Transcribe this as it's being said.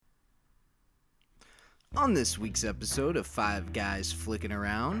On this week's episode of Five Guys Flicking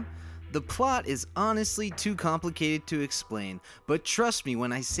Around, the plot is honestly too complicated to explain, but trust me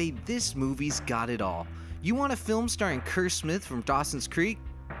when I say this movie's got it all. You want a film starring Kerr Smith from Dawson's Creek?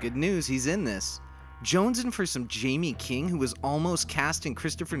 Good news, he's in this. Jonesing for some Jamie King, who was almost cast in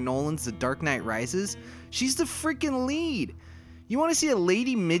Christopher Nolan's The Dark Knight Rises? She's the freaking lead! You want to see a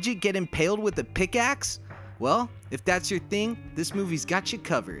lady midget get impaled with a pickaxe? Well, if that's your thing, this movie's got you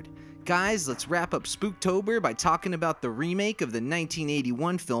covered. Guys, let's wrap up Spooktober by talking about the remake of the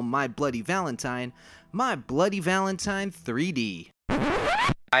 1981 film My Bloody Valentine, My Bloody Valentine 3D.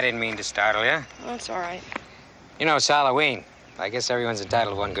 I didn't mean to startle you. That's all right. You know, it's Halloween. I guess everyone's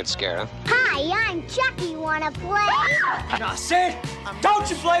entitled to one good scare, huh? Hi, I'm Chucky. Wanna play? Now, Sid, don't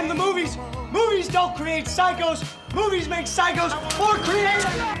you blame the movies. Movies don't create psychos. Movies make psychos more creative.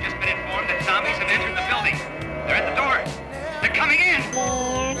 Just been informed that zombies have entered the building. They're at the door. They're coming in.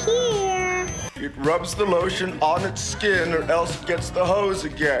 They're here. It rubs the lotion on its skin or else it gets the hose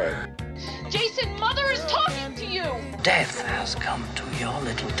again. Jason, Mother is talking to you. Death has come to your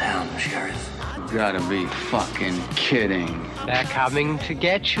little town, Sheriff. You gotta be fucking kidding. They're coming to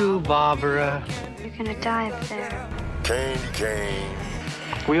get you, Barbara. You're gonna die up there. Candy cane.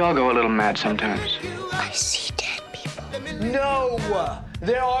 We all go a little mad sometimes. I see dead people. No,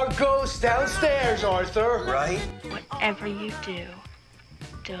 there are ghosts downstairs, Arthur. Right? Whatever you do,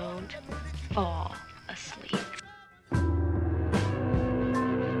 don't fall asleep.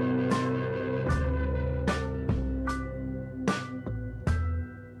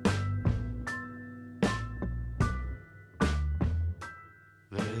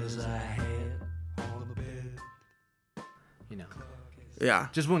 You know, Yeah.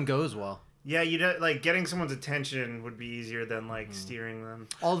 just wouldn't go as well. Yeah, like getting someone's attention would be easier than like steering them.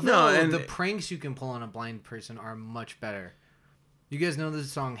 Although the pranks you can pull on a blind person are much better. You guys know the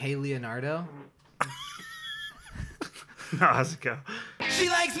song Hey Leonardo? No, how's it go? She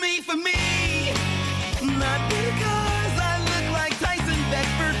likes me for me, not because I look like Tyson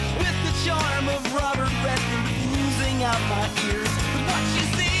Beckford with the charm of Robert Redford oozing out my ears. But what she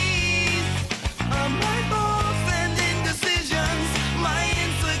sees are my faults and indecisions, my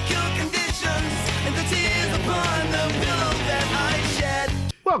insecure conditions, and the tears upon the pillow that I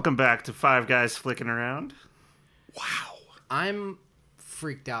shed. Welcome back to Five Guys Flicking Around. I'm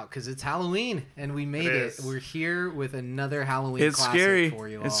freaked out because it's Halloween and we made It it. is. We're here with another Halloween It's classic scary. for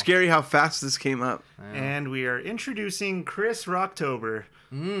you all. It's scary how fast this came up. And we are introducing Chris Rocktober.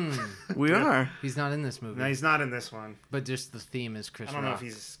 We are. He's not in this movie, No, he's not in this one. but just the theme is Chris I don't know Rock. if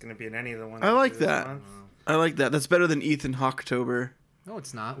he's going to be in any of the ones. I like we do this that. month. I like that. That's better than Ethan Hawktober. No,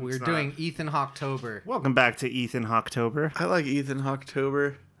 it's not. We're not. doing Ethan Hawktober. Welcome back to Ethan Hawktober. I like Ethan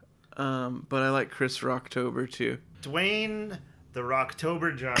Hawktober, but I like Chris Rocktober too. Dwayne the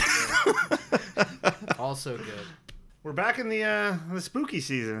Rocktober Johnson. Also good. We're back in the spooky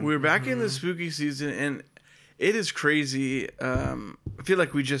season. We're back in the spooky season, and it is crazy. I feel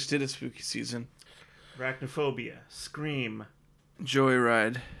like we just did a spooky season. Arachnophobia, Scream,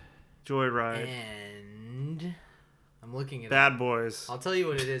 Joyride. Joyride, And I'm looking at Bad it. Boys. I'll tell you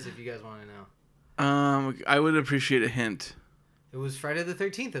what it is if you guys want to know. I would appreciate a hint. It was Friday the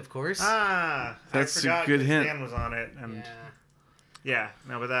 13th, of course. Ah, That's I a forgot good 'cause hint. Dan was on it, and Yeah.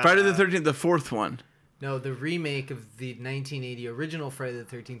 no, but that Friday the 13th, the fourth one. No, the remake of the 1980 original Friday the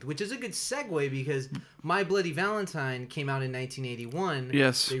 13th, which is a good segue because My Bloody Valentine came out in 1981.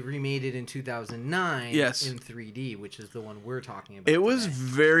 Yes. They remade it in 2009 Yes. in 3D, which is the one we're talking about. It was today.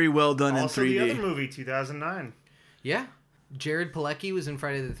 very well done also in 3D. the other movie, 2009. Yeah. Jared Padalecki was in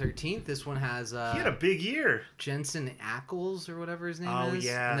Friday the 13th. This one has He had a big year. Jensen Ackles or whatever his name Oh is.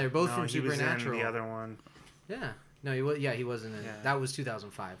 yeah, And they're both no, from he was in Supernatural. the other one. Yeah. No, he was. Yeah, he wasn't in. Yeah. That was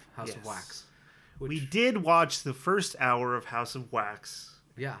 2005. House of Yes. Wax. We did watch the first hour of House of Wax.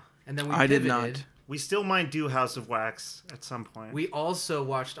 Yeah, and then we I did pivoted. not. We still might do House of Wax at some point. We also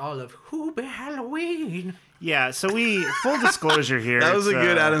watched all of Who Be Halloween. Yeah, so we full disclosure here. That was a it's,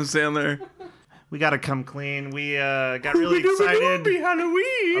 good Adam Sandler. We got to come clean. We got really excited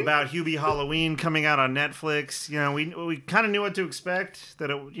Halloween. about Hubie Halloween coming out on Netflix. You know, we kind of knew what to expect. That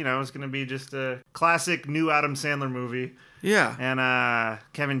it was going to be just a classic new Adam Sandler movie. Yeah, And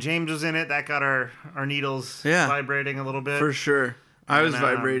Kevin James was in it. That got our needles vibrating a little bit. for sure. I was And,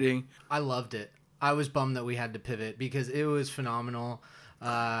 vibrating. I loved it. I was bummed that we had to pivot because it was phenomenal.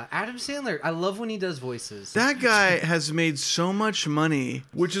 Adam Sandler, I love when he does voices. That guy has made so much money,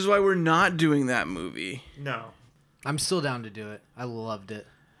 which is why we're not doing that movie. No. I'm still down to do it. I loved it.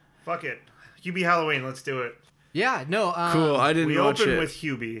 Fuck it. Hubie Halloween, let's do it. Yeah, no. Cool. I didn't We watch open it. with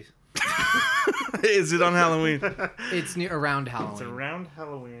Hubie. Is it on Halloween? It's around Halloween. It's around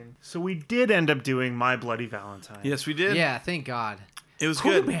Halloween. So we did end up doing My Bloody Valentine. Yes, we did. Yeah, thank God. It was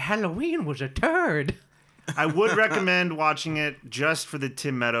good. Halloween was a turd. I would recommend watching it just for the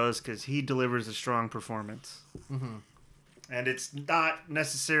Tim Meadows because he delivers a strong performance. Mm-hmm. And it's not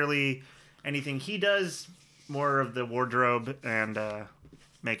necessarily anything he does, more of the wardrobe and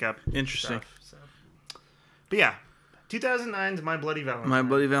makeup. Interesting. Stuff, so. But yeah, 2009's My Bloody Valentine. My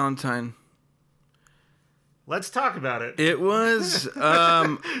Bloody Valentine. Let's talk about it. It was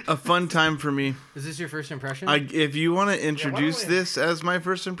a fun time for me. Is this your first impression? If you want to introduce this as my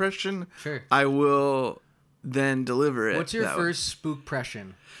first impression, sure. I will then deliver it. What's your first spook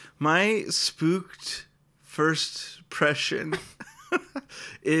impression? My spooked first impression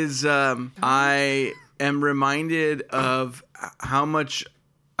is I am reminded of how much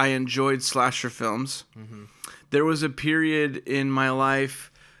I enjoyed slasher films. Mm-hmm. There was a period in my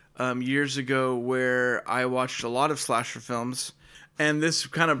life years ago where I watched a lot of slasher films, and this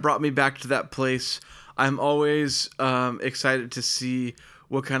kind of brought me back to that place. I'm always excited to see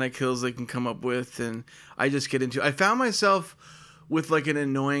what kind of kills they can come up with, and I just get into it. I found myself with like an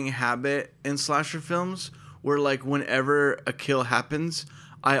annoying habit in slasher films where like whenever a kill happens,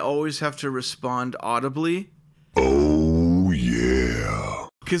 I always have to respond audibly. Oh yeah.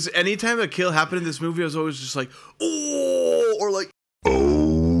 Because anytime a kill happened in this movie, I was always just like, oh, or like,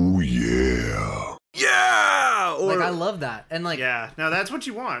 oh yeah. Yeah! Or, like, I love that. And like, yeah, no, that's what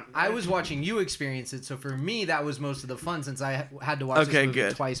you want. I was watching you experience it, so for me, that was most of the fun since I had to watch this movie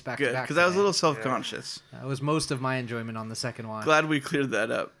twice back to back. Because I was a little self-conscious. That was most of my enjoyment on the second watch. Glad we cleared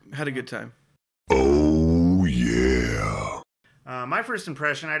that up. Had a good time. Oh yeah. My first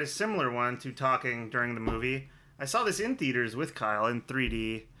impression, I had a similar one to talking during the movie. I saw this in theaters with Kyle in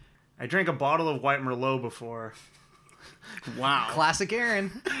 3D. I drank a bottle of White Merlot before. Wow. Classic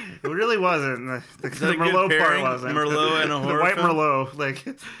Aaron. It really wasn't. The Merlot part wasn't. Merlot and a horror The White film?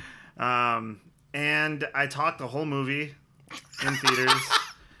 Merlot. And I talked the whole movie in theaters.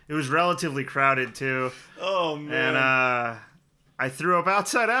 It was relatively crowded, too. Oh, man. And I threw up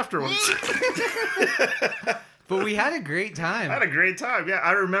outside afterwards. But we had a great time. I had a great time. Yeah,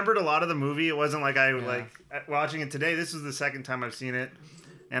 I remembered a lot of the movie. It wasn't like I like watching it today. This was the second time I've seen it,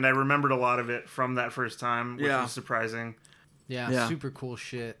 and I remembered a lot of it from that first time, which was surprising. Yeah, super cool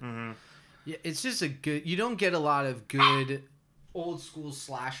shit. Mm-hmm. Yeah, it's just a good. You don't get a lot of good old school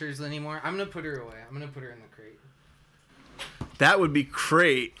slashers anymore. I'm gonna put her away. I'm gonna put her in the crate. That would be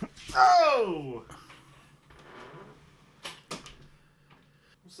great. Oh!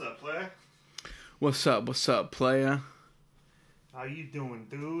 What's up, player? What's up, playa? How you doing,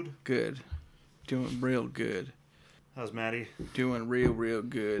 dude? Good. Doing real good. How's Maddie? Doing real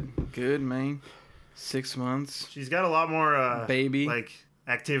good. Good, man. 6 months. She's got a lot more baby like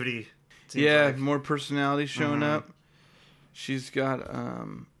activity. Yeah, more personality showing up. She's got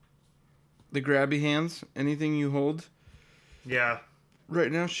the grabby hands. Anything you hold. Yeah.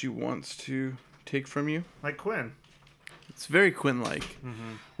 Right now she wants to take from you. Like Quinn. It's very Quinn-like.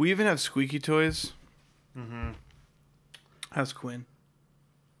 Mm-hmm. We even have squeaky toys. Mm-hmm. How's Quinn?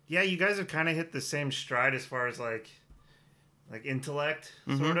 Yeah, you guys have kind of hit the same stride as far as like intellect,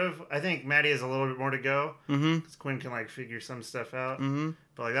 sort of. I think Maddie has a little bit more to go. Because Quinn can like figure some stuff out.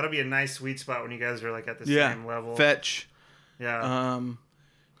 But like that'll be a nice sweet spot when you guys are like at the same level. Fetch. Yeah.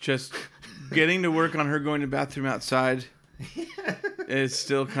 Just getting to work on her going to the bathroom outside. It's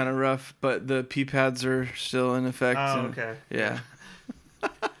still kind of rough, but the pee pads are still in effect. Oh, okay. Yeah.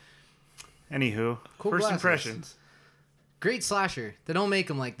 Anywho, cool first glasses. impressions. Great slasher. They don't make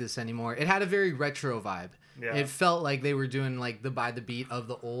them like this anymore. It had a very retro vibe. Yeah. It felt like they were doing like the by the beat of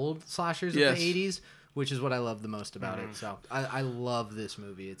the old slashers of the 80s, which is what I love the most about it. So I love this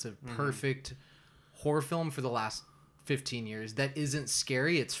movie. It's a perfect horror film for the last 15 years that isn't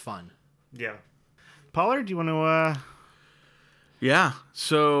scary. It's fun. Yeah. Pollard, do you want to... Yeah.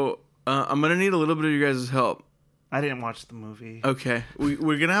 So I'm going to need a little bit of you guys' help. I didn't watch the movie. Okay. We're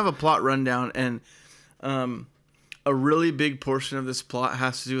going to have a plot rundown, and a really big portion of this plot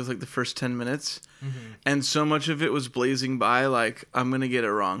has to do with like the first 10 minutes. And so much of it was blazing by, like, I'm going to get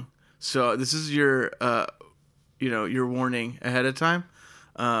it wrong. So this is your, your warning ahead of time.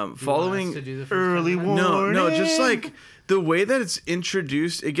 Following early warning. No, just like the way that it's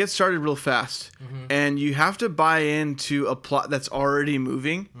introduced, it gets started real fast, and you have to buy into a plot that's already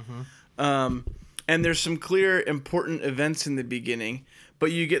moving. And there's some clear important events in the beginning,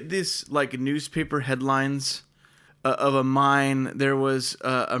 but you get this like newspaper headlines of a mine. There was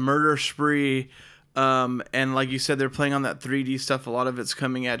a murder spree, and like you said, they're playing on that 3D stuff. A lot of it's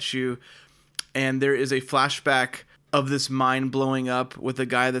coming at you, and there is a flashback of this mine blowing up with a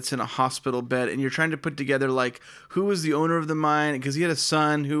guy that's in a hospital bed, and you're trying to put together like who was the owner of the mine, because he had a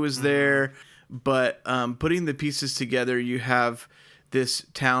son who was there. But putting the pieces together, you have this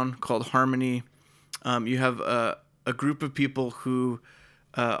town called Harmony. You have a group of people who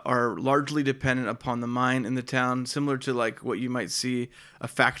are largely dependent upon the mine in the town, similar to like what you might see a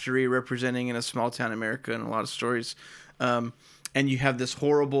factory representing in a small town America in a lot of stories. And you have this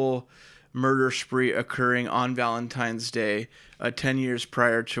horrible murder spree occurring on Valentine's Day, 10 years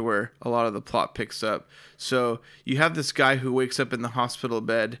prior to where a lot of the plot picks up. So you have this guy who wakes up in the hospital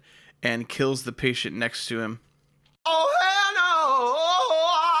bed and kills the patient next to him. Oh, hell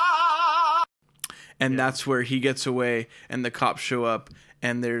no! And that's where he gets away, and the cops show up,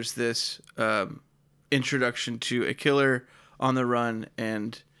 and there's this introduction to a killer on the run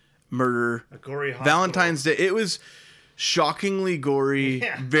and murder. A gory hospital. Valentine's Day. It was shockingly gory,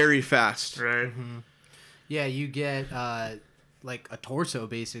 very fast. Right. Mm-hmm. Yeah, you get like a torso,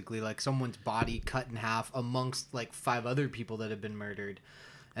 basically, like someone's body cut in half amongst like 5 other people that have been murdered.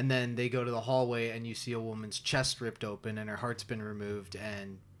 And then they go to the hallway, and you see a woman's chest ripped open, and her heart's been removed,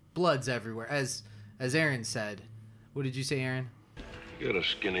 and blood's everywhere. As Aaron said, what did you say, Aaron? You got a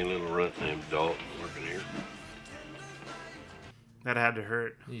skinny little runt named Dalton working here. That had to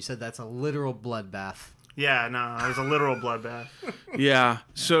hurt. You said that's a literal bloodbath. Yeah, no, it was a literal bloodbath. Yeah.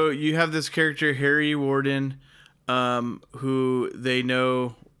 So you have this character, Harry Warden, who they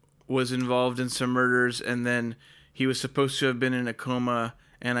know was involved in some murders, and then he was supposed to have been in a coma,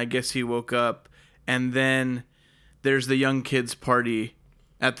 and I guess he woke up. And then there's the young kids' party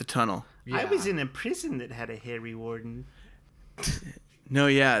at the tunnel. Yeah. I was in a prison that had a Harry Warden. No,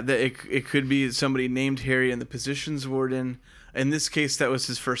 yeah, it could be somebody named Harry and the position's warden. In this case, that was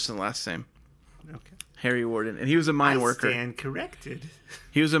his first and last name. Okay. Harry Warden. And he was a mine worker. I stand corrected.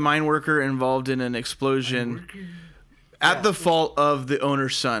 He was a mine worker involved in an explosion at the fault of the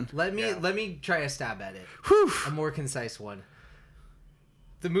owner's son. Let me try a stab at it. Whew. A more concise one.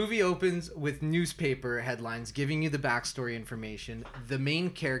 The movie opens with newspaper headlines giving you the backstory information. The main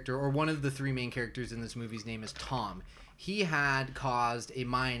character, or one of the 3 main characters in this movie's name, is Tom. He had caused a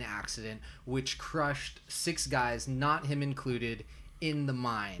mine accident which crushed 6 guys, not him included, in the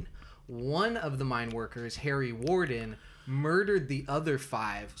mine. One of the mine workers, Harry Warden, murdered the other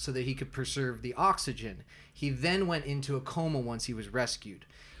 5 so that he could preserve the oxygen. He then went into a coma once he was rescued.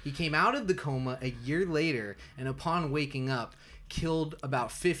 He came out of the coma a year later, and upon waking up, killed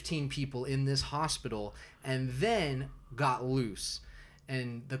about 15 people in this hospital, and then got loose.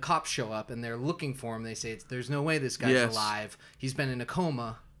 And the cops show up, and they're looking for him. They say, there's no way this guy's alive. He's been in a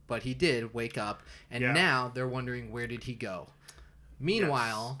coma, but he did wake up. And now they're wondering, where did he go?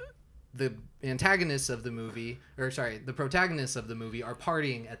 Meanwhile, the antagonists of the movie, the protagonists of the movie are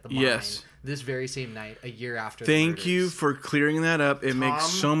partying at the mine this very same night, a year after the Thank murders. you for clearing that up. It makes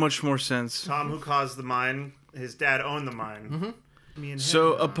so much more sense. Tom, who caused the mine, his dad owned the mine. Mm-hmm. Me and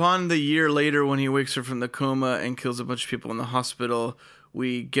So him, upon the year later, when he wakes up from the coma and kills a bunch of people in the hospital,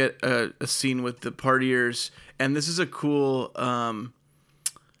 we get a scene with the partiers, and this is a cool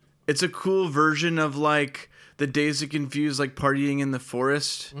it's a cool version of like the Days of Confused, like partying in the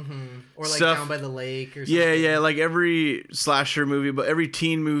forest. Mm-hmm. Or like stuff. Down by the lake or something. Yeah, like every slasher movie, but every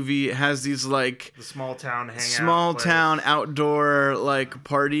teen movie has these like the small town hangout. Small town outdoor like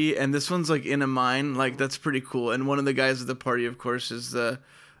party, and this one's like in a mine. Like that's pretty cool. And one of the guys at the party, of course, is the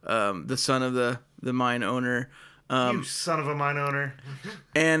son of the mine owner. You son of a mine owner.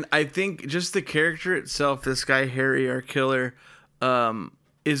 And I think just the character itself, this guy Harry, our killer,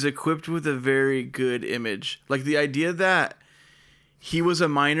 is equipped with a very good image. Like the idea that he was a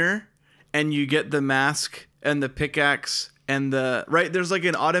miner, and you get the mask and the pickaxe and the there's like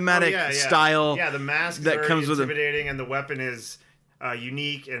an automatic style. Yeah, the mask that comes with intimidating, and the weapon is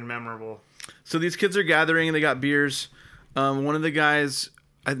unique and memorable. So these kids are gathering, and they got beers. One of the guys,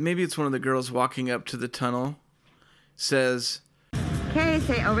 maybe it's one of the girls walking up to the tunnel, says, "Okay,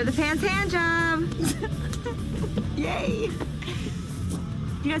 say over the pants hand job." Yay.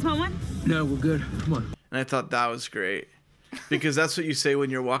 You guys want one? No, we're good. Come on. And I thought that was great. Because that's what you say when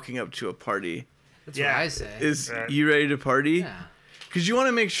you're walking up to a party. That's what I say. You ready to party? Yeah. Because you want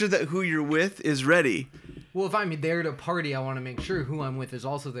to make sure that who you're with is ready. Well, if I'm there to party, I want to make sure who I'm with is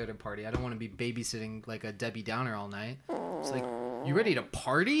also there to party. I don't want to be babysitting like a Debbie Downer all night. It's like, you ready to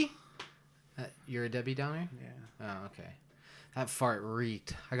party? You're a Debbie Downer? Yeah. Oh, okay. That fart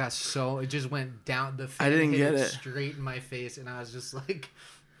reeked. It just went down the face. I didn't get it. Straight in my face, and I was just like,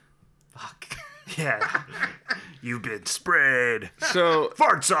 fuck. Yeah. You've been sprayed. So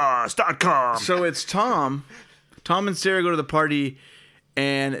fartsauce.com. So it's Tom. Tom and Sarah go to the party,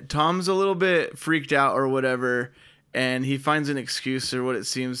 and Tom's a little bit freaked out or whatever, and he finds an excuse, or what it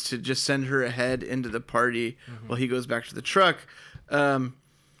seems, to just send her ahead into the party while he goes back to the truck.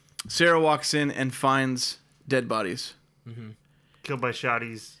 Sarah walks in and finds dead bodies. Killed by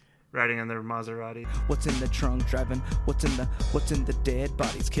shotties riding on their Maserati. What's in the trunk driving? What's in the dead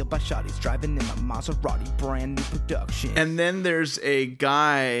bodies? Killed by shotties driving in my Maserati, brand new production. And then there's a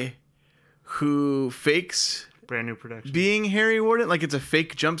guy who fakes brand new production being Harry Warden, like it's a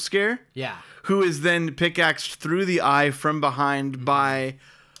fake jump scare. Yeah. Who is then pickaxed through the eye from behind by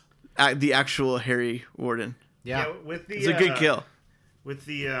the actual Harry Warden. Yeah. With the, it's a good kill. With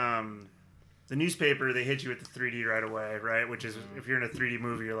the newspaper, they hit you with the 3D right away, right? Which is, if you're in a 3D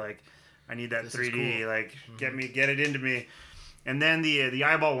movie, you're like, I need that 3D, cool. like get it into me. And then the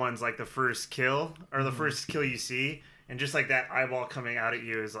eyeball one's like the first kill, or the first kill you see, and just like that eyeball coming out at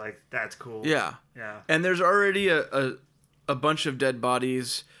you is like, that's cool. Yeah. Yeah. And there's already a bunch of dead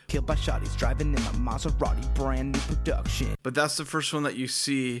bodies. Killed by shotties driving in my Maserati, brand new production. But that's the first one that you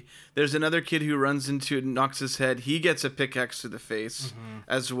see. There's another kid who runs into it and knocks his head. He gets a pickaxe to the face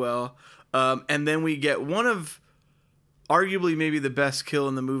as well. And then we get one of arguably maybe the best kill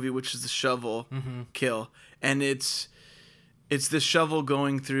in the movie, which is the shovel kill. And it's the shovel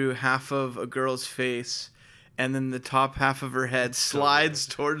going through half of a girl's face, and then the top half of her head slides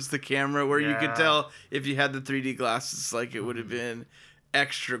towards the camera, where you could tell if you had the 3D glasses, like it would have been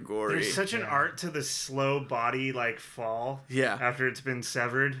extra gory. There's such an art to the slow body like fall. Yeah. After it's been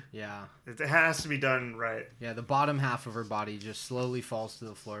severed. Yeah. It has to be done right. Yeah, the bottom half of her body just slowly falls to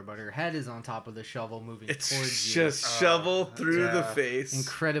the floor, but her head is on top of the shovel moving towards you. It's just shovel through the face.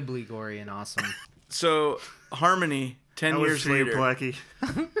 Incredibly gory and awesome. So, Harmony, 10 years later.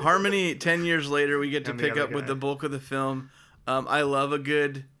 Harmony, 10 years later, we get to pick up with the bulk of the film. I love a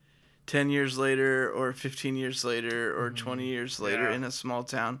good 10 years later or 15 years later or 20 years later in a small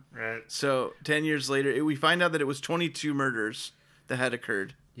town. Right. So 10 years later, we find out that it was 22 murders that had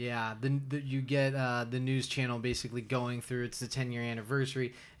occurred. Yeah, you get the news channel basically going through, it's the 10-year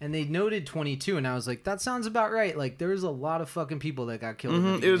anniversary, and they noted 22, and I was like, that sounds about right. Like, there was a lot of fucking people that got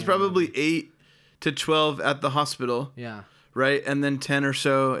killed. It was probably 8 to 12 at the hospital. Yeah. Right? And then 10 or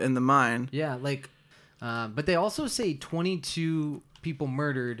so in the mine. Yeah, but they also say 22 people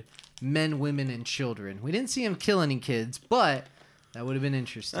murdered, men, women, and children. We didn't see him kill any kids, but that would have been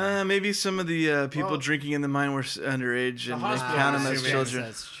interesting. Maybe some of the people drinking in the mine were underage, and they count them as children.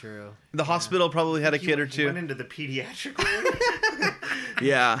 That's true. The hospital probably had a kid or two. Went into the pediatric wing.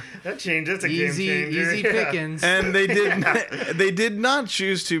 Yeah. That changes. That's a game changer. Easy pickings. And they did not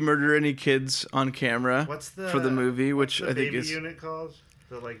choose to murder any kids on camera for the movie, which I think is unit called.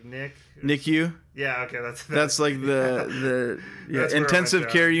 The NICU. Yeah, okay, that's like the intensive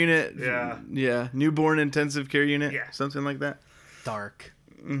care unit. Yeah, newborn intensive care unit. Yeah, something like that. Dark.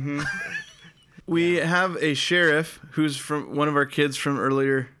 We have a sheriff who's from one of our kids from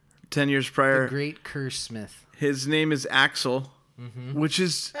earlier, 10 years prior. The great Kerr Smith. His name is Axel, which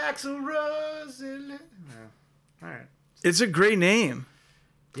is Axel Rose. All right, it's a great name.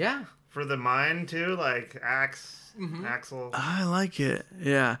 Yeah, for the mine too, like Axel. I like it.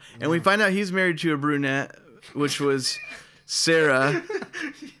 Yeah. And we find out he's married to a brunette, which was Sarah.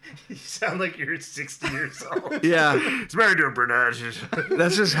 You sound like you're 60 years old. Yeah. He's married to a brunette.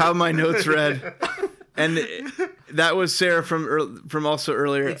 That's just how my notes read. And that was Sarah from also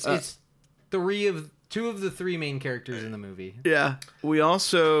earlier. It's two of the three main characters in the movie. Yeah. We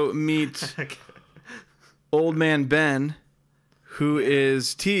also meet Old Man Ben, who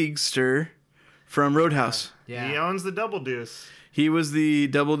is Teagster from Roadhouse. Yeah. He owns the Double Deuce. He was the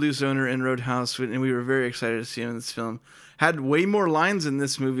Double Deuce owner in Roadhouse, and we were very excited to see him in this film. Had way more lines in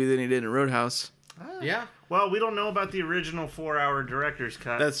this movie than he did in Roadhouse. Yeah. Well, we don't know about the original 4-hour director's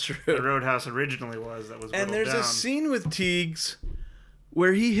cut. That's true. The Roadhouse originally was. That was. And there's down. a scene with Teagues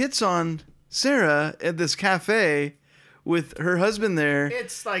where he hits on Sarah at this cafe with her husband there.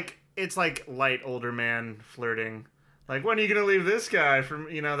 It's like light older man flirting. Like, when are you gonna leave this guy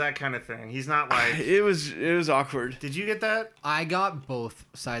from, that kind of thing? He's not like. It was awkward. Did you get that? I got both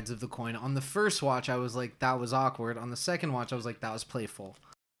sides of the coin. On the first watch, I was like, that was awkward. On the second watch, I was like, that was playful.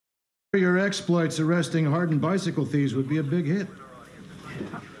 Your exploits arresting hardened bicycle thieves would be a big hit.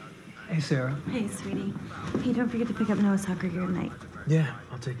 Hey, Sarah. Hey, sweetie. Hey, don't forget to pick up Noah soccer gear tonight. Yeah,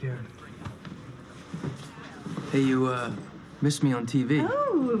 I'll take care of it. Hey, you missed me on TV.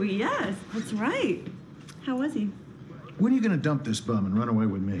 Oh, yes, that's right. How was he? When are you going to dump this bum and run away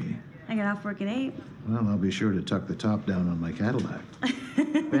with me? I got off work at 8. Well, I'll be sure to tuck the top down on my Cadillac.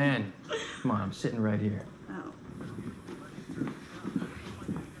 Ben, come on, I'm sitting right here. Oh.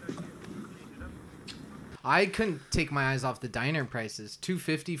 I couldn't take my eyes off the diner prices.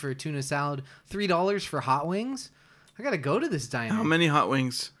 $2.50 for a tuna salad, $3 for hot wings. I gotta go to this diner. How many hot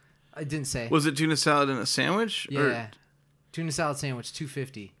wings? I didn't say. Was it tuna salad and a sandwich? Yeah. Or... Tuna salad sandwich,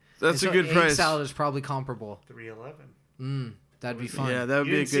 $2.50. That's a good price. Egg salad is probably comparable. $3.11. That'd be fun. Yeah, that would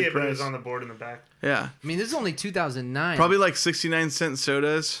You be a didn't see good it, but it price. was on the board in the back. Yeah. I mean, this is only 2009. Probably like 69-cent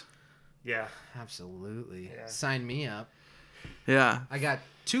sodas. Yeah. Absolutely. Sign me up. Yeah. I got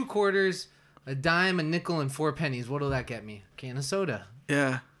 2 quarters, a dime, a nickel, and 4 pennies. What'll that get me? Can of soda.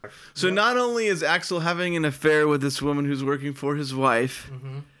 Yeah. So not only is Axel having an affair with this woman who's working for his wife,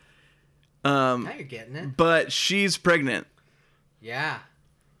 Now you're getting it. but she's pregnant. Yeah.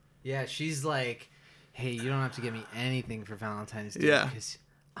 Yeah, she's like, hey, you don't have to get me anything for Valentine's Day. Yeah. Because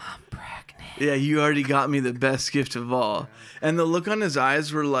I'm pregnant. Yeah, you already got me the best gift of all. And the look on his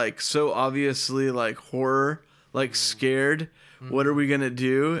eyes were like so obviously like horror, like scared. What are we going to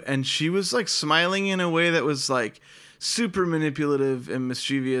do? And she was like smiling in a way that was like super manipulative and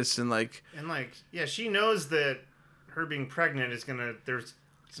mischievous and like... And like, yeah, she knows that her being pregnant is gonna. There's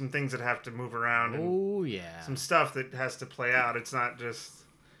some things that have to move around. And Oh, yeah. some stuff that has to play out. It's not just.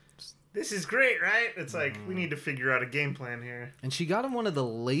 This is great, right? It's like we need to figure out a game plan here. And she got him one of the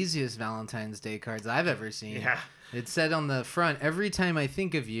laziest Valentine's Day cards I've ever seen. Yeah. It said on the front, every time I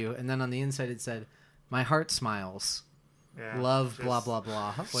think of you, and then on the inside it said, my heart smiles. Yeah, Love, just- blah, blah,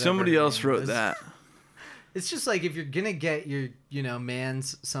 blah. whatever Somebody her else name wrote was. that. It's just like if you're going to get your,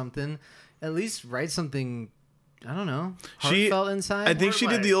 man's something, at least write something, I don't know, heartfelt inside. I think she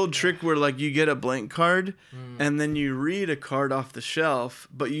did the old trick where like you get a blank card and then you read a card off the shelf,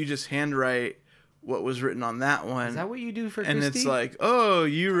 but you just handwrite what was written on that one. Is that what you do for And Christy? it's like, oh,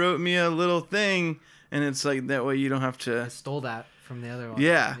 you wrote me a little thing, and it's like that way you don't have to. I stole that from the other one.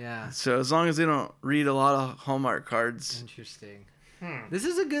 Yeah. Yeah. So as long as they don't read a lot of Hallmark cards. Interesting. This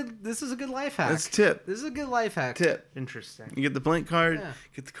is a good life hack. That's tip. This is a good life hack. Tip. Interesting. You get the blank card, Yeah.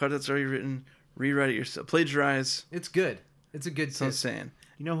 get the card that's already written, rewrite it yourself, plagiarize. It's good. It's a good That's what I'm tip. saying.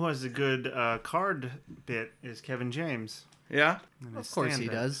 You know who has a good card bit is Kevin James. Yeah. in Of his course he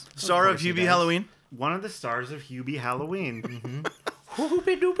stand-up. does. Star of Hubie Halloween. One of the stars of Hubie Halloween.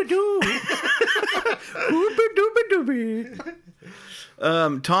 Whoopie doopie doo.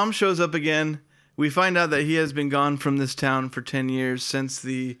 Tom shows up again. We find out that he has been gone from this town for 10 years since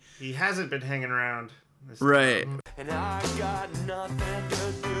the... He hasn't been hanging around. This Right. time. And I got nothing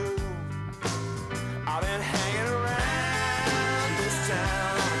to do. I've been hanging around this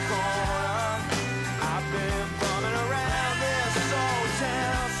town on the corner. I've been bumming around this old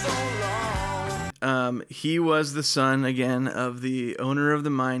town so long. He was the son, again, of the owner of the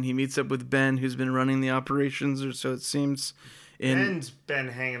mine. He meets up with Ben, who's been running the operations, or so it seems. Ben's been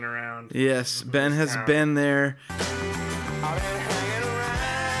hanging around. Yes, Ben has town. been there. I've been hanging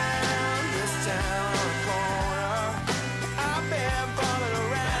around this town on the corner. I've been bumming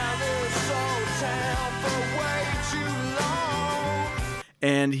around this old town for way too long.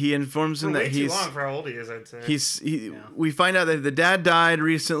 And he informs him For that way too he's... long for how old he is, I'd say. We find out that the dad died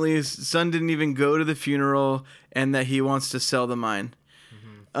recently. His son didn't even go to the funeral, and that he wants to sell the mine.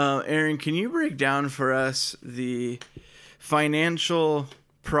 Aaron, can you break down for us the financial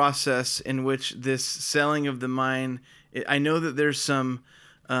process in which this selling of the mine? I know that there's some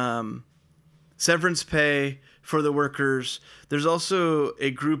severance pay for the workers. There's also a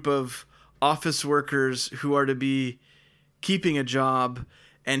group of office workers who are to be keeping a job,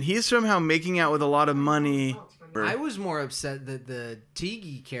 and he's somehow making out with a lot of money. I was more upset that the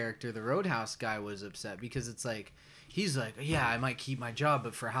Tigi character, the Roadhouse guy, was upset because it's like, he's like, yeah, I might keep my job,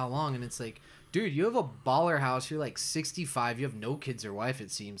 but for how long? And it's like, dude, you have a baller house. You're like 65. You have no kids or wife,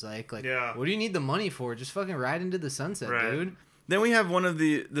 it seems like. Like, Yeah. what do you need the money for? Just fucking ride into the sunset, Right. dude. Then we have one of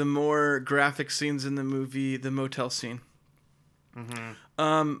the more graphic scenes in the movie, the motel scene.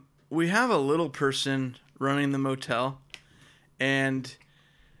 We have a little person running the motel, and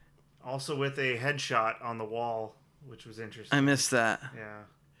Also with a headshot on the wall, which was interesting. I missed that, Yeah.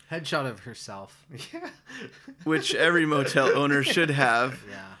 Headshot of herself. Yeah. which every motel owner should have.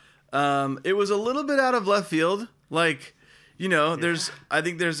 Yeah. It was a little bit out of left field. Like, you know, I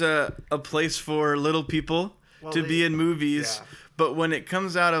think there's a place for little people to be in movies. yeah. But when it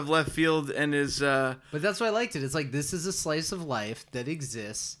comes out of left field and is... But that's why I liked it. It's like, this is a slice of life that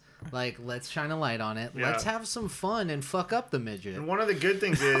exists. Like, let's shine a light on it. Yeah. Let's have some fun and fuck up the midget. And one of the good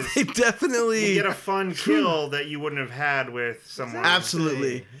things is they definitely... you get a fun kill that you wouldn't have had with someone.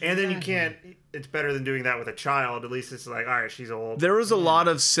 Absolutely. And then you can't. It's better than doing that with a child. At least it's like, all right, she's old. There was a lot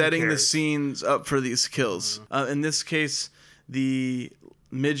of setting the cares? scenes up for these kills. In this case, the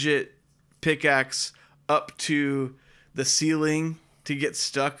midget pickaxe up to the ceiling to get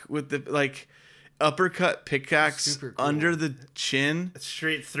stuck with the uppercut pickaxe Super cool. under the chin.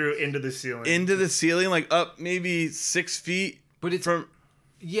 Straight through into the ceiling. Into the ceiling, like up maybe 6 feet. But it's from.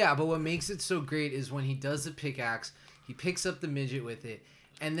 Yeah, but what makes it so great is when he does the pickaxe, he picks up the midget with it,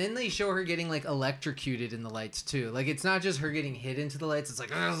 and then they show her getting like electrocuted in the lights too. Like it's not just her getting hit into the lights; it's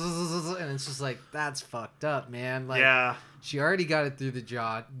like, and it's just like that's fucked up, man. Like, yeah, she already got it through the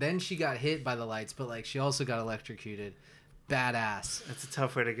jaw, then she got hit by the lights, but like she also got electrocuted. Badass. That's a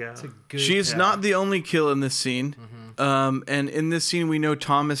tough way to go. She's not the only kill in this scene. And in this scene, we know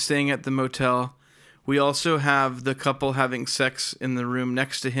Tom is staying at the motel. We also have the couple having sex in the room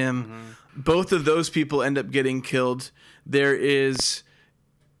next to him. Both of those people end up getting killed. There is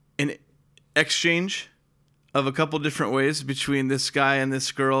an exchange of a couple different ways between this guy and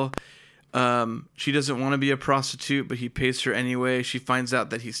this girl. She doesn't want to be a prostitute, but he pays her anyway. She finds out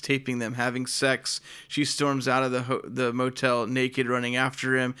that he's taping them having sex. She storms out of the motel naked, running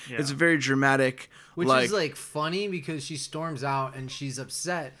after him. Yeah. It's very dramatic. Which is like funny because she storms out and she's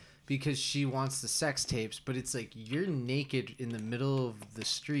upset because she wants the sex tapes, but it's like you're naked in the middle of the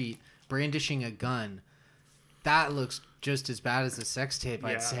street brandishing a gun. That looks just as bad as the sex tape,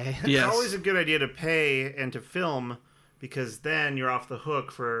 I'd say. It's always a good idea to pay and to film, because then you're off the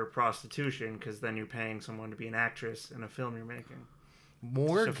hook for prostitution, because then you're paying someone to be an actress in a film you're making.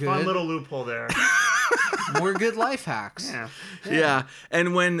 More just good. A fun little loophole there. More good life hacks. Yeah.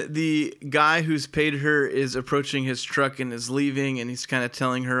 And when the guy who's paid her is approaching his truck and is leaving and he's kind of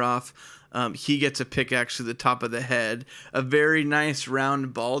telling her off, he gets a pickaxe to the top of the head. A very nice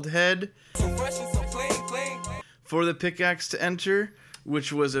round bald head for the pickaxe to enter,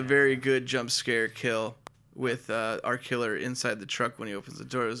 which was a very good jump scare kill with our killer inside the truck when he opens the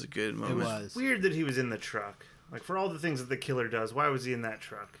door. It was a good moment. It was weird that he was in the truck. Like, for all the things that the killer does, why was he in that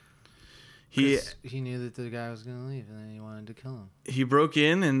truck? He knew that the guy was gonna leave, and then he wanted to kill him. He broke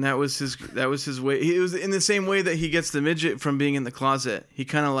in, and that was his way. It was in the same way that he gets the midget from being in the closet. He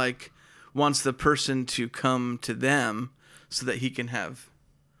kind of like wants the person to come to them so that he can have.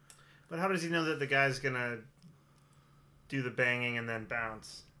 But how does he know that the guy's gonna do the banging and then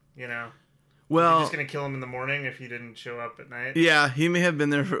bounce? You know. Well, he's just gonna kill him in the morning if he didn't show up at night. Yeah, he may have been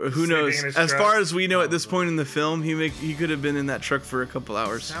there for who knows. As far as we know at this point in the film, he could have been in that truck for a couple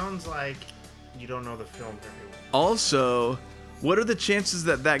hours. Sounds like you don't know the film very well. Also, what are the chances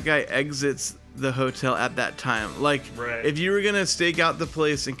that that guy exits the hotel at that time? Like, if you were gonna stake out the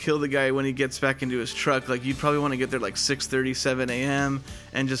place and kill the guy when he gets back into his truck, like you'd probably want to get there like 6:30, 7 a.m.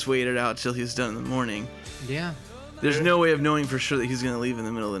 and just wait it out till he's done in the morning. Yeah. There's no way of knowing for sure that he's going to leave in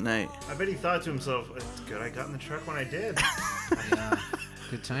the middle of the night. I bet he thought to himself, it's good I got in the truck when I did. Yeah,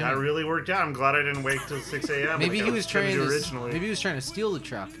 good time. That really worked out. I'm glad I didn't wait till 6 a.m. Maybe like he was trying to originally. Maybe he was trying to steal the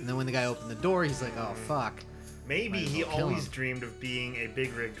truck, and then when the guy opened the door, he's like, "Oh fuck." Maybe he always dreamed of being a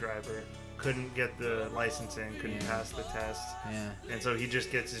big rig driver. Couldn't get the licensing, couldn't pass the test. Yeah. And so he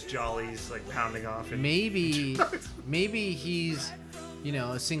just gets his jollies like pounding off. And Maybe he's,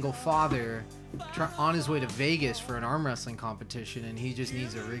 a single father on his way to Vegas for an arm wrestling competition, and he just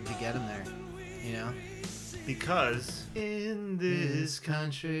needs a rig to get him there, Because in this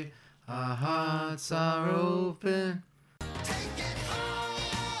country, our hearts are open.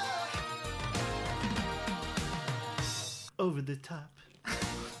 Over the top.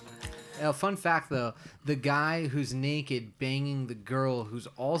 Fun fact, though, the guy who's naked banging the girl who's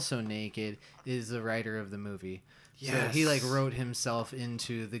also naked is the writer of the movie. Yes. So he wrote himself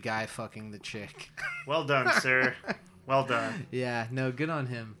into the guy fucking the chick. Well done, sir. Well done. Yeah, no, good on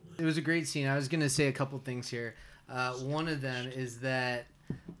him. It was a great scene. I was going to say a couple things here. One of them is that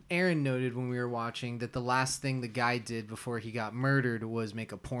Aaron noted when we were watching that the last thing the guy did before he got murdered was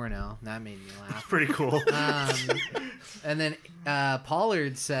make a porno. That made me laugh. That's pretty cool. And then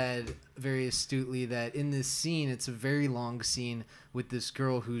Pollard said very astutely that in this scene, it's a very long scene with this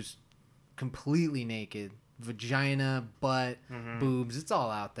girl who's completely naked. Vagina, butt, boobs, it's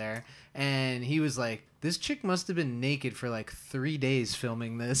all out there. And he was like, this chick must have been naked for 3 days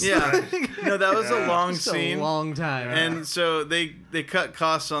filming this. Yeah. No, that was a long Just scene. A long time. And so they cut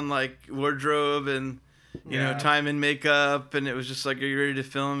costs on wardrobe and time and makeup, and it was just like, are you ready to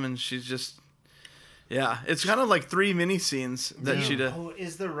film? And she's just it's kind of like 3 mini scenes that she did. Oh,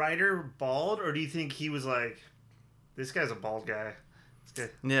 is the writer bald, or do you think he was like, this guy's a bald guy?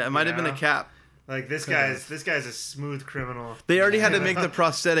 Yeah, it might have been a cap. Like this guy's a smooth criminal. They already had to make the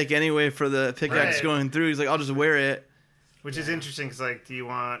prosthetic anyway for the pickaxe going through. He's like, I'll just wear it. Which is interesting because do you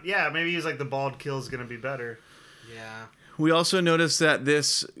want? Yeah, maybe he was like, the bald kill's gonna be better. Yeah. We also noticed that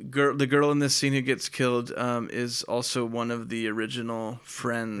this girl, the girl in this scene who gets killed, is also one of the original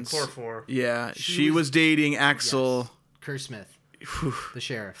friends. The core four. Yeah, she was dating Axel. Yes. the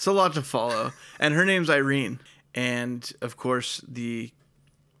sheriff. It's a lot to follow. And her name's Irene. And, of course, the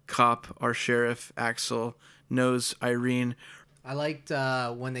cop, our sheriff, Axel, knows Irene. I liked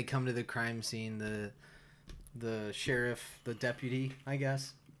when they come to the crime scene, the sheriff, the deputy, I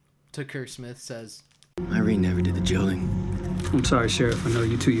guess, Tucker Smith says, Irene never did the jilting. I'm sorry, Sheriff. I know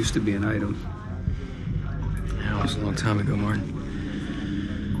you two used to be an item. That was a long time ago, Martin.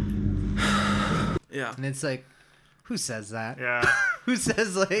 Yeah. And it's like, who says that? Yeah. Who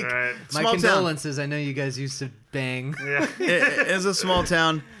says, like, Right. my Small condolences, I know you guys used to bang. Yeah. It is a small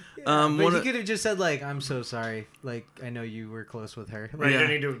town. But you could have just said, like, I'm so sorry. Like, I know you were close with her. Right, Like, you didn't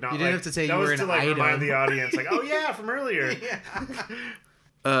need to acknowledge. You didn't have to say that you was were to an like item. remind the audience, like, oh yeah, from earlier.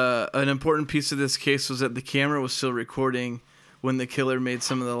 An important piece of this case was that the camera was still recording when the killer made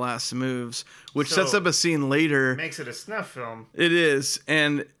some of the last moves, which So, sets up a scene later. Makes it a snuff film. It is,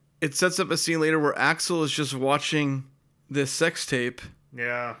 and it sets up a scene later where Axel is just watching this sex tape.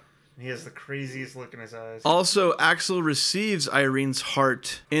 Yeah. He has the craziest look in his eyes. Also, Axel receives Irene's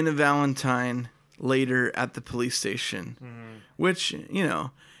heart in a Valentine later at the police station, which, you know,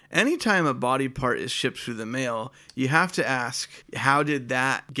 anytime a body part is shipped through the mail, you have to ask, how did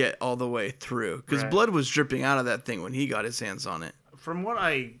that get all the way through? Because Right. blood was dripping out of that thing when he got his hands on it. From what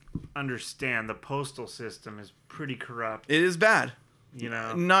I understand, the postal system is pretty corrupt. It is bad. You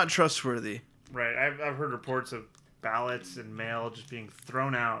know? Not trustworthy. Right. I've heard reports of ballots and mail just being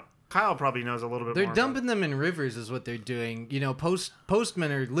thrown out. Kyle probably knows a little bit They're more. dumping them in rivers is what they're doing. You know,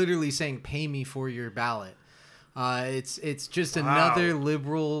 postmen are literally saying, pay me for your ballot. It's just another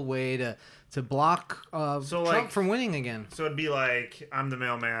liberal way to block Trump from winning again. So it'd be like, I'm the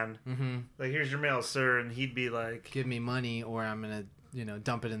mailman. Mm-hmm. Like, here's your mail, sir. And he'd be like, give me money or I'm going to,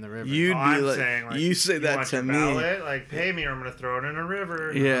 dump it in the river. You'd be I'm like, saying, like, you say that want to your me. ballot? Like, pay me or I'm going to throw it in a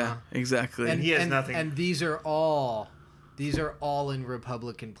river. Yeah, exactly. And he has nothing. And these are all in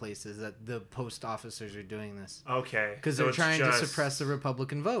Republican places that the post officers are doing this. Okay. Because so they're it's trying to just- suppress the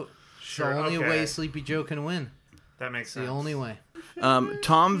Republican vote. Sure, the only okay. way Sleepy Joe can win. That makes sense. The only way.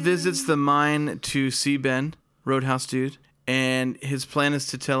 Tom visits the mine to see Ben, Roadhouse dude, and his plan is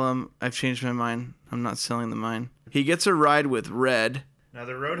to tell him, I've changed my mind. I'm not selling the mine. He gets a ride with Red.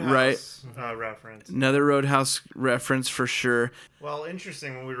 Another Roadhouse reference. Another Roadhouse reference for sure. Well,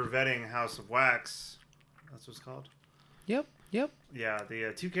 interesting, when we were vetting House of Wax, that's what it's called? Yep. Yeah,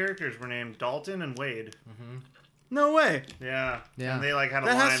 the two characters were named Dalton and Wade. Mm-hmm. No way. Yeah. Yeah. And they like had a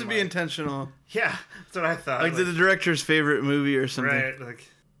That line has to be like, intentional. Yeah, that's what I thought. Like the director's favorite movie or something. Right, like...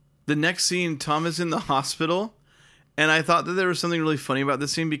 The next scene, Tom is in the hospital, and I thought that there was something really funny about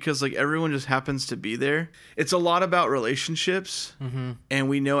this scene because like everyone just happens to be there. It's a lot about relationships, and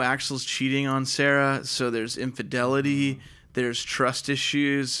we know Axel's cheating on Sarah, so there's infidelity, there's trust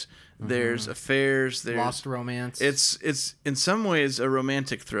issues, there's affairs, there's lost romance. It's in some ways a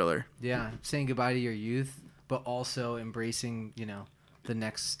romantic thriller. Yeah, saying goodbye to your youth, but also embracing, the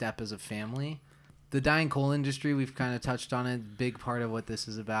next step as a family. The dying coal industry, we've kind of touched on it. Big part of what this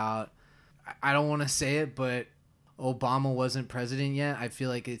is about. I don't want to say it, but Obama wasn't president yet. I feel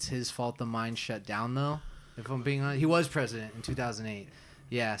like it's his fault the mine shut down, though. If I'm being honest, he was president in 2008.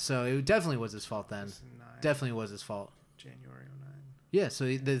 Yeah, so it definitely was his fault then. Definitely was his fault. January 09. Yeah, so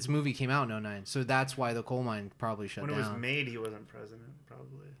this movie came out in 09. So that's why the coal mine probably shut down. When it was made, he wasn't president,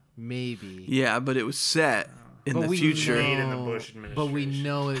 probably. Maybe. Yeah, but it was set in the future. Made in the Bush administration. But we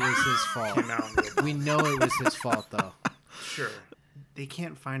know it was his fault. We know it was his fault, though. Sure. They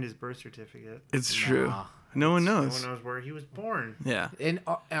can't find his birth certificate. It's true. No one knows. No one knows where he was born. Yeah. And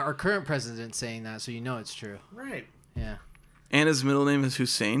our current president's saying that, so you know it's true. Right. Yeah. And his middle name is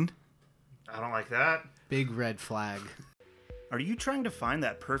Hussein. I don't like that. Big red flag. Are you trying to find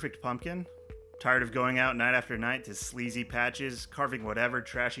that perfect pumpkin? Tired of going out night after night to sleazy patches, carving whatever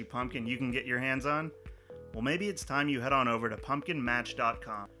trashy pumpkin you can get your hands on? Well, maybe it's time you head on over to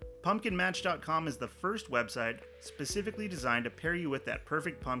pumpkinmatch.com. Pumpkinmatch.com is the first website specifically designed to pair you with that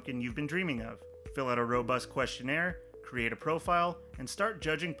perfect pumpkin you've been dreaming of. Fill out a robust questionnaire, create a profile, and start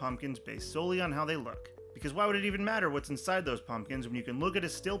judging pumpkins based solely on how they look. Because why would it even matter what's inside those pumpkins when you can look at a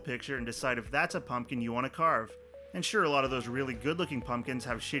still picture and decide if that's a pumpkin you want to carve? And sure, a lot of those really good-looking pumpkins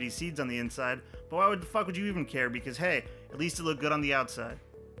have shitty seeds on the inside, but why the fuck would you even care? Because hey, at least it looked good on the outside.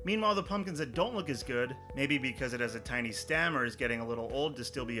 Meanwhile, the pumpkins that don't look as good, maybe because it has a tiny stem or is getting a little old to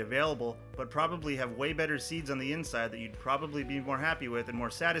still be available, but probably have way better seeds on the inside that you'd probably be more happy with and more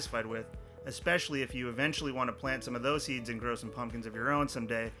satisfied with, especially if you eventually want to plant some of those seeds and grow some pumpkins of your own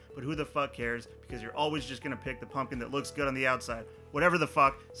someday, but who the fuck cares, because you're always just going to pick the pumpkin that looks good on the outside. Whatever the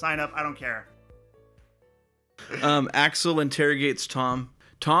fuck, sign up, I don't care. Axel interrogates Tom.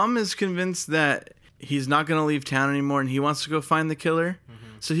 Tom is convinced that he's not going to leave town anymore, and he wants to go find the killer.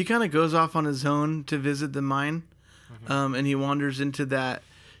 So he kind of goes off on his own to visit the mine, and he wanders into that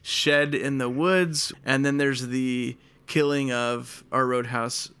shed in the woods. And then there's the killing of our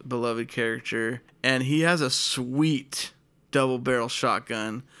Roadhouse beloved character, and he has a sweet double-barrel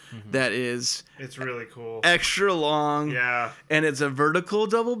shotgun that is... It's really cool. Extra long. Yeah. And it's a vertical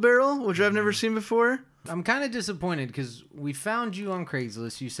double barrel, which I've never seen before. I'm kind of disappointed because we found you on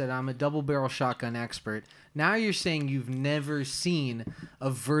Craigslist. You said I'm a double barrel shotgun expert. Now you're saying you've never seen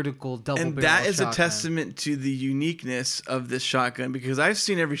a vertical double barrel shotgun. And that is a testament to the uniqueness of this shotgun, because I've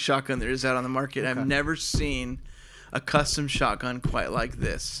seen every shotgun there is out on the market. I've never seen a custom shotgun quite like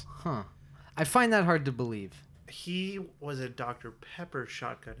this. Huh. I find that hard to believe. He was a Dr. Pepper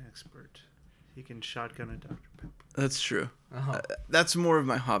shotgun expert. He can shotgun a Dr. Pepper. That's true. Oh. That's more of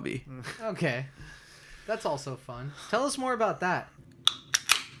my hobby. Okay. That's also fun. Tell us more about that.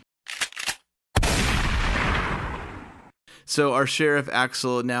 So our Sheriff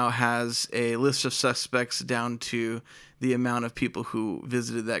Axel now has a list of suspects down to the amount of people who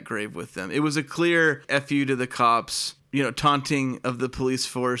visited that grave with them. It was a clear FU to the cops, taunting of the police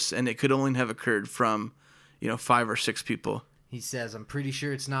force, and it could only have occurred from, 5 or 6 people. He says, I'm pretty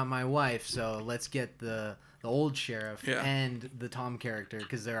sure it's not my wife, so let's get the old sheriff and the Tom character,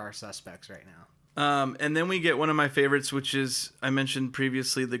 because they're our suspects right now. And then we get one of my favorites, which is, I mentioned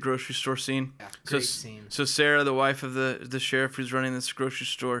previously, the grocery store scene. Yeah, great scene. So Sarah, the wife of the sheriff who's running this grocery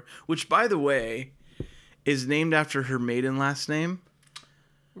store, which, by the way, is named after her maiden last name.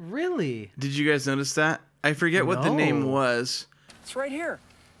 Really? Did you guys notice that? I forget what the name was. It's right here.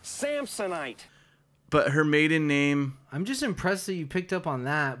 Samsonite. But her maiden name... I'm just impressed that you picked up on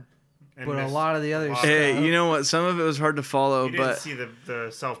that. But a lot of the other stuff... Hey, you know what? Some of it was hard to follow, you didn't see the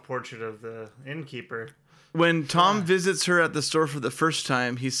self-portrait of the innkeeper. When Tom visits her at the store for the first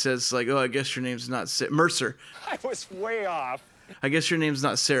time, he says, like, oh, I guess your name's not Mercer. I was way off. I guess your name's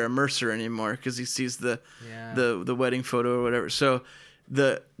not Sarah Mercer anymore, because he sees the wedding photo or whatever. So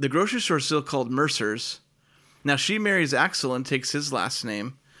the grocery store is still called Mercer's. Now, she marries Axel and takes his last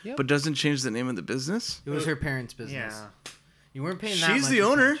name, but doesn't change the name of the business. It was her parents' business. Yeah. You weren't paying that She's much the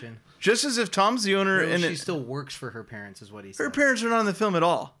owner. attention. Just as if Tom's the owner. No, and she still works for her parents, is what he said. Her parents are not in the film at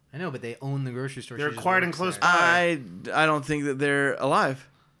all. I know, but they own the grocery store. They're quiet and close by. I don't think that they're alive.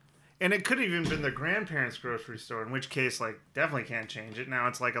 And it could have even been their grandparents' grocery store, in which case, definitely can't change it. Now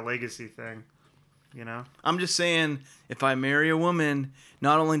it's like a legacy thing, I'm just saying, if I marry a woman,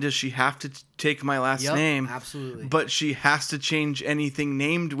 not only does she have to take my last name, absolutely, but she has to change anything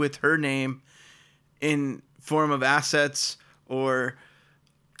named with her name in form of assets or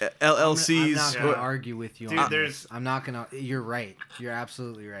LLCs. I'm not going to argue with you. Dude, I'm not going to. You're right. You're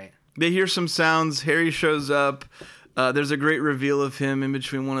absolutely right. They hear some sounds. Harry shows up. There's a great reveal of him in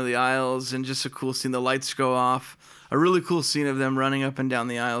between one of the aisles, and just a cool scene. The lights go off. A really cool scene of them running up and down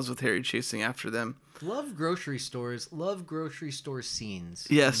the aisles with Harry chasing after them. Love grocery stores. Love grocery store scenes.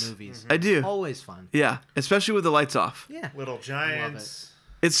 Yes, in movies. I do. Always fun. Yeah, especially with the lights off. Yeah. Little Giants.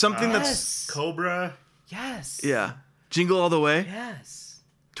 It's something that's Cobra. Yes. Yeah. Jingle All the Way. Yes.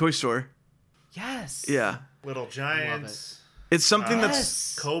 Toy Store. Yes. Yeah. Little Giants. It's something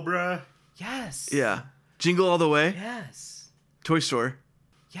that's Cobra. Yes. Yeah. Jingle All the Way. Yes. Toy Store.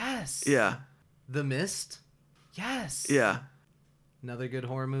 Yes. Yeah. The Mist. Yes. Yeah. Another good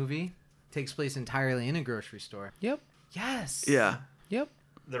horror movie. Takes place entirely in a grocery store. Yep. Yes. Yeah. Yep.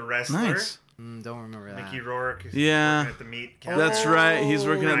 The Wrestler. Nice. Don't remember that. Mickey Rourke. Is Yeah. working at the meat counter. That's right. He's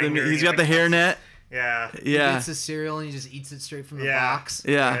working at the meat. He's got the hairnet. Yeah. He Yeah. gets the cereal and he just eats it straight from the box.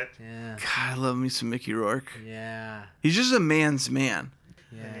 Yeah. Yeah. God, I love me some Mickey Rourke. Yeah. He's just a man's man.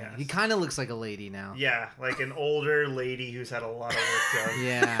 Yeah. Yes. He kind of looks like a lady now. Yeah, like an older lady who's had a lot of work done.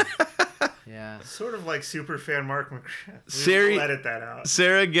 Yeah. Yeah. Sort of like superfan Mark McGrath. We'll edit that out.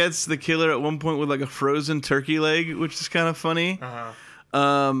 Sarah gets the killer at one point with like a frozen turkey leg, which is kind of funny.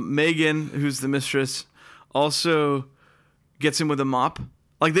 Megan, who's the mistress, also gets him with a mop.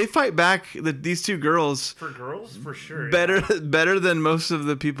 Like they fight back. These two girls. For girls, for sure. Better than most of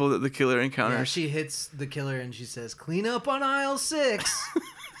the people that the killer encounters. Yeah, she hits the killer and she says, "Clean up on aisle 6."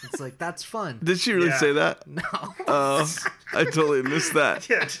 It's like, that's fun. Did she really say that? No. Oh, I totally missed that.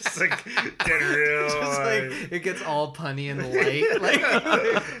 Yeah, just like get real. Just like it gets all punny in the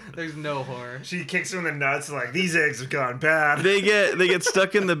light. There's no horror. She kicks him in the nuts like, these eggs have gone bad. They get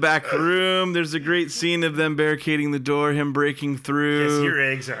stuck in the back room. There's a great scene of them barricading the door, him breaking through. Yes, your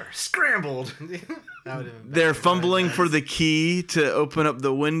eggs are scrambled. They're fumbling for the key to open up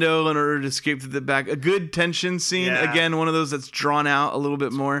the window in order to escape through the back. A good tension scene. Yeah. Again, one of those that's drawn out a little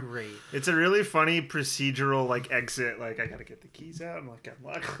bit more. Great. It's a really funny procedural like exit. Like I gotta get the keys out and like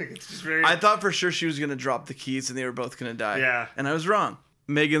unlock. Like it's just very. I thought for sure she was gonna drop the keys and they were both gonna die. Yeah. And I was wrong.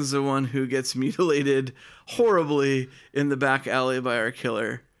 Megan's the one who gets mutilated horribly in the back alley by our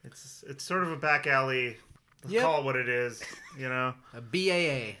killer. It's sort of a back alley. Let's call it what it is. You know. A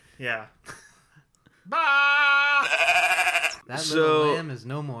BAA. Yeah. That little lamb is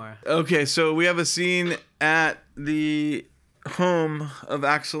no more. Okay, so we have a scene at the home of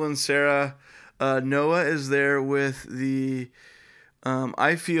Axel and Sarah. Noah is there with the,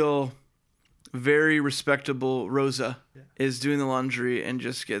 I feel, very respectable Rosa is doing the laundry and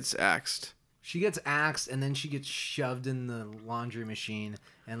just gets axed. She gets axed and then she gets shoved in the laundry machine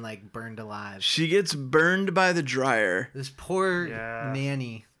and like burned alive. She gets burned by the dryer. This poor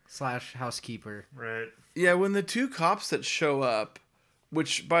nanny / housekeeper. Right. Yeah, when the two cops that show up,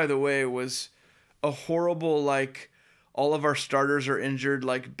 which by the way was a horrible like all of our starters are injured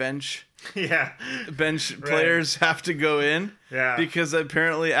like bench players have to go in. Yeah. Because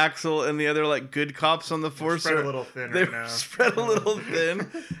apparently Axel and the other like good cops on the force spread a little thin right now. Spread a little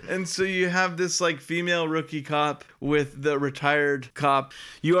thin. And so you have this like female rookie cop with the retired cop.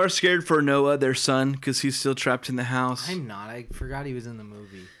 You are scared for Noah, their son, because he's still trapped in the house. I'm not. I forgot he was in the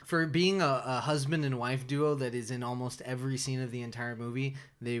movie. For being a husband and wife duo that is in almost every scene of the entire movie,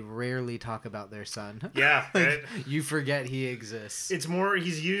 they rarely talk about their son. Yeah. Like, right? you forget he exists. It's more,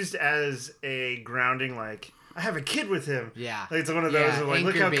 he's used as a grounding, like, I have a kid with him. Yeah. Like, it's one of those, like,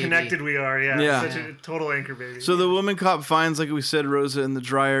 look how connected we are. Yeah. Such a total anchor baby. So the woman cop finds, like we said, Rosa in the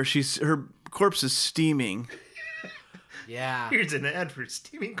dryer. Her corpse is steaming. Yeah. Here's an ad for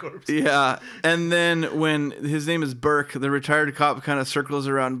steaming corpses. Yeah. And then when his name is Burke, the retired cop kind of circles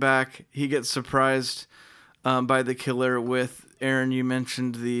around back. He gets surprised by the killer with, Aaron, you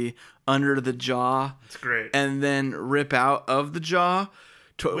mentioned the under the jaw. It's great. And then rip out of the jaw.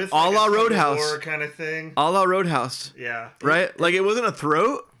 With a la Roadhouse. kind of thing. A la Roadhouse. Yeah. Right? Like it wasn't a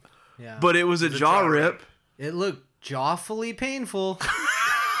throat, but it was a jaw rip. It looked jawfully painful.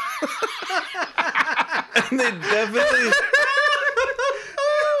 And they definitely...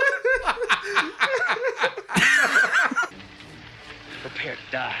 Prepare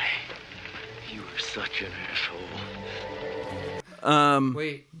to die. You are such an asshole.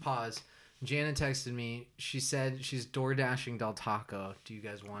 Wait, pause. Jana texted me. She said she's door dashing Del Taco. Do you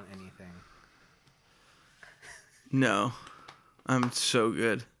guys want anything? No. I'm so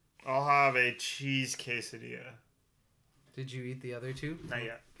good. I'll have a cheese quesadilla. Did you eat the other two? Not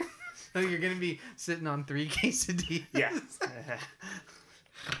yet. So you're going to be sitting on 3 quesadillas? Yeah.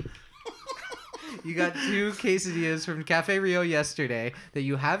 You got 2 quesadillas from Cafe Rio yesterday that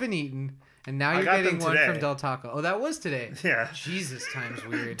you haven't eaten, and now you're getting one from Del Taco. Oh, that was today? Yeah. Jesus, time's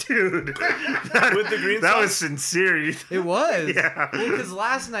weird. Dude. With the green that sauce? was sincere. It was. Yeah. Well, because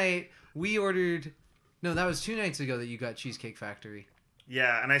last night we ordered... No, that was 2 nights ago that you got Cheesecake Factory.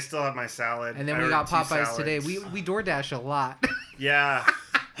 Yeah, and I still have my salad. And then we got Popeyes today. We DoorDash a lot. Yeah.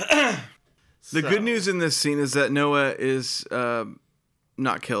 The good news in this scene is that Noah is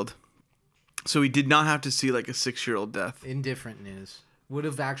not killed. So he did not have to see like a 6-year-old death. Indifferent news. Would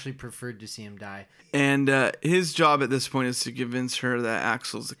have actually preferred to see him die. And his job at this point is to convince her that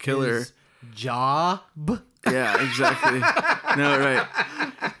Axel's the killer. His job? Yeah, exactly. No,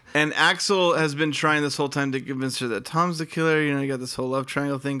 right. And Axel has been trying this whole time to convince her that Tom's the killer. You know, you got this whole love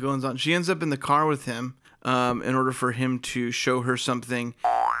triangle thing going on. She ends up in the car with him in order for him to show her something.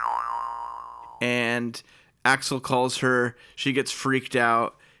 And Axel calls her. She gets freaked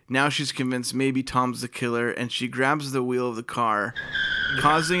out. Now she's convinced maybe Tom's the killer. And she grabs the wheel of the car,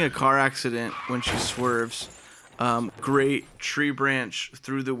 causing a car accident when she swerves. Great tree branch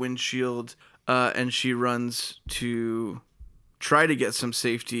through the windshield. And she runs to... try to get some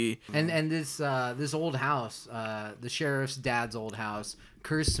safety. And this old house, the sheriff's dad's old house,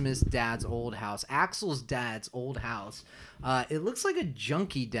 Kerr Smith's dad's old house, Axel's dad's old house. It looks like a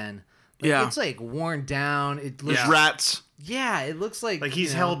junkie den. Like, yeah, it's like worn down. It looks rats. Yeah, it looks like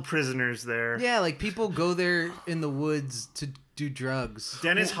he's held prisoners there. Yeah, like people go there in the woods to do drugs.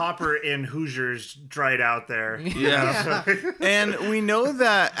 Dennis Hopper in Hoosiers dried out there. Yeah. And we know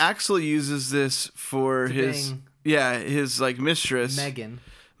that Axel uses this for his like mistress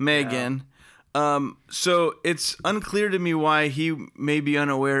Megan. So it's unclear to me why he may be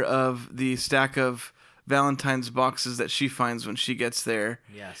unaware of the stack of Valentine's boxes that she finds when she gets there.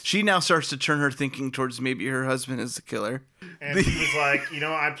 Yes. She now starts to turn her thinking towards maybe her husband is the killer. And he was like,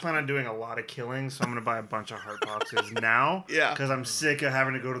 I plan on doing a lot of killing, so I'm going to buy a bunch of heart boxes now. Yeah. Because I'm sick of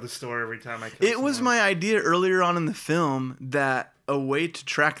having to go to the store every time I kill It was my idea earlier on in the film that a way to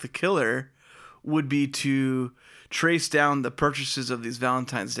track the killer would be to trace down the purchases of these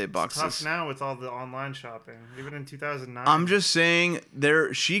Valentine's Day boxes. It's tough now with all the online shopping, even in 2009. I'm just saying,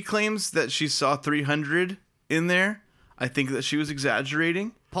 she claims that she saw 300 in there. I think that she was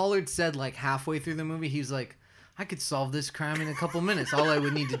exaggerating. Pollard said like halfway through the movie, he's like, I could solve this crime in a couple minutes. All I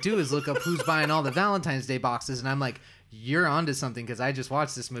would need to do is look up who's buying all the Valentine's Day boxes. And I'm like, you're onto something because I just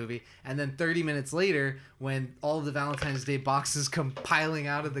watched this movie. And then 30 minutes later, when all of the Valentine's Day boxes come piling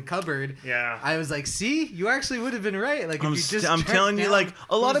out of the cupboard, I was like, see, you actually would have been right. Like, I'm telling you, like,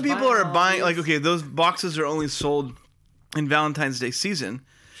 a lot of people are buying, like, okay, those boxes are only sold in Valentine's Day season.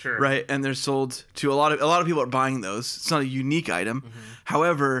 Sure. Right? And they're sold to a lot of people are buying those. It's not a unique item. Mm-hmm.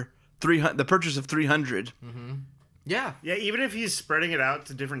 However, the purchase of 300. Mm-hmm. Yeah. Yeah, even if he's spreading it out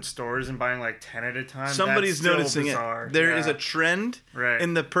to different stores and buying like 10 at a time, Somebody's that's still noticing bizarre. it. There is a trend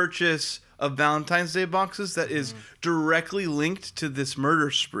in the purchase of Valentine's Day boxes that is directly linked to this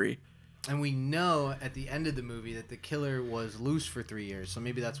murder spree. And we know at the end of the movie that the killer was loose for 3 years. So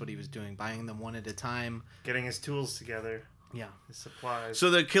maybe that's what he was doing, buying them one at a time. Getting his tools together. Yeah. His supplies.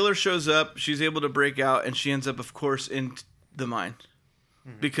 So the killer shows up. She's able to break out, and she ends up, of course, in the mine.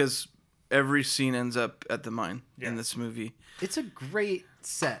 Because every scene ends up at the mine in this movie. It's a great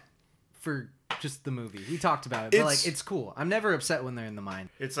set for just the movie. We talked about it, but like it's cool. I'm never upset when they're in the mine.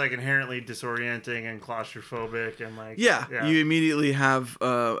 It's like inherently disorienting and claustrophobic and like Yeah. You immediately have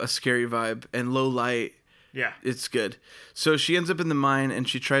a scary vibe and low light. Yeah. It's good. So she ends up in the mine and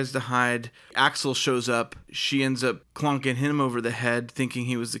she tries to hide. Axel shows up. She ends up clunking him over the head, thinking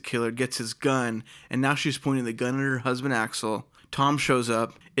he was the killer, gets his gun, and now she's pointing the gun at her husband, Axel. Tom shows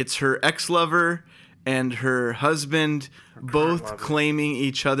up. It's her ex-lover and her husband, both claiming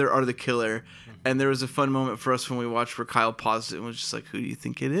each other are the killer. And there was a fun moment for us when we watched where Kyle paused it and was just like, who do you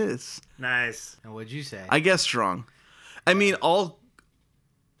think it is? Nice. And what'd you say? I guessed wrong. I mean, all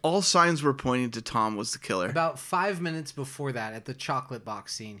signs were pointing to Tom was the killer. About 5 minutes before that, at the chocolate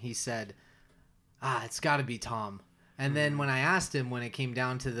box scene, he said, it's got to be Tom. And then when I asked him, when it came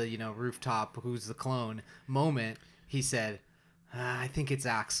down to the, rooftop, who's the clone moment, he said, I think it's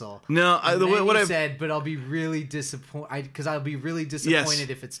Axel. No, what I said, but I'll be really disappointed because I'll be really disappointed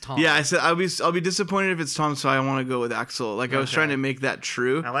if it's Tom. Yeah, I said I'll be disappointed if it's Tom, so I want to go with Axel. Like I was trying to make that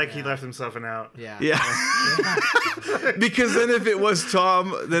true. I like he left himself an out. Yeah. Because then if it was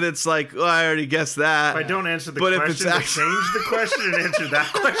Tom, then it's like, well, I already guessed that. If I don't answer the question, if it's Axel, change the question and answer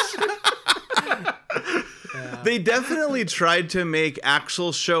that question. They definitely tried to make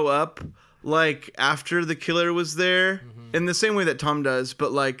Axel show up like after the killer was there. In the same way that Tom does,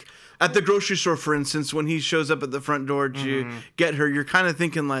 but like at the grocery store, for instance, when he shows up at the front door to get her, you're kind of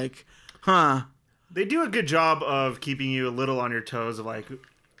thinking like, huh. They do a good job of keeping you a little on your toes of like,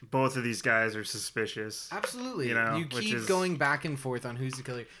 both of these guys are suspicious. Absolutely. You keep going back and forth on who's the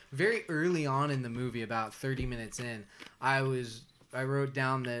killer. Very early on in the movie, about 30 minutes in, I wrote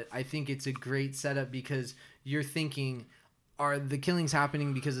down that I think it's a great setup because you're thinking, are the killings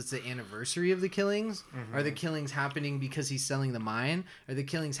happening because it's the anniversary of the killings? Are the killings happening because he's selling the mine? Are the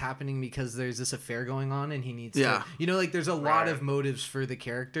killings happening because there's this affair going on and he needs to... like there's a lot of motives for the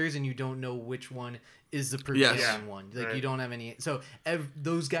characters and you don't know which one is the prevailing one. Like you don't have any... So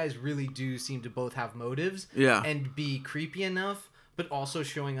those guys really do seem to both have motives and be creepy enough, but also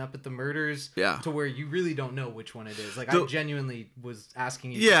showing up at the murders to where you really don't know which one it is. Like, I genuinely was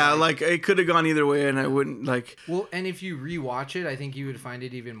asking you. Yeah, like, it could have gone either way, and I wouldn't, like... Well, and if you rewatch it, I think you would find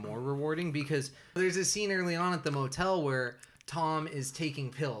it even more rewarding, because there's a scene early on at the motel where Tom is taking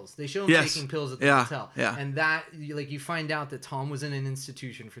pills. They show him taking pills at the motel. Yeah. And that, like, you find out that Tom was in an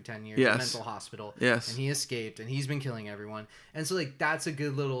institution for 10 years, a mental hospital. Yes. And he escaped, and he's been killing everyone. And so, like, that's a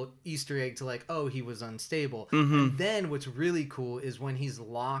good little Easter egg to, like, oh, he was unstable. And then what's really cool is when he's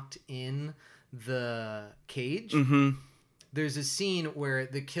locked in the cage, there's a scene where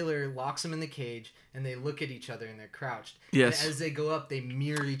the killer locks him in the cage, and they look at each other and they're crouched. Yes. And as they go up, they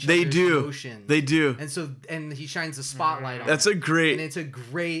mirror each other's emotions. They do. And so, and he shines a spotlight on That's it. And it's a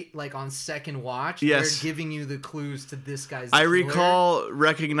great, like, on second watch, they're giving you the clues to this guy's I killer. recall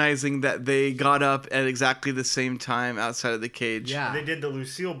recognizing that they got up at exactly the same time outside of the cage. Yeah. They did the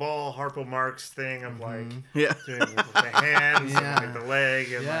Lucille Ball, Harpo Marx thing of, like, Yeah. doing the hands and, like, the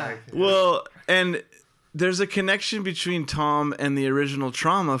leg. And, like, well, and... There's a connection between Tom and the original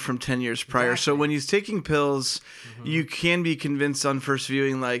Trauma from 10 years prior. So when he's taking pills, you can be convinced on first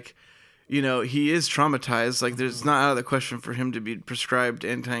viewing, like, you know, he is traumatized. Like, there's not out of the question for him to be prescribed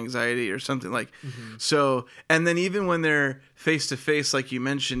anti-anxiety or something like. So, and then even when they're face to face, like you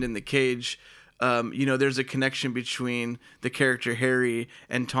mentioned in the cage, you know, there's a connection between the character Harry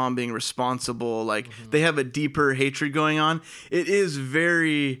and Tom being responsible. Like, they have a deeper hatred going on. It is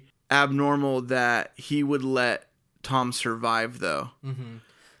very abnormal that he would let Tom survive, though.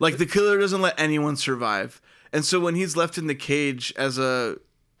 Like, the killer doesn't let anyone survive. And so when he's left in the cage as a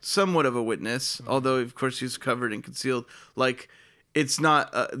somewhat of a witness, although of course he's covered and concealed, like, it's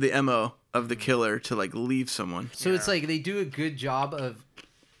not the MO of the killer to like leave someone. So it's like they do a good job of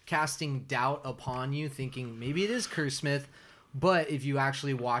casting doubt upon you, thinking maybe it is Kerr Smith, but if you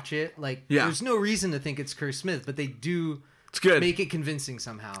actually watch it, like, there's no reason to think it's Kerr Smith, but they do It's good. make it convincing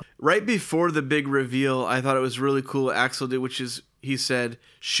somehow. Right before the big reveal, I thought it was really cool what Axel did, which is he said,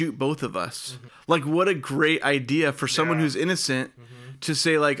 shoot both of us. Like, what a great idea for someone who's innocent to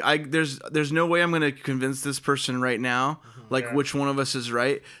say, like, there's no way I'm going to convince this person right now, like, which one of us is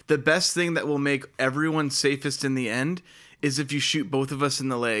right. The best thing that will make everyone safest in the end is if you shoot both of us in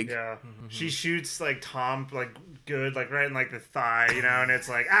the leg. Yeah. She shoots, like, Tom, like, good, like, right in, like, the thigh, you know, and it's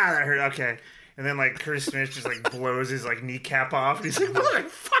like, that hurt, okay. And then, like, Kerr Smith just, like, blows his, like, kneecap off. And he's like,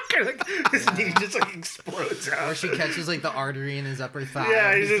 motherfucker! Like, his knee just, like, explodes out. Or she catches, like, the artery in his upper thigh.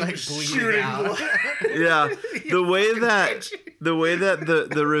 Yeah, he's like, just bleeding shooting out. blood. Yeah. The way that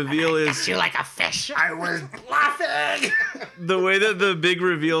the reveal is... you like a fish. I was bluffing. The way that the big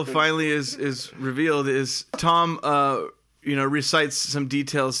reveal finally is revealed is Tom... you know, recites some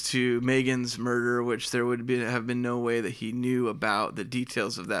details to Megan's murder, which there would have been no way that he knew about the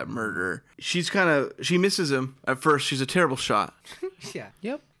details of that murder. She misses him at first. She's a terrible shot. Yeah.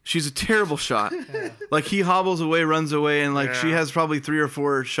 Yep. She's a terrible shot. Like, he hobbles away, runs away, and like she has probably 3 or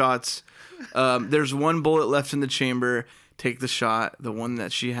 4 shots. There's one bullet left in the chamber. Take the shot, the one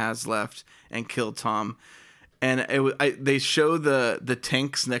that she has left, and kill Tom. And they show the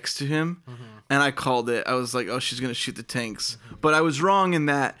tanks next to him. And I called it. I was like, oh, she's going to shoot the tanks. But I was wrong in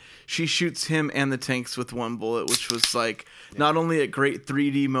that she shoots him and the tanks with one bullet, which was like not only a great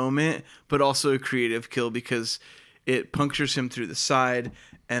 3D moment, but also a creative kill because it punctures him through the side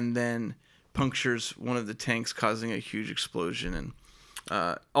and then punctures one of the tanks, causing a huge explosion.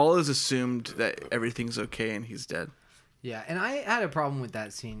 And all is assumed that everything's okay and he's dead. Yeah, and I had a problem with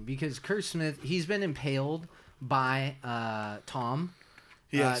that scene because Kerr Smith, he's been impaled by Tom.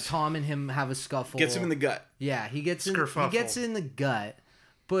 Yes. Tom and him have a scuffle. Gets him in the gut. Yeah, he gets in the gut,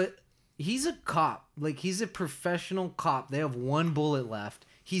 but he's a cop. Like, he's a professional cop. They have one bullet left.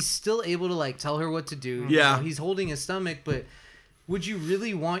 He's still able to, like, tell her what to do. Yeah. You know, he's holding his stomach, but would you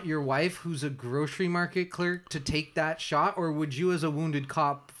really want your wife, who's a grocery market clerk, to take that shot? Or would you, as a wounded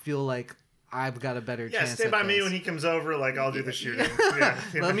cop, feel like, I've got a better chance. Yeah, stay by me when he comes over. Like, I'll do the shooting. Yeah,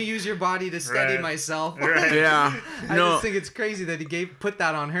 Let me use your body to steady myself. Right. Yeah. I just think it's crazy that he put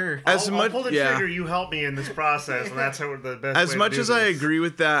that on her. I'll pull the trigger. You help me in this process, and that's how the best. As much as I agree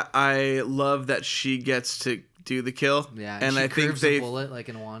with that, I love that she gets to do the kill. Yeah, and she I think curves a bullet like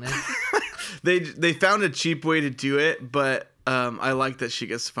in Wanted. they found a cheap way to do it, but I like that she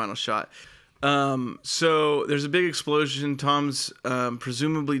gets the final shot. So there's a big explosion. Tom's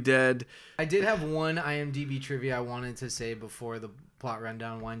presumably dead. I did have one IMDb trivia I wanted to say before the plot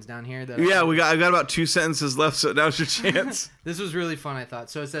rundown winds down here. I got about 2 sentences left, so now's your chance. This was really fun, I thought.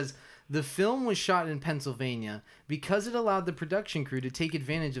 So it says, the film was shot in Pennsylvania because it allowed the production crew to take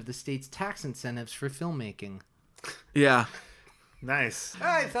advantage of the state's tax incentives for filmmaking. Yeah. Nice.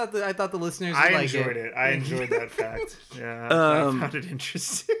 I thought the listeners would like it. I enjoyed it. I enjoyed that fact. Yeah, I found it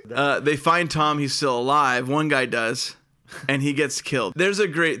interesting. They find Tom. He's still alive. One guy does, and he gets killed. There's a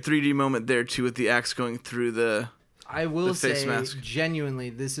great 3D moment there, too, with the axe going through the I will face say, mask. Genuinely,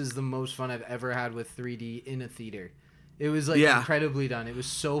 this is the most fun I've ever had with 3D in a theater. It was, like, incredibly done. It was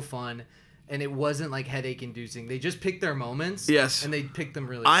so fun, and it wasn't, like, headache-inducing. They just picked their moments, yes, and they picked them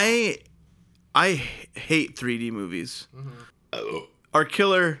really well. I hate 3D movies. Our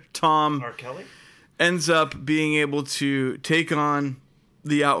killer, Tom, R. Kelly, ends up being able to take on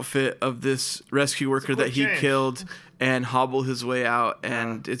the outfit of this rescue worker that he killed and hobble his way out,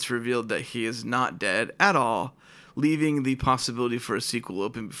 and it's revealed that he is not dead at all, leaving the possibility for a sequel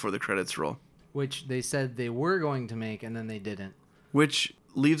open before the credits roll. Which they said they were going to make, and then they didn't. Which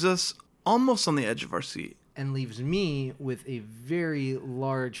leaves us almost on the edge of our seat. And leaves me with a very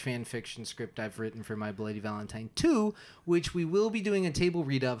large fan fiction script I've written for My Bloody Valentine 2, which we will be doing a table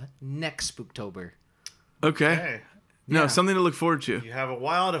read of next Spooktober. Okay. No, something to look forward to. You have a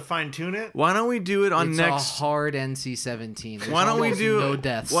while to fine-tune it. Why don't we do it on it's next... a hard NC-17. Why don't we do no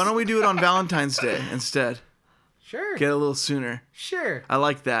deaths. Why don't we do it on Valentine's Day instead? Sure. Get a little sooner. Sure. I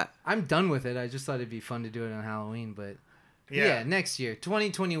like that. I'm done with it. I just thought it'd be fun to do it on Halloween, but yeah, next year.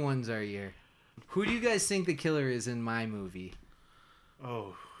 2021's our year. Who do you guys think the killer is in my movie?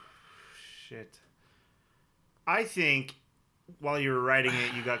 Oh, shit. I think while you were writing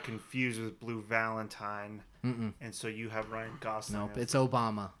it, you got confused with Blue Valentine. Mm-mm. And so you have Ryan Gosling. Nope, it's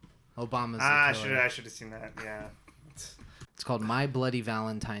Obama. Obama's the killer. I should have seen that, yeah. It's called My Bloody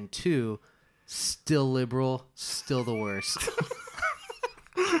Valentine 2. Still liberal, still the worst.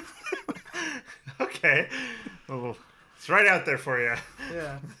 Okay. Well, it's right out there for you.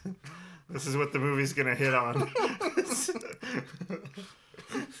 Yeah. This is what the movie's going to hit on.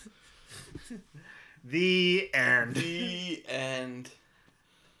 The end. The end.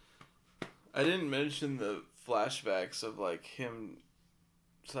 I didn't mention the flashbacks of like him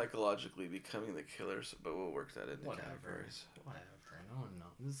psychologically becoming the killer, but we'll work that into categories. Whatever. No one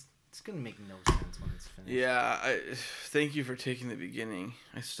knows. It's gonna make no sense when it's finished. Yeah, thank you for taking the beginning.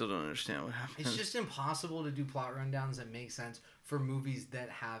 I still don't understand what happened. It's just impossible to do plot rundowns that make sense for movies that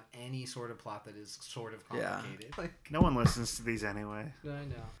have any sort of plot that is sort of complicated. Yeah. No one listens to these anyway. I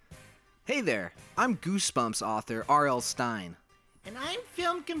know. Hey there, I'm Goosebumps author R.L. Stine. And I'm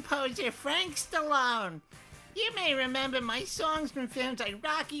film composer Frank Stallone. You may remember my songs from films like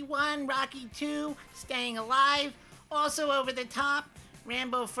Rocky 1, Rocky 2, Staying Alive, also Over the Top,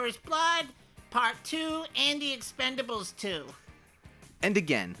 Rambo First Blood, Part 2, and The Expendables 2. And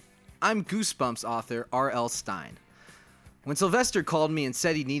again, I'm Goosebumps author R.L. Stine. When Sylvester called me and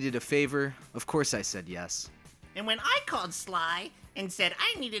said he needed a favor, of course I said yes. And when I called Sly and said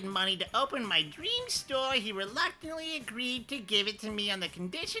I needed money to open my dream store, he reluctantly agreed to give it to me on the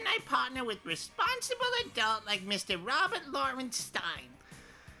condition I partner with responsible adult like Mr. Robert Lawrence Stein.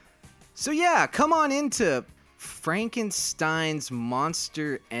 So yeah, come on into Frankenstein's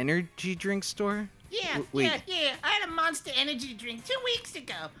Monster Energy Drink Store? Yeah. I had a Monster Energy drink 2 weeks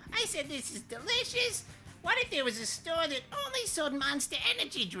ago. I said this is delicious. What if there was a store that only sold Monster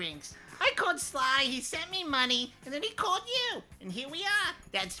Energy drinks? I called Sly, he sent me money, and then he called you. And here we are.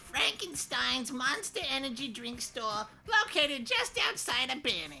 That's Frankenstein's Monster Energy Drink Store, located just outside of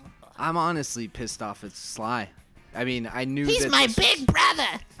Banning. I'm honestly pissed off at Sly. I mean, I knew He's my big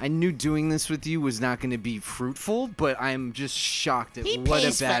brother. I knew doing this with you was not going to be fruitful, but I'm just shocked at what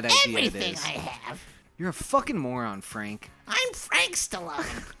a bad idea it is. Everything I have. You're a fucking moron, Frank. I'm Frank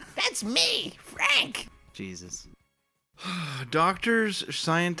Stallone. That's me, Frank. Jesus. Doctors,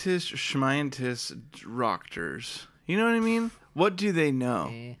 scientists, schmientists, doctors. You know what I mean? What do they know?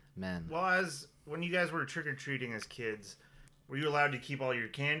 Amen. Well, when you guys were trick-or-treating as kids, were you allowed to keep all your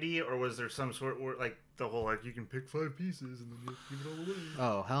candy, or was there some sort of, like, the whole, like, you can pick 5 pieces and then you give it all away?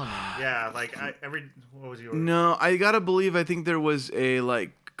 Oh, hell no. Yeah, like, what was yours? No, I gotta believe, I think there was a,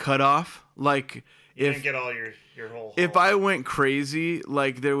 like, cutoff. Like, you didn't get all your whole if I went crazy,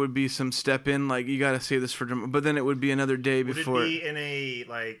 like, there would be some step in, like, you gotta save this for tomorrow, but then it would be another day before. Would it be in a,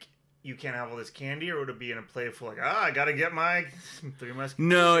 like, you can't have all this candy, or would it be in a playful, like, I gotta get my 3 Musketeers?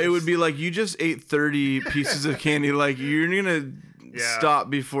 No, it would be like, you just ate 30 pieces of candy, like, you're gonna stop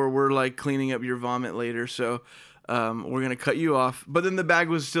before we're, like, cleaning up your vomit later, so we're gonna cut you off. But then the bag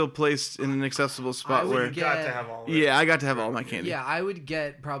was still placed in an accessible spot where you got to have all of it. Yeah, I got to have all my candy. Yeah, I would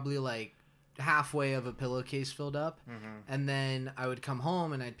get probably, like, halfway of a pillowcase filled up, and then I would come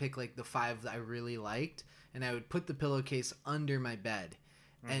home and I'd pick, like, the 5 that I really liked, and I would put the pillowcase under my bed,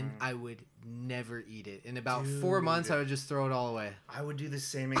 and I would never eat it. In about 4 months, I would just throw it all away. I would do the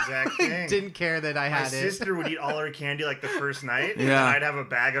same exact thing. Didn't care that I had it. My sister would eat all her candy, like, the first night, and Yeah. I'd have a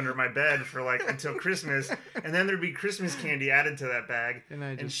bag under my bed for, like, until Christmas, and then there'd be Christmas candy added to that bag,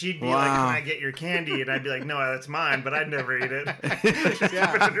 and she'd be like, can I get your candy? And I'd be like, no, that's mine, but I'd never eat it.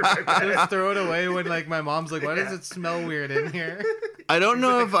 Just throw it away when, like, my mom's like, why does it smell weird in here? I don't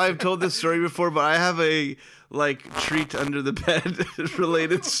know if I've told this story before, but I have a, like, treat under the bed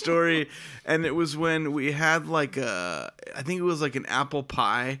related story, and it was when we had, like, I think it was like an apple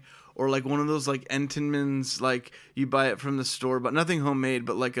pie, or like one of those, like, Entenmann's, like, you buy it from the store, but nothing homemade,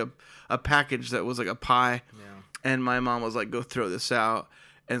 but like a package that was like a pie. And my mom was like, go throw this out.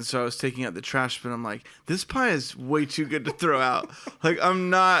 And so I was taking out the trash, but I'm like, this pie is way too good to throw out. Like, I'm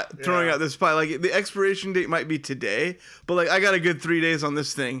not throwing out this pie. Like, the expiration date might be today, but, like, I got a good 3 days on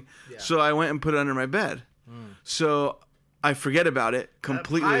this thing. So I went and put it under my bed. So I forget about it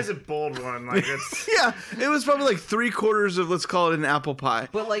completely. That pie's a bold one. Like, it's... Yeah, it was probably like 3/4 of, let's call it an apple pie.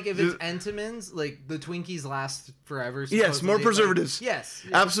 But, like, if it's Entenmann's, like, the Twinkies last forever. Yes, more preservatives. Like, yes.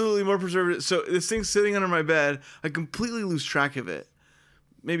 Absolutely more preservatives. So this thing's sitting under my bed. I completely lose track of it.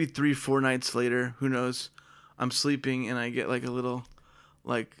 Maybe 3-4 nights later, who knows? I'm sleeping and I get like a little,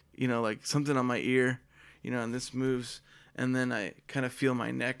 like, you know, like something on my ear. and this moves, and then I kind of feel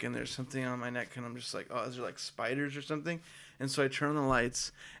my neck, and there's something on my neck, and I'm just like, oh, is there like spiders or something? And so I turn on the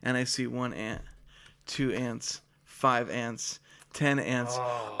lights, and I see 1 ant, 2 ants, 5 ants, 10 ants.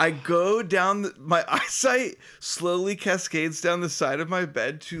 Oh. I go down, my eyesight slowly cascades down the side of my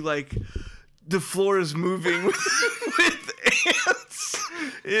bed to like, the floor is moving with ants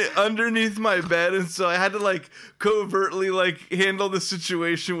underneath my bed. And so I had to like covertly like handle the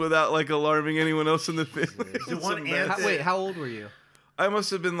situation without like alarming anyone else in the family. Wait, how old were you? I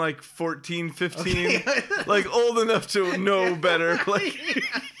must have been like 14, 15, like old enough to know better. Like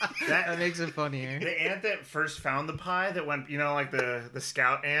that makes it funnier. The ant that first found the pie that went, like the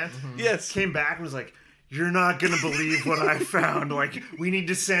scout ant, yes, came back and was like, "You're not gonna believe what I found. Like, we need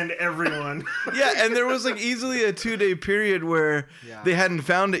to send everyone." Yeah, and there was like easily a 2-day period where they hadn't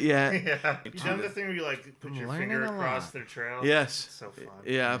found it yet. Yeah, you done the thing where you like put your finger across their trail? Yes, it's so fun.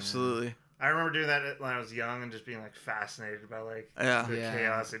 Yeah, absolutely. I remember doing that when I was young and just being like fascinated by like the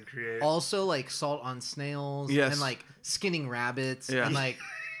chaos it'd create. Also, like salt on snails, yes, and like skinning rabbits, and like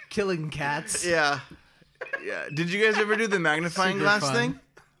killing cats. Yeah. Did you guys ever do the magnifying glass thing?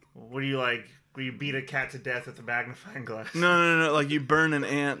 What do you like? Where you beat a cat to death with a magnifying glass? No. Like you burn an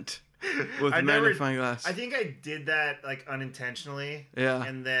ant with a magnifying glass. I think I did that like unintentionally. Yeah.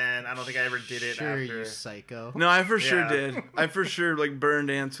 And then I don't think I ever did it Sure, after. you psycho. No, I for sure did. I for sure like burned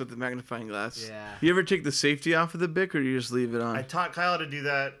ants with the magnifying glass. Yeah. You ever take the safety off of the Bic, or you just leave it on? I taught Kyle to do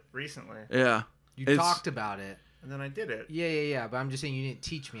that recently. Yeah. You talked about it. And then I did it. Yeah. But I'm just saying you didn't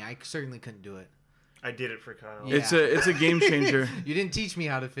teach me. I certainly couldn't do it. I did it for Kyle. Yeah. It's a game changer. You didn't teach me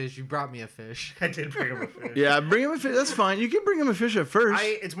how to fish. You brought me a fish. I did bring him a fish. Yeah, bring him a fish. That's fine. You can bring him a fish at first.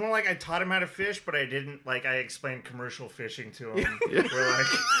 It's more like I taught him how to fish, but I didn't I explained commercial fishing to him. Where like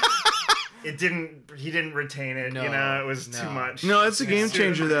he didn't retain it. No, it was too much. No, it's a game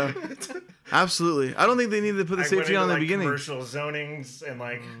changer though. Absolutely. I don't think they need to put the safety on in the beginning. Commercial zonings and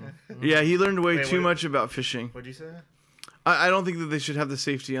like. Yeah, he learned way too much about fishing. What'd you say? I don't think that they should have the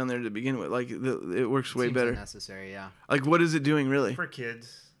safety on there to begin with. Like it works way better. Unnecessary, yeah. Like what is it doing really? For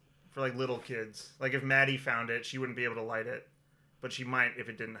kids, for like little kids. Like if Maddie found it, she wouldn't be able to light it, but she might if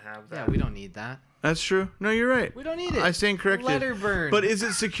it didn't have that. Yeah, we don't need that. That's true. No, you're right. We don't need it. I stand corrected. Let her burn. But is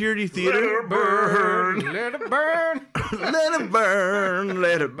it security theater? Let her burn. Let it burn. Let it burn.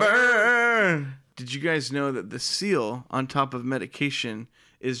 Let it burn. Did you guys know that the seal on top of medication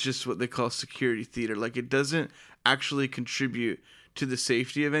is just what they call security theater? Like it doesn't actually contribute to the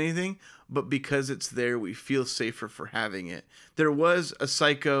safety of anything, but because it's there, we feel safer for having it. There was a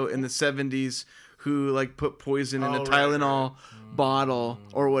psycho in the 70s who like put poison in a Tylenol bottle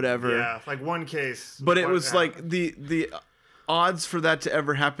or whatever. Yeah, like one case. But it was like the odds for that to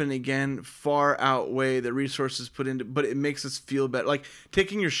ever happen again far outweigh the resources put into, but it makes us feel better. Like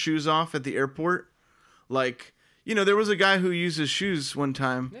taking your shoes off at the airport, like, there was a guy who used his shoes one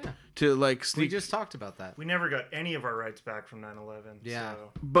time to like sneak. We just talked about that. We never got any of our rights back from 9/11. Yeah.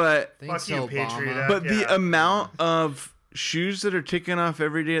 So. But fuck you, Patriot Act. But the amount of shoes that are taken off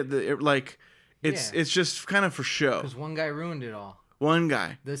every day at the it's just kind of for show. Because one guy ruined it all. One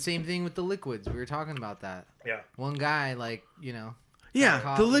guy. The same thing with the liquids. We were talking about that. Yeah. One guy,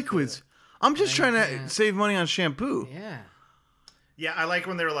 Yeah, the liquids. I'm just trying to save money on shampoo. Yeah. Yeah, I like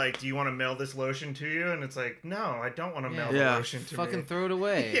when they're like, "Do you want to mail this lotion to you?" And it's like, "No, I don't want to mail the lotion to Fucking me." throw it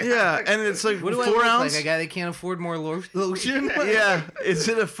away. Yeah, and it's like what do 4 I look ounce. like a guy that can't afford more lotion? Yeah, is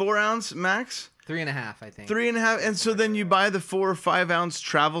it a 4 ounce max? 3.5, I think. 3.5, and so then you buy the 4 or 5 ounce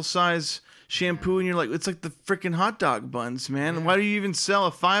travel size shampoo, and you're like, it's like the freaking hot dog buns, man. Yeah. Why do you even sell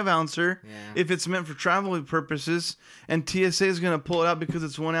a 5 ouncer if it's meant for travel purposes? And TSA is gonna pull it out because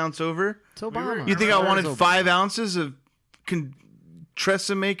it's 1 ounce over. It's Obama. You think I wanted 5 ounces of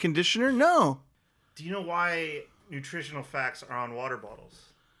Tresemme conditioner? No. Do you know why nutritional facts are on water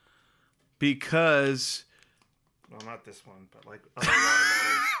bottles? Because. Well, not this one, but like other water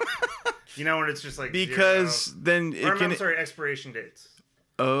bottles. When it's just like because 0. then it can. I'm sorry, expiration dates.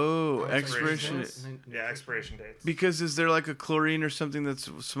 Oh, expiration dates. Yeah, expiration dates. Because is there like a chlorine or something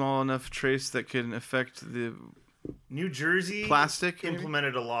that's small enough trace that can affect the New Jersey plastic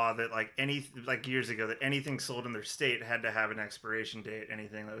implemented a law that years ago that anything sold in their state had to have an expiration date,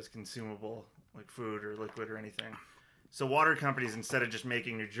 anything that was consumable like food or liquid or anything. So water companies, instead of just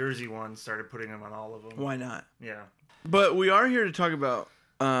making New Jersey ones, started putting them on all of them. Why not? Yeah. But we are here to talk about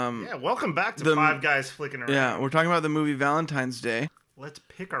welcome back to Five Guys Flicking Around. Yeah, we're talking about the movie Valentine's Day. Let's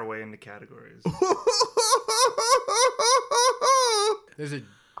pick our way into categories. There's a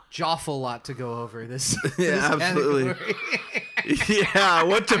jawful lot to go over this. Yeah, this absolutely. Yeah,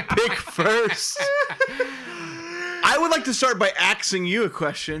 what to pick first? I would like to start by asking you a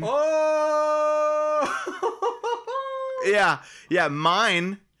question. Oh! Yeah.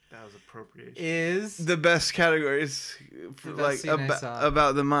 Mine That was appropriation. is the best categories for, The best scene I saw.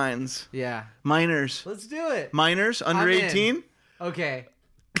 about the mines. Yeah. Minors. Let's do it. Minors under I'm in. 18. Okay.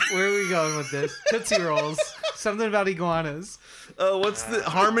 Where are we going with this? Tootsie Rolls. Something about iguanas. What's the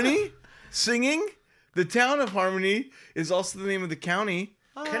Harmony? Singing? The town of Harmony is also the name of the county.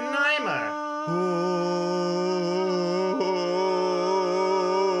 Canaima.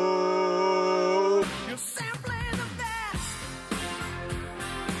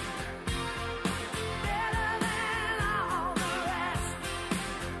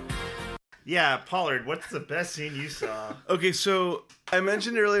 Yeah, Pollard, what's the best scene you saw? Okay, so I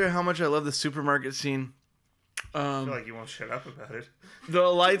mentioned earlier how much I love the supermarket scene. I feel like you won't shut up about it. The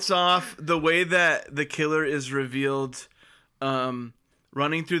lights off, the way that the killer is revealed,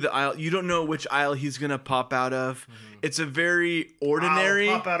 running through the aisle. You don't know which aisle he's gonna pop out of. Mm-hmm. It's a very ordinary.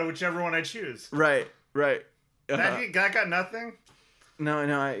 I'll pop out of whichever one I choose. Right. That got nothing. No.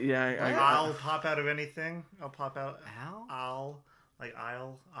 I'll pop out of anything. I'll pop out. Ow?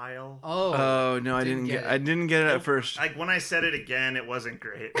 Aisle. Oh no, I didn't get it at first. Like when I said it again, it wasn't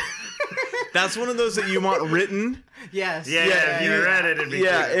great. That's one of those that you want written. Yes. Yeah, if you read it, it'd be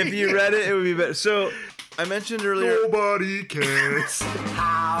good. If you read it would be better. So I mentioned earlier. Nobody cares.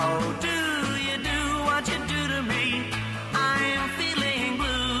 How do you do what you do to me? I'm feeling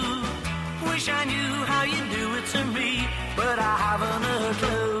blue. Wish I knew how you do it to me, but I haven't a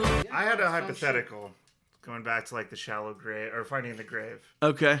clue. I had a hypothetical. Going back to like the shallow grave or finding the grave.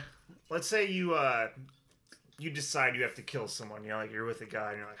 Okay. Let's say you decide you have to kill someone. You know, like you're with a guy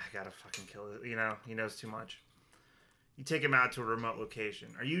and you're like, I gotta fucking kill it. You know, he knows too much. You take him out to a remote location.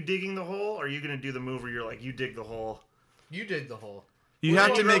 Are you digging the hole? Or are you gonna do the move where you're like, you dig the hole? You dig the hole. You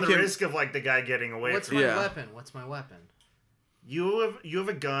have to make the him. risk of like the guy getting away. What's my weapon? What's my weapon? You have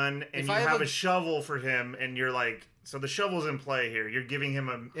a gun and If you I have have a shovel for him, and you're like, so the shovel's in play here. You're giving him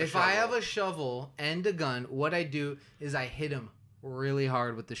a If shovel. I have a shovel and a gun, what I do is I hit him really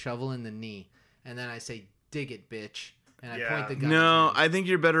hard with the shovel in the knee, and then I say, "Dig it, bitch," and I point the gun. No, I think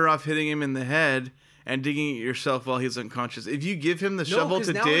you're better off hitting him in the head and digging it yourself while he's unconscious. If you give him the shovel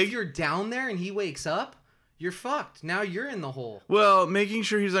to now dig, if you're down there and he wakes up, you're fucked. Now you're in the hole. well, making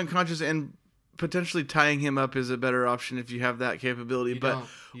sure he's unconscious and potentially tying him up is a better option if you have that capability. But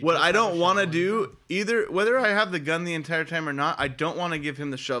what I don't want to do either, whether I have the gun the entire time or not, I don't want to give him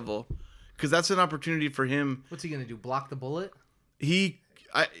the shovel because that's an opportunity for him. What's he gonna do? Block the bullet?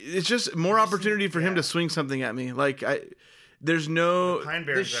 It's just more opportunity for him to swing something at me. Like there's no.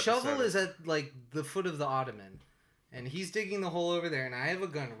 The shovel is at like the foot of the ottoman, and he's digging the hole over there, and I have a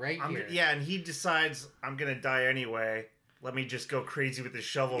gun right here. Yeah, and he decides I'm gonna die anyway. Let me just go crazy with the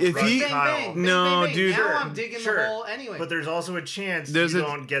shovel. If run he- Kyle. No, dude. Now I'm digging the hole anyway. But there's also a chance There's you a-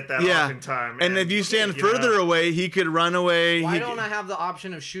 don't get that yeah. off in time. And if you stand you further know. away, he could run away. Why don't I have the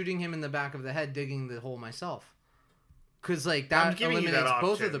option of shooting him in the back of the head, digging the hole myself? Because like that I'm giving you eliminates that option.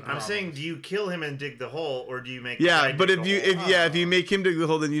 both of the I'm problems. saying, do you kill him and dig the hole, or do you make? the Yeah, guy but dig if the you hole? if you make him dig the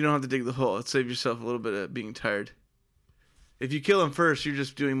hole, then you don't have to dig the hole. It saves yourself a little bit of being tired. If you kill him first, you're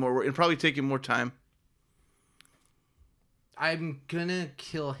just doing more work. It'll probably take him more time. I'm gonna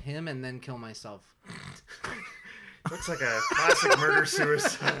kill him and then kill myself. Looks like a classic murder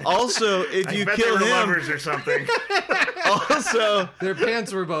suicide. Also, if I you bet kill they were him, lovers or something. also their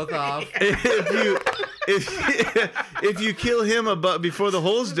pants were both off. if you kill him before the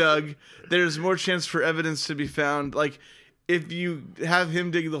hole's dug, there's more chance for evidence to be found. Like if you have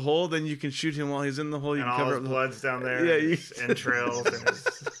him dig the hole, then you can shoot him while he's in the hole. You And can all cover his up blood's down there. Yeah, and you- his entrails. And his...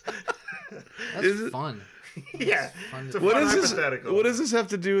 That's fun. Yeah. It's a What fun is this? hypothetical. What does this have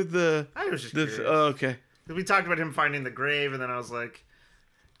to do with the? I was just the? curious. Oh, okay. We talked about him finding the grave, and then I was like,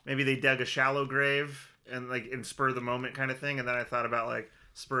 maybe they dug a shallow grave and like in spur of the moment kind of thing. And then I thought about like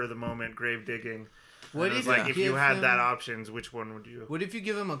spur of the moment grave digging. What And it if was like you if you give had him- that options, which one would you? What if you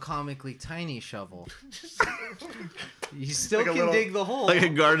give him a comically tiny shovel? You still Like a can little- dig the hole. Like a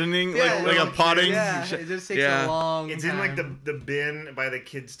gardening, Yeah, like a potting. Yeah, it just takes a long It's time. in like the bin by the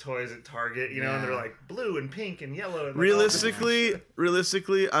kids' toys at Target, you know, and they're like blue and pink and yellow. And like,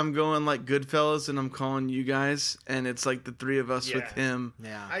 Realistically, I'm going like Goodfellas, and I'm calling you guys, and it's like the three of us with him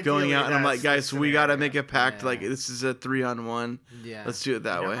going Ideally, out, and I'm like, that's guys, the we gotta scenario. make a pact. Like this is a 3-on-1. Yeah. Let's do it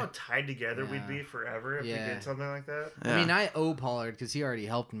that You know way. how tied together we'd be forever if we did something like that? Yeah. I mean, I owe Pollard because he already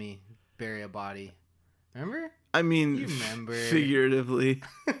helped me bury a body. Remember? I mean, You remember. figuratively.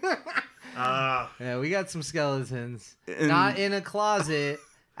 Yeah, we got some skeletons. And- Not in a closet,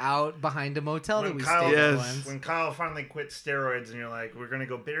 out behind a motel that When we Kyle, stayed at once. when Kyle finally quit steroids, and you're like, we're gonna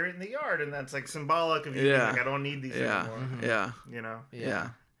go bury it in the yard, and that's like symbolic of you Yeah. being like, I don't need these Yeah. anymore. Yeah. You know? Yeah.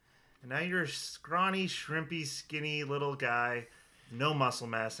 And now you're a scrawny, shrimpy, skinny little guy. No muscle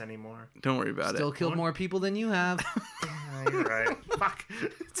mass anymore. Don't worry about Still it. killed more people than you have. You're right. Fuck.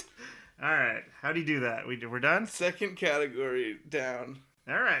 All right. How do you do that? We're done? Second category down.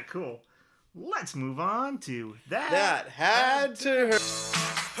 All right, cool. Let's move on to that. That had to hurt. So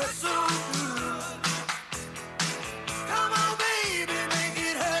good. Come on, baby, make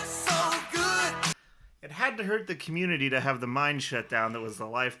it hurt so good. It had to hurt the community to have the mine shut down that was the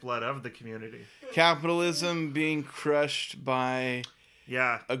lifeblood of the community. Capitalism being crushed by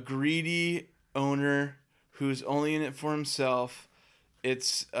a greedy owner who's only in it for himself.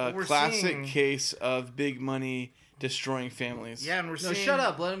 It's a classic case of big money destroying families. Yeah, and we're seeing... shut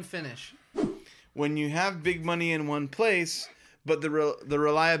up. Let him finish. When you have big money in one place, but the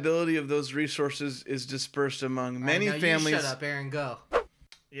reliability of those resources is dispersed among many families. You shut up, Aaron. Go.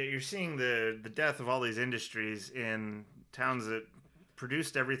 Yeah, you're seeing the death of all these industries in towns that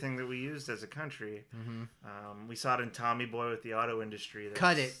produced everything that we used as a country. Mm-hmm. We saw it in Tommy Boy with the auto industry.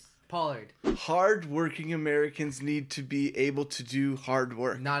 Cut it. Pollard. Hard-working Americans need to be able to do hard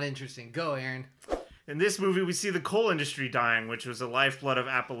work. Not interesting. Go, Aaron. In this movie, we see the coal industry dying, which was the lifeblood of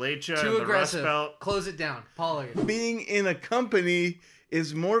Appalachia Too and aggressive. the Rust Belt. Close it down. Pollard. Being in a company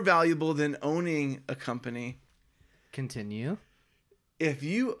is more valuable than owning a company. Continue. If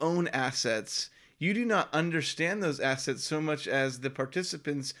you own assets, you do not understand those assets so much as the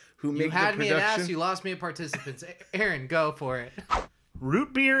participants who make the production. You had me at ass, you lost me at participants. Aaron, go for it.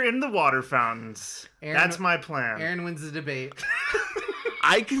 Root beer in the water fountains. That's my plan. Aaron wins the debate.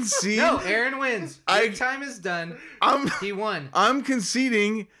 I concede. No, Aaron wins. Your time is done. He won. I'm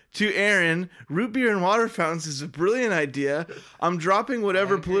conceding to Aaron. Root beer and water fountains is a brilliant idea. I'm dropping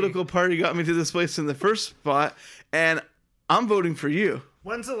whatever political party got me to this place in the first spot, and I'm voting for you.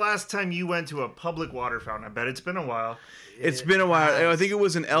 When's the last time you went to a public water fountain? I bet it's been a while. It's been a while. I think it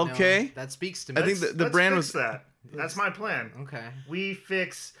was an LK. No, that speaks to me. I think the brand was that. That's my plan. Okay. We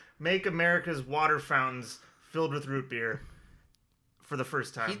make America's water fountains filled with root beer for the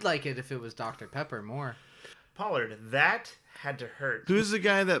first time. He'd like it if it was Dr. Pepper more. Pollard, that had to hurt. Who's the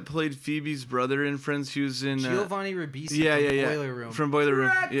guy that played Phoebe's brother in Friends? He was in Giovanni Ribisi from Boiler Room. From Boiler Room.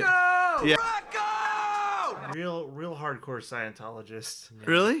 Rocco! Yeah. Real hardcore Scientologist. Yeah.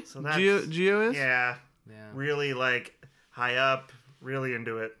 Really? So that's, Gio is? Yeah. Really high up, really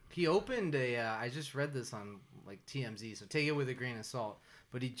into it. He opened I just read this on TMZ, so take it with a grain of salt.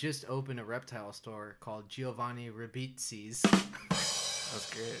 But he just opened a reptile store called Giovanni Ribisi's.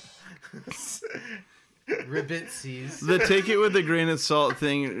 That's great. Ribisi's. The take it with a grain of salt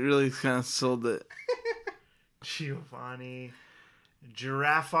thing really kind of sold it. Giovanni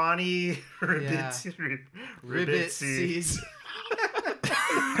Giraffani Ribisi's.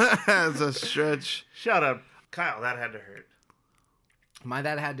 That's a stretch. Shut up. Kyle, that had to hurt. My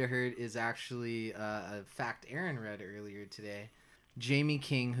That Had to Hurt is actually a fact Aaron read earlier today. Jamie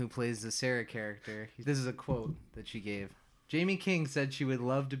King, who plays the Sarah character, this is a quote that she gave. Jamie King said she would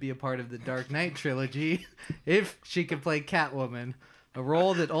love to be a part of the Dark Knight trilogy if she could play Catwoman, a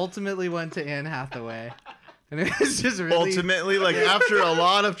role that ultimately went to Anne Hathaway. And it was just really... Ultimately, after a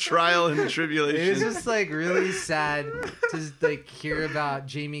lot of trial and tribulation. It was just, really sad to, hear about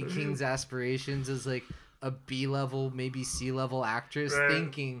Jamie King's aspirations as, a B-level, maybe C-level actress,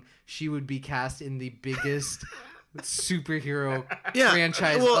 thinking she would be cast in the biggest superhero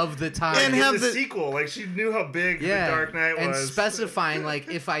franchise of the time. And have the sequel. She knew how big The Dark Knight was. And specifying,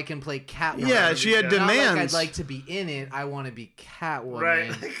 if I can play Catwoman. Yeah, she had demands. Not I'd like to be in it. I want to be Catwoman.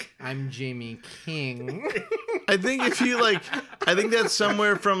 Right. I'm Jamie King. I think if you, I think that's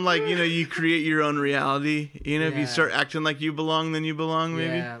somewhere from, you create your own reality. If you start acting like you belong, then you belong,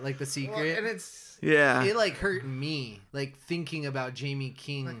 maybe. Yeah, like The Secret. Well, and it's... Yeah. It hurt me, thinking about Jamie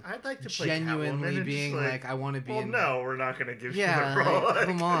King. I'd like to play genuinely Catwoman being I want to be in. No, we're not going to give you the role.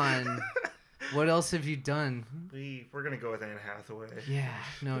 Come on. What else have you done? We're going to go with Anne Hathaway. Yeah,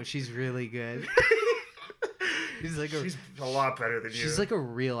 no, she's really good. She's a lot better than you. She's a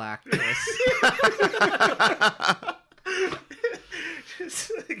real actress.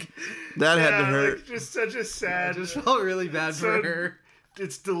 That had to hurt. Just such a sad. I just felt really bad for her.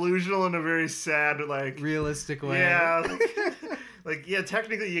 It's delusional in a very sad, realistic way. Yeah,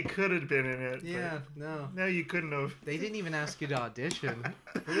 technically you could have been in it. Yeah, no. No, you couldn't have. They didn't even ask you to audition.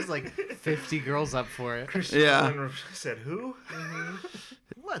 There was 50 girls up for it. Christian said who? Mm-hmm.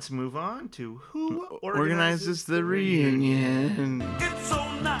 Let's move on to who organizes the reunion. It's so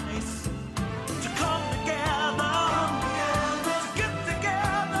nice to come together, to get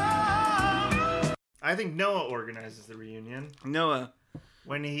together. I think Noah organizes the reunion. Noah.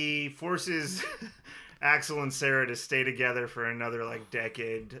 When he forces Axel and Sarah to stay together for another like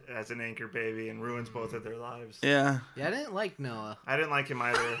decade as an anchor baby and ruins both of their lives. Yeah. Yeah, I didn't like Noah. I didn't like him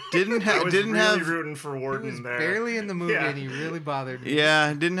either. I was didn't really have rooting for Warden He was there. barely in the movie, Yeah. and he really bothered me.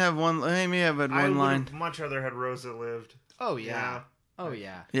 Yeah, didn't have one. He may have had I one would line. have much rather had Rosa lived. Oh yeah. Oh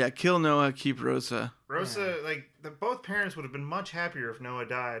yeah. Yeah, kill Noah, keep Rosa. Rosa, both parents would have been much happier if Noah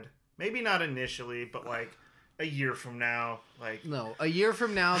died. Maybe not initially, but like a year from now, like No, a year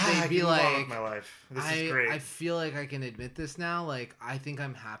from now I they'd can be move on like, with my life. This is great. I feel like I can admit this now. Like, I think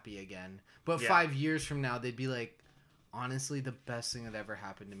I'm happy again. But Yeah. 5 years from now, they'd be like, honestly, the best thing that ever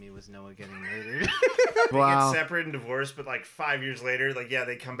happened to me was Noah getting murdered. They get separated and divorced, but like 5 years later, like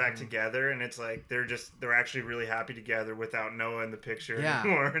they come back together, and it's like they're actually really happy together without Noah in the picture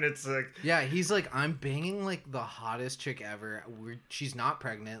anymore. And it's like Yeah, he's like, I'm banging like the hottest chick ever. She's not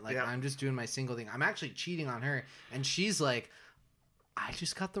pregnant. Like, I'm just doing my single thing. I'm actually cheating on her, and she's like, I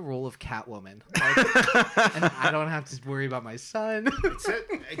just got the role of Catwoman, like, and I don't have to worry about my son. I said,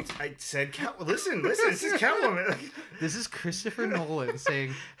 listen, this is Catwoman. This is Christopher Nolan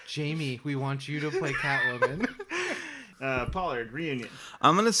saying, Jamie, we want you to play Catwoman. Pollard reunion.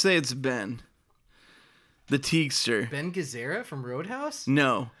 I'm gonna say it's Ben, the Teagster. Ben Gazzara from Roadhouse?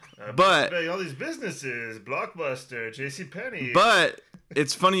 No, but all these businesses, Blockbuster, JCPenney. But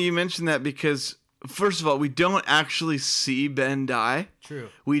it's funny you mentioned that because first of all, we don't actually see Ben die. True.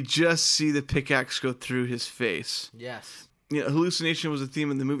 We just see the pickaxe go through his face. Yes. You know, hallucination was a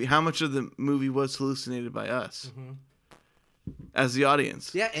theme of the movie. How much of the movie was hallucinated by us as the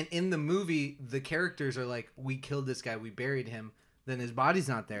audience? Yeah, and in the movie, the characters are like, we killed this guy, we buried him, then his body's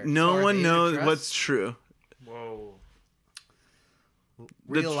not there. No So are one they to knows trust? what's true. Whoa.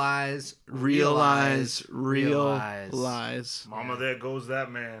 Realize. Mama, there goes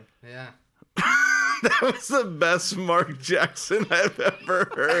that man. Yeah. That was the best Mark Jackson I've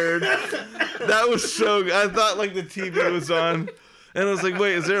ever heard. That was so good. I thought like the TV was on. And I was like,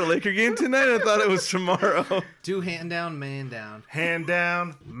 wait, is there a Laker game tonight? I thought it was tomorrow. Do hand down, man down. Hand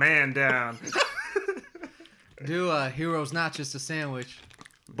down, man down. Do hero's not just a sandwich.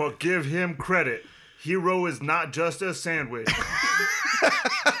 But give him credit. Hero is not just a sandwich.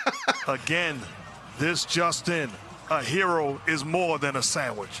 Again, this just in. A hero is more than a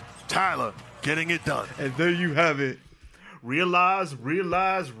sandwich. Tyler, getting it done. And there you have it. Realize.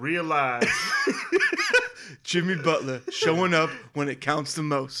 Jimmy Butler showing up when it counts the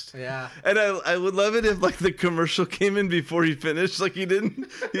most. Yeah. And I would love it if like the commercial came in before he finished. Like he didn't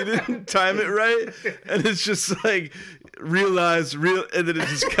time it right. And it's just like realize, and then it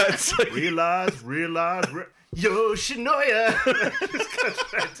just cuts. Like, realize. Yoshinoya. Just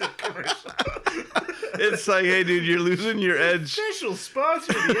cuts right to commercial. It's like, hey dude, you're losing your edge. Official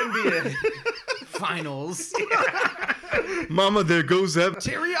sponsor of the NBA Finals. Mama, there goes that.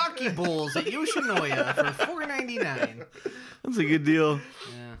 Teriyaki bowls at Yoshinoya for $4.99. That's a good deal.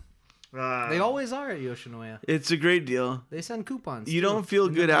 Yeah. They always are at Yoshinoya. It's a great deal. They send coupons. You too. don't feel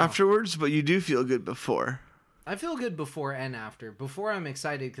good afterwards, but you do feel good before. I feel good before and after. Before, I'm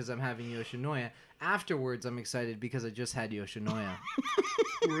excited because I'm having Yoshinoya. Afterwards, I'm excited because I just had Yoshinoya.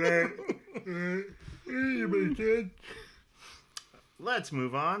 Let's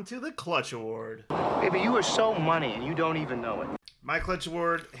move on to the Clutch Award. Baby, you are so money and you don't even know it. My Clutch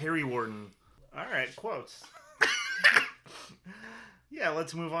Award, Harry Warden. All right, quotes. Yeah,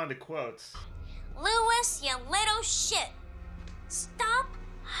 let's move on to quotes. Lewis, you little shit. Stop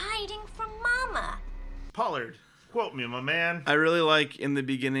hiding from Mama. Pollard, quote me, my man. I really like in the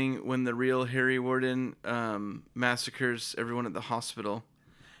beginning when the real Harry Warden massacres everyone at the hospital.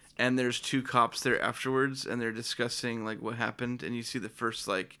 And there's two cops there afterwards, and they're discussing like what happened. And you see the first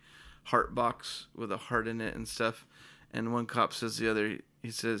like heart box with a heart in it and stuff. And one cop says to the other,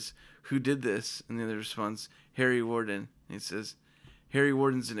 he says, "Who did this?" And the other responds, "Harry Warden." And he says, "Harry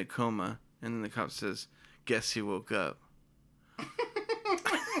Warden's in a coma." And then the cop says, "Guess he woke up."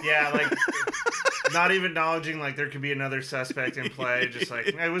 Yeah, like not even acknowledging like there could be another suspect in play. Just like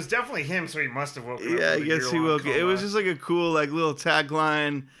it was definitely him, so he must have woken up. Yeah, I guess he woke up. It was just like a cool like little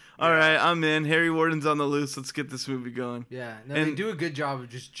tagline. All right, I'm in. Harry Warden's on the loose. Let's get this movie going. Yeah, no, and they do a good job of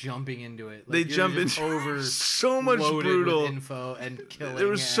just jumping into it. Like, they jump into over so much brutal with info and killing. There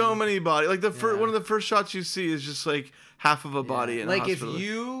was so many bodies. Like the one of the first shots you see is just like half of a body in a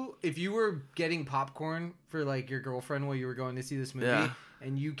hospital. if you were getting popcorn for like your girlfriend while you were going to see this movie,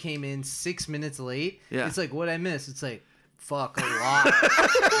 and you came in 6 minutes late, it's like, what'd I miss? It's like, fuck, a lot.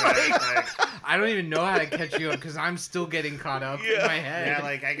 I don't even know how to catch you up because I'm still getting caught up in my head. Yeah,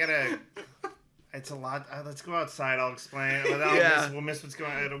 like I It's a lot. Let's go outside. I'll explain. We'll miss what's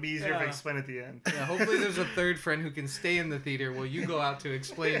going on. It'll be easier if I explain at the end. Yeah, hopefully there's a third friend who can stay in the theater while you go out to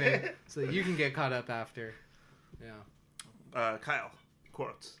explain it so that you can get caught up after. Yeah. Kyle,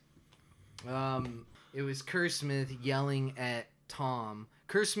 quotes. It was Kerr Smith yelling at Tom.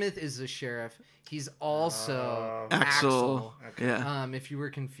 Kerr Smith is the sheriff. He's also Axel. Okay. Yeah. If you were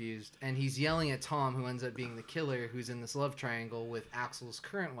confused. And he's yelling at Tom, who ends up being the killer, who's in this love triangle with Axel's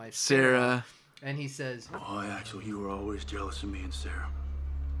current wife, Sarah. And he says, "Boy, Axel, you were always jealous of me and Sarah."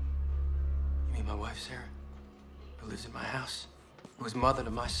 You mean my wife, Sarah? Who lives in my house? Who is mother to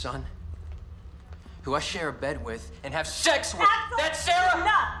my son? Who I share a bed with and have sex with? Axel, That's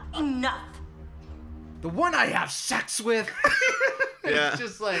Sarah! Enough! the one I have sex with. Yeah. It's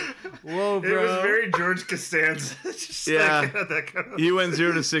just like, whoa, bro. It was very George Costanza. Just like, that kind of... He went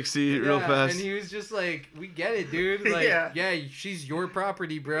 0 to 60 real fast. And he was just like, we get it, dude. Like, yeah, she's your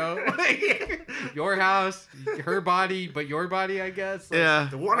property, bro. Your house, her body, but your body, I guess. Like, yeah.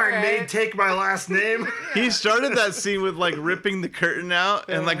 The one I made take my last name. He started that scene with like ripping the curtain out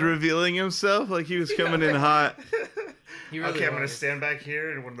and like revealing himself, like he was coming in hot. Really okay, I'm gonna stand back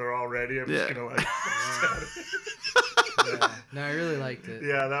here, and when they're all ready, I'm just gonna like. No, I really liked it.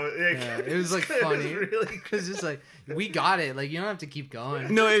 Yeah, that was. It was like funny. Because it's like we got it. Like you don't have to keep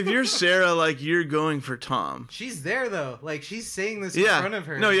going. No, if you're Sarah, like you're going for Tom. She's there though. Like she's saying this in front of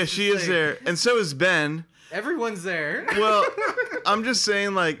her. No, yeah, she is there, and so is Ben. Everyone's there. Well, I'm just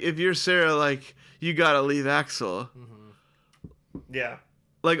saying, like if you're Sarah, like you gotta leave Axel. Yeah.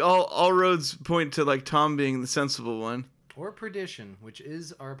 Like all roads point to like Tom being the sensible one. Or Perdition, which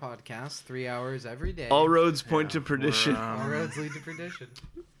is our podcast, 3 hours every day. All roads point to perdition. All roads lead to perdition.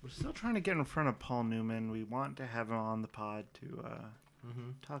 We're still trying to get in front of Paul Newman. We want to have him on the pod to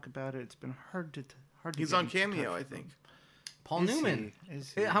talk about it. It's been hard to He's on Cameo, I think. Paul Newman.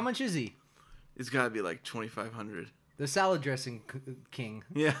 How much is he? It's got to be like $2,500. The salad dressing king.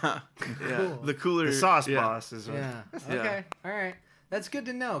 Yeah. Cool. The cooler. The sauce boss is. Yeah. Okay. All right. That's good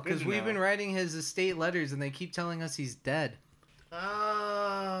to know, because we've been writing his estate letters, and they keep telling us he's dead.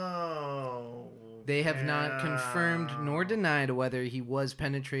 Oh. They have not confirmed nor denied whether he was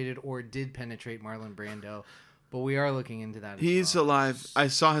penetrated or did penetrate Marlon Brando, but we are looking into that. He's alive. I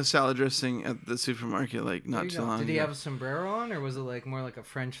saw his salad dressing at the supermarket like not too long ago. Did he have a sombrero on, or was it like more like a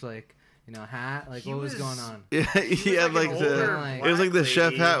French hat? Like what was going on? Yeah, he had like it was like the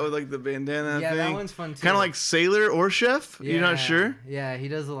chef hat with like the bandana thing. Yeah, that one's fun too. Kind of like sailor or chef. Yeah, you're not sure? Yeah, he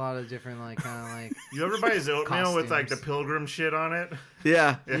does a lot of different like kind of like. You ever buy his oatmeal with like the pilgrim shit on it?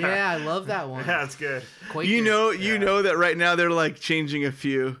 Yeah. Yeah, I love that one. Yeah, it's good. Quaker. You know that right now they're like changing a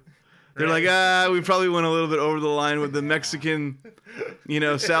few. They're like, we probably went a little bit over the line with the Mexican,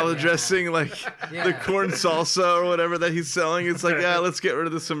 salad dressing, like the corn salsa or whatever that he's selling. It's like, let's get rid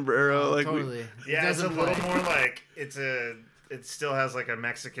of the sombrero. Like, totally. It's a little more like it still has like a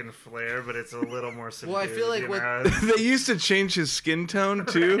Mexican flair, but it's a little more subdued. Well, I feel like they used to change his skin tone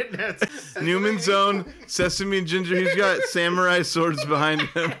too. Newman's Own, sesame and ginger. He's got samurai swords behind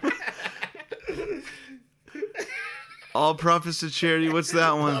him. All profits to charity. What's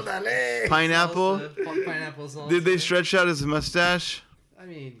that one? Pineapple. Pineapple salsa. Did they stretch out his mustache? I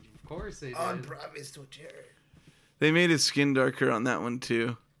mean, of course they did. On profits to charity. They made his skin darker on that one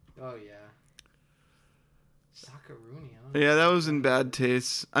too. Oh yeah. Sakarooni. Yeah, that was in bad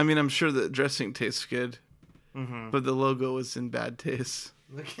taste. I mean, I'm sure the dressing tastes good, but the logo was in bad taste.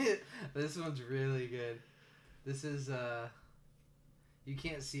 Look at this one's really good. This is you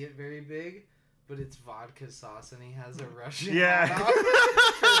can't see it very big. But it's vodka sauce, and he has a Russian hat on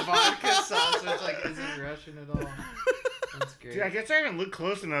for vodka sauce, which like isn't Russian at all. That's great. Dude, I guess I haven't looked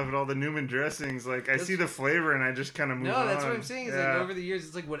close enough at all the Newman dressings. Like I see the flavor, and I just kind of move on. No, that's what I'm saying. Is like over the years,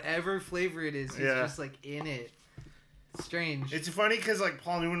 it's like whatever flavor it is, he's just like in it. It's strange. It's funny because like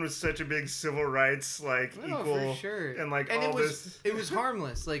Paul Newman was such a big civil rights equal, for sure, and like and all it was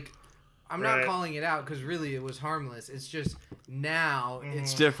harmless. Like I'm not calling it out because really it was harmless. It's just now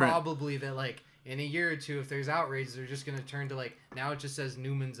it's different. Probably that like. In a year or two, if there's outrage, they're just going to turn to like, now it just says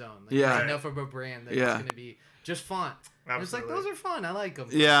Newman's Own. Like, it's enough of a brand that it's going to be just font. It's like, those are fun. I like them.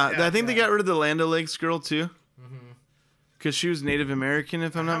 Yeah, I think they got rid of the Land O'Lakes girl too. Because she was Native American,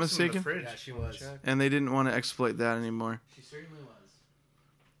 if I'm not mistaken. Yeah, she was. And they didn't want to exploit that anymore. She certainly was.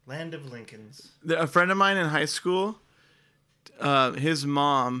 Land of Lincolns. A friend of mine in high school, his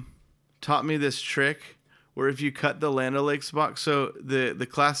mom taught me this trick. Where if you cut the Land O'Lakes box, so the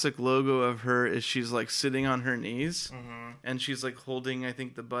classic logo of her is she's like sitting on her knees, and she's like holding, I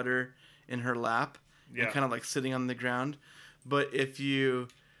think, the butter in her lap, and kind of like sitting on the ground. But if you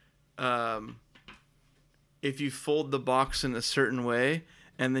fold the box in a certain way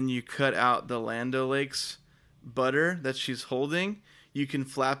and then you cut out the Land O'Lakes butter that she's holding, you can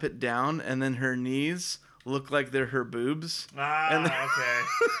flap it down, and then her knees look like they're her boobs. Okay.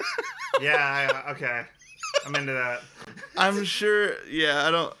 Yeah, okay. I'm into that. I'm sure. Yeah,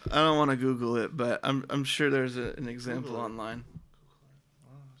 I don't want to Google it, but I'm sure there's an example online.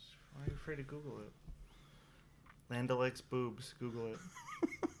 Why are you afraid to Google it? Land O'Lakes boobs. Google it.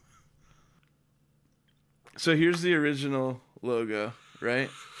 So here's the original logo, right?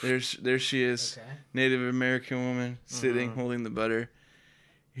 There she is, Okay. Native American woman sitting, holding the butter.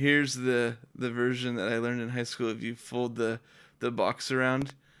 Here's the version that I learned in high school. If you fold the box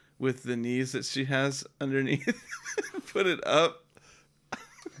around with the knees that she has underneath, put it up.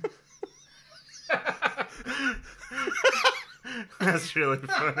 That's really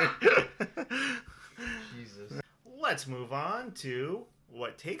funny. Jesus. Let's move on to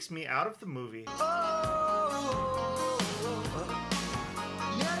what takes me out of the movie.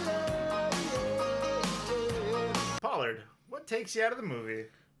 Pollard, what takes you out of the movie?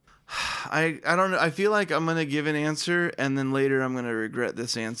 I don't know. I feel like I'm gonna give an answer, and then later I'm gonna regret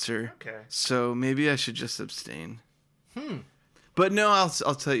this answer. Okay. So maybe I should just abstain. But no, I'll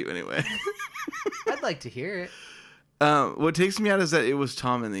tell you anyway. I'd like to hear it. What takes me out is that it was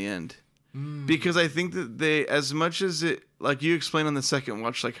Tom in the end. Because I think that they, as much as it, like you explained on the second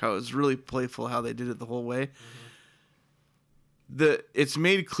watch, like how it was really playful how they did it the whole way. It's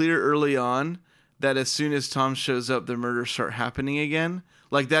made clear early on that as soon as Tom shows up, the murders start happening again.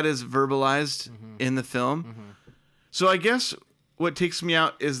 Like that is verbalized in the film. So I guess what takes me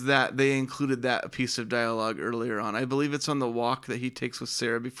out is that they included that piece of dialogue earlier on. I believe it's on the walk that he takes with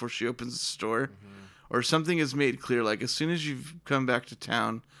Sarah before she opens the store. Or something is made clear, like as soon as you've come back to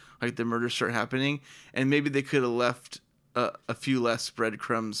town, like the murders start happening, and maybe they could have left a few less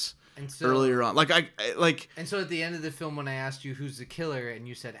breadcrumbs earlier on. And so at the end of the film, when I asked you who's the killer, and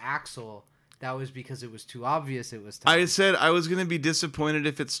you said Axel, that was because it was too obvious it was Tom. I said I was going to be disappointed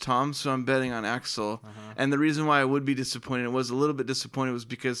if it's Tom, so I'm betting on Axel. And the reason why I would be disappointed, was a little bit disappointed, was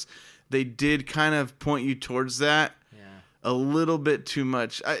because they did kind of point you towards that a little bit too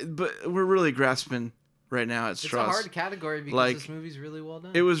much. But we're really grasping right now at straws. It's a hard category because this movie's really well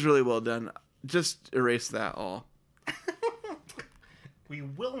done. It was really well done. Just erase that all. We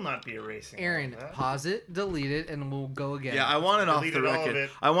will not be erasing. Aaron, pause it, delete it, and we'll go again. Yeah, I want it off Deleted the all of record. it.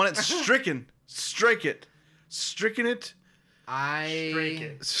 I want it stricken. Strike it. Stricken it. Strike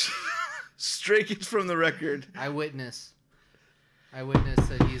it. Strike it from the record. I witness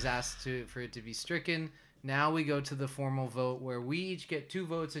that he's asked for it to be stricken. Now we go to the formal vote where we each get 2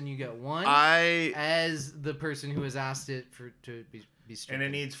 votes and you get 1. As the person who has asked it to be stricken.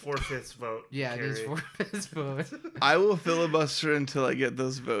 And it needs 4/5 vote. Yeah, it needs 4/5 vote. I will filibuster until I get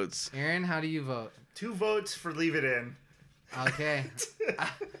those votes. Aaron, how do you vote? 2 votes for leave it in. Okay.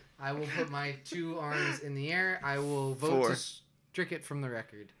 I will put my 2 arms in the air. I will vote 4. to strike it from the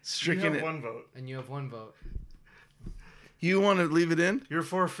record. Stricken You have it. 1 vote. And you have 1 vote. You want to leave it in? Your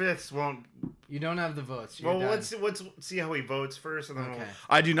 4/5 won't. You don't have the votes. You're Well, done. let's see how he votes first, and then Okay.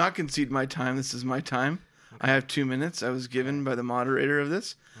 I do not concede my time. This is my time. I have 2 minutes. I was given by the moderator of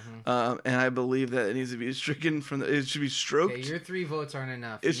this, and I believe that it needs to be stricken from the. It should be stroked. Okay, your 3 votes aren't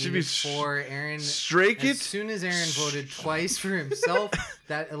enough. It should be 4. Aaron. strike As it. soon as Aaron voted twice for himself,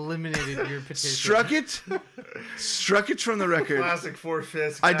 that eliminated your petition. Struck it. Struck it from the record. Classic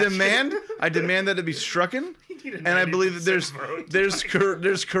 4/5. I demand that it be strucken, and I believe that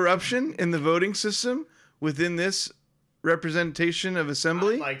there's corruption in the voting system within this representation of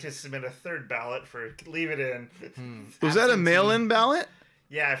assembly. I'd like to submit a 3rd ballot for leave it in. Was that a mail-in ballot?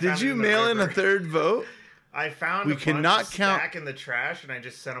 Yeah. I Did found it you in the mail in a river. 3rd vote? I found We a bunch cannot of count- stack in the trash, and I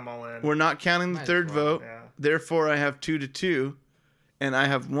just sent them all in. We're not counting the Might as 3rd well, vote. yeah. Therefore, I have 2-2, and I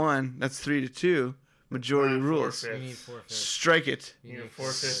have 1. That's 3-2. Majority rules. 4/5. You need 4/5. Strike it. You need a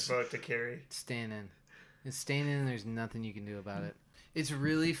 4/5 vote to carry. It's staying in. It's staying in, and there's nothing you can do about it. It's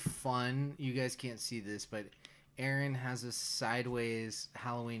really fun. You guys can't see this, but Aaron has a sideways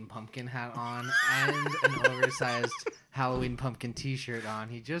Halloween pumpkin hat on and an oversized Halloween pumpkin t-shirt on.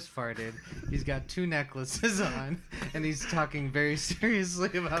 He just farted. He's got 2 necklaces on, and he's talking very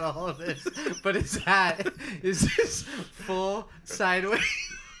seriously about all of this. But his hat is just full sideways.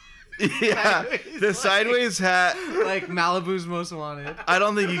 Yeah, the sideways hat. Like Malibu's Most Wanted. I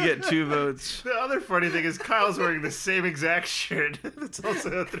don't think you get 2 votes. The other funny thing is Kyle's wearing the same exact shirt. It's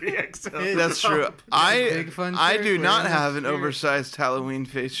also a 3XL. That's true. Big fun I shirt, do not wearing have the an spirit. oversized Halloween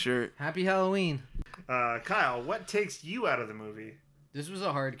face shirt. Happy Halloween. Kyle, what takes you out of the movie? This was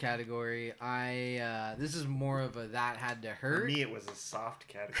a hard category. This is more of a that had to For hurt. me, it was a soft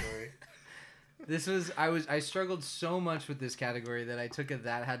category. I struggled so much with this category that I took a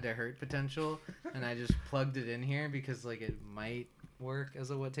that had to hurt potential and I just plugged it in here because like it might work as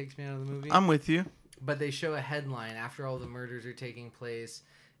a what takes me out of the movie. I'm with you. But they show a headline after all the murders are taking place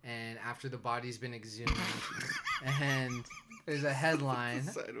and after the body's been exhumed and there's a headline.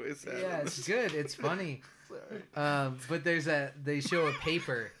 Sideways. Yeah, it's good. It's funny. But they show a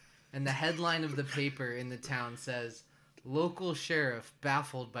paper and the headline of the paper in the town says local sheriff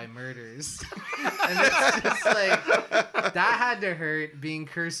baffled by murders. And it's just like that had to hurt being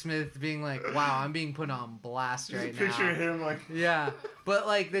Kerr Smith being like, wow, I'm being put on blast right now. Picture him like yeah. But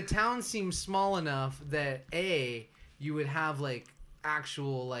like the town seems small enough that you would have like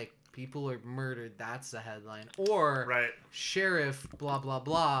actual like people are murdered, that's the headline. Or sheriff blah blah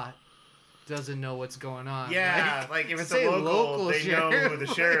blah doesn't know what's going on. Yeah, like if it's a local they know who the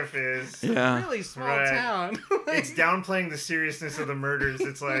sheriff is. Yeah. It's a really small town. It's downplaying the seriousness of the murders.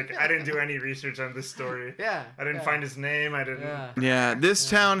 It's like, I didn't do any research on this story. Yeah. I didn't find his name. I didn't. Yeah, this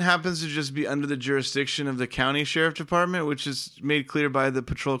town happens to just be under the jurisdiction of the county sheriff department, which is made clear by the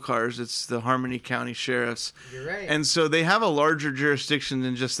patrol cars. It's the Harmony County Sheriffs. You're right. And so they have a larger jurisdiction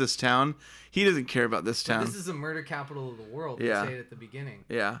than just this town. He doesn't care about this town. This is the murder capital of the world. Yeah. They say it at the beginning.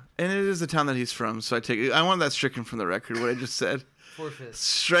 Yeah, and it is the town that he's from, so I take it. I want that stricken from the record, what I just said. Forfeit.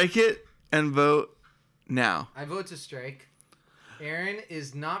 Strike it and vote now. I vote to strike. Aaron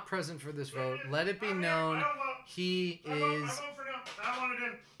is not present for this vote. Let it be known he is...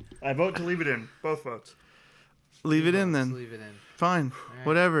 I vote to leave it in. Both votes. Leave it in then. Leave it in. Fine. right.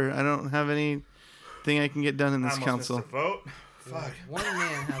 Whatever. I don't have anything I can get done in this council. Vote. Fuck. One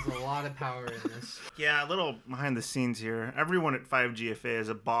man has a lot of power in this. Yeah, a little behind the scenes here. Everyone at 5GFA is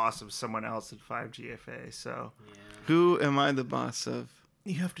a boss of someone else at 5GFA, so... Who am I the boss of?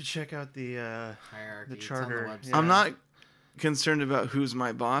 You have to check out the hierarchy. the charter. It's on the Yeah. I'm not concerned about who's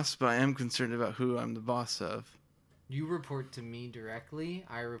my boss, but I am concerned about who I'm the boss of. You report to me directly.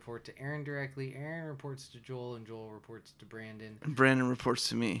 I report to Aaron directly. Aaron reports to Joel, and Joel reports to Brandon. And Brandon reports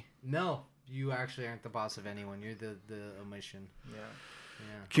to me. No, you actually aren't the boss of anyone. You're the omission. Yeah.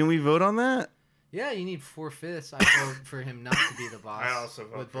 Can we vote on that? Yeah, you need 4/5. I vote for him not to be the boss. I also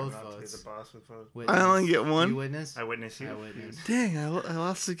vote with for him both not votes. to be the boss with both. Witness. I only get one. You witness? I witness you. I witness. Dang, I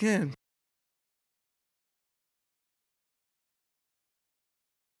lost again.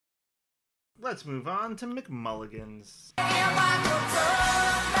 Let's move on to McMulligan's.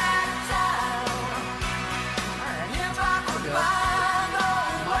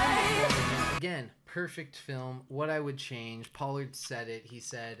 Again, perfect film. What I would change, Pollard said it. He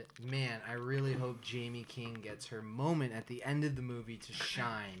said, man, I really hope Jamie King gets her moment at the end of the movie to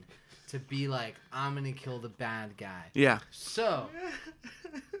shine. To be like, I'm going to kill the bad guy. Yeah. So,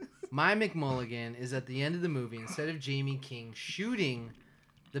 my McMulligan is at the end of the movie, instead of Jamie King shooting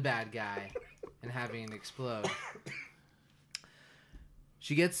the bad guy and having it explode,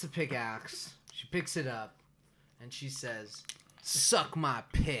 she gets the pickaxe, she picks it up, and she says, suck my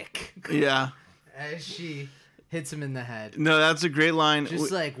pick. Yeah. As she hits him in the head. No, that's a great line.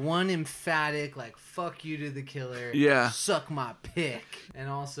 Just like one emphatic, like, fuck you to the killer. Yeah. Suck my pick. And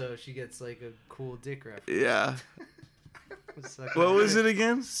also, she gets like a cool dick reference. Yeah. Suck What my was pick. it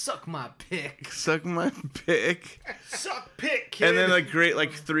again? Suck my pick. Suck my pick. Suck pick, kid. And then a great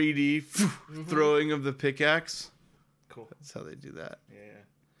like 3D throwing of the pickaxe. Cool. That's how they do that.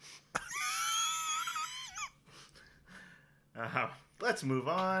 Yeah. Let's move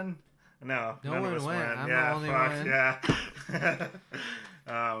on. No, No none one of us went. went. I'm yeah, the only fuck, one. yeah.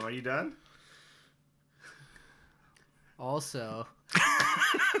 Are you done? Also,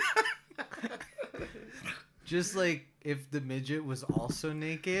 just like if the midget was also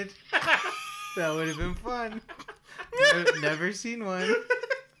naked, that would have been fun. Never seen one.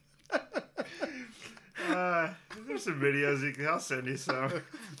 There's some videos. I'll send you some.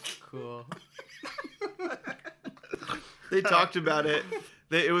 Cool. They talked about it.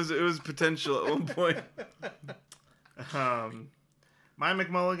 It was potential at one point. My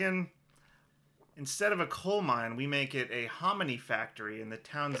McMulligan, instead of a coal mine, we make it a hominy factory, and the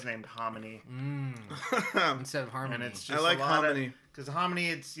town's named Hominy. Instead of Harmony. And it's just I like a lot hominy. because hominy,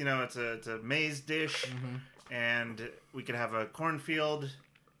 it's it's a maize dish, and we could have a cornfield,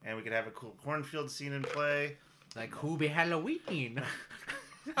 and we could have a cool cornfield scene in play. Like Hoobie Halloween.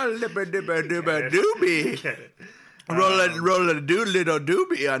 Doobie. Roll a do little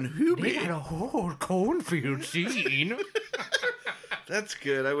doobie on They got Hoobie. a whole cornfield scene. That's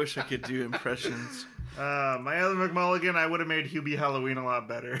good. I wish I could do impressions. My other McMulligan, I would have made Hubie Halloween a lot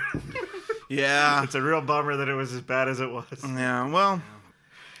better. Yeah. It's a real bummer that it was as bad as it was. Yeah, well,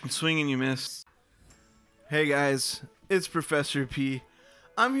 swing and you miss. Hey guys, it's Professor P.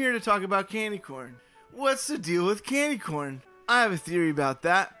 I'm here to talk about candy corn. What's the deal with candy corn? I have a theory about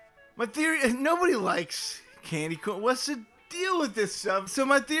that. My theory, nobody likes candy corn. What's the deal with this stuff? So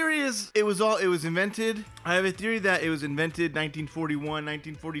my theory is it was invented. I have a theory that it was invented 1941,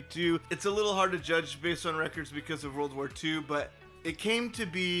 1942. It's a little hard to judge based on records because of World War II, but it came to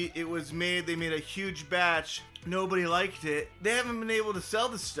be, they made a huge batch. Nobody liked it. They haven't been able to sell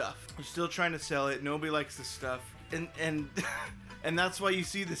the stuff. They're still trying to sell it. Nobody likes the stuff. And and that's why you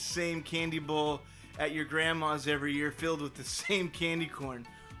see the same candy bowl at your grandma's every year filled with the same candy corn.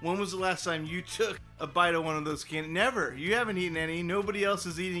 When was the last time you took a bite of one of those candy? Never. You haven't eaten any. Nobody else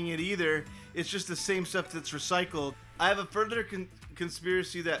is eating it either. It's just the same stuff that's recycled. I have a further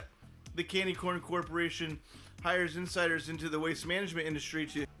conspiracy that the Candy Corn Corporation hires insiders into the waste management industry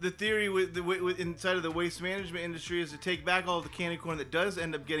to. The theory inside of the waste management industry is to take back all of the candy corn that does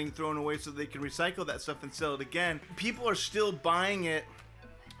end up getting thrown away so they can recycle that stuff and sell it again. People are still buying it.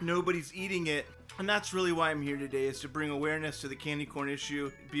 Nobody's eating it. And that's really why I'm here today, is to bring awareness to the candy corn issue.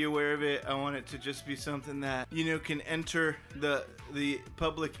 Be aware of it. I want it to just be something that, can enter the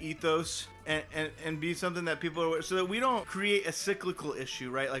public ethos and be something that people are aware, so that we don't create a cyclical issue,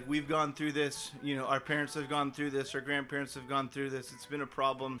 right? Like, we've gone through this, our parents have gone through this, our grandparents have gone through this. It's been a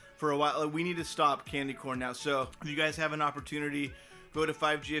problem for a while. Like, we need to stop candy corn now. So if you guys have an opportunity, go to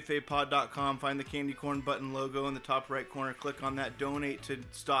 5gfapod.com, find the candy corn button logo in the top right corner, click on that, donate to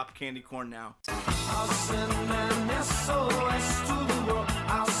stop candy corn now. I'll send an SOS to the world.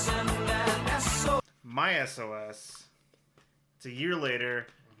 I'll send an SOS. My SOS. It's a year later,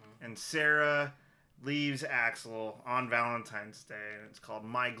 and Sarah leaves Axel on Valentine's Day, and it's called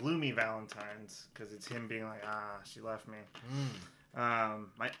My Gloomy Valentine's, because it's him being like, she left me.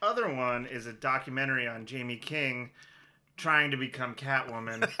 My other one is a documentary on Jamie King trying to become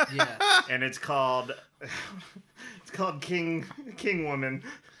Catwoman. Yeah. And it's called King Woman.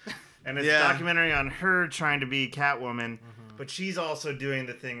 And it's a documentary on her trying to be Catwoman, but she's also doing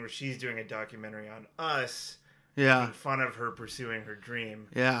the thing where she's doing a documentary on us. Yeah. Making fun of her pursuing her dream.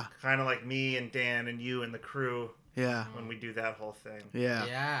 Yeah. Kind of like me and Dan and you and the crew. Yeah. When we do that whole thing. Yeah.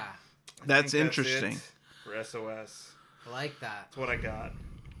 Yeah. That's interesting. For SOS. I like that. That's what I got.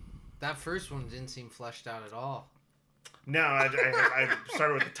 That first one didn't seem fleshed out at all. No, I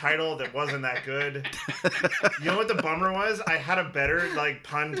started with the title that wasn't that good. You know what the bummer was? I had a better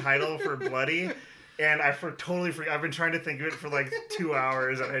pun title for Bloody, and I've been trying to think of it for 2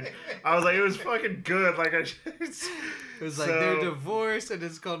 hours, and I was like, it was fucking good. It was they're divorced, and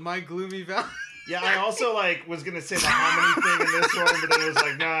it's called My Gloomy Valentine. Yeah, I also was gonna say the harmony thing in this one, but then it was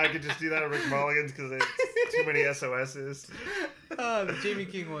like, no, I could just do that at Rick Mulligan's because it's too many SOSs. The Jamie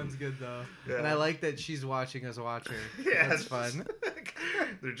King one's good though, and I like that she's watching us watch her. Yeah, that's fun.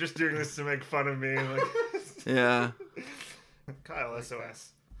 They're just doing this to make fun of me. Yeah. Kyle,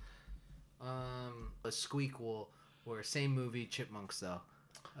 SOS. A Squeakquel, or same movie, Chipmunks though.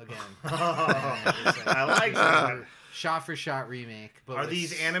 Again. I like that. Shot for shot remake. But are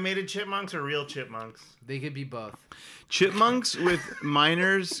these animated chipmunks or real chipmunks? They could be both. Chipmunks with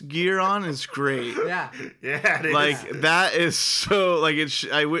miners gear on is great. Yeah. Yeah. That is so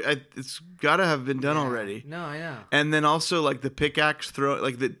it's gotta have been done already. No, I know. And then also the pickaxe throw,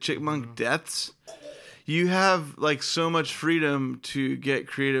 the chipmunk deaths. You have so much freedom to get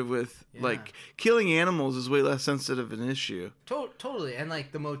creative with. Killing animals is way less sensitive an issue. Totally. And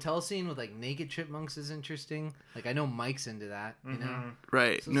the motel scene with naked chipmunks is interesting. I know Mike's into that, you know?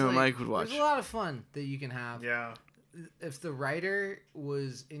 Right. So Mike would watch. There's a lot of fun that you can have. Yeah. If the writer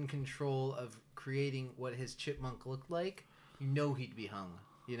was in control of creating what his chipmunk looked like, he'd be hung.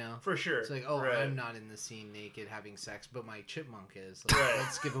 For sure. It's right. I'm not in the scene naked having sex, but my chipmunk is. Right.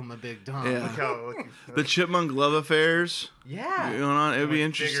 Let's give him a big dong. Yeah. The chipmunk love affairs. Yeah. Going on. It would be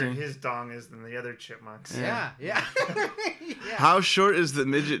interesting. Bigger his dong is than the other chipmunks. Yeah. How short is the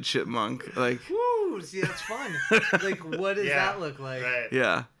midget chipmunk? Woo! See, that's fun. What does that look like? Right.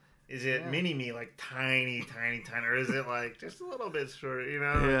 Yeah. Is it mini me, tiny, or is it just a little bit short?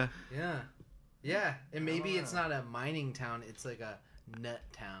 Yeah. Yeah. And maybe it's not a mining town. It's a nut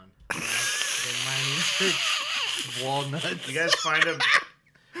town. They're mining for walnuts. You guys find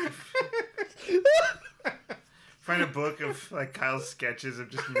a book of Kyle's sketches of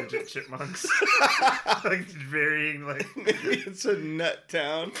just midget chipmunks, varying Maybe it's a nut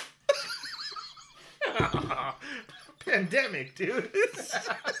town. Pandemic, dude.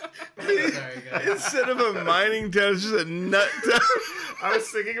 Sorry, guys. Instead of a mining town, it's just a nut town. I was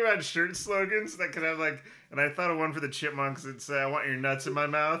thinking about shirt slogans that could have and I thought of one for the chipmunks that say, "I want your nuts in my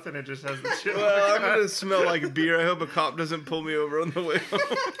mouth," and it just has the chipmunk. Well, I'm gonna smell like beer. I hope a cop doesn't pull me over on the way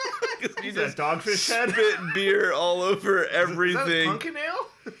home. You just dogfish head? Spit beer all over everything. Is that pumpkin ale?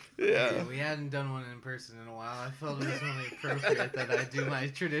 Yeah. We hadn't done one in person in a while. I felt it was only appropriate that I do my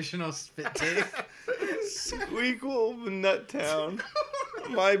traditional spit take. Squeakle Nuttown.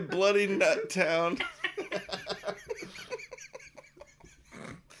 My bloody Nuttown.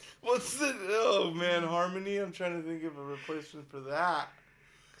 What's the... Oh, man, Harmony? I'm trying to think of a replacement for that.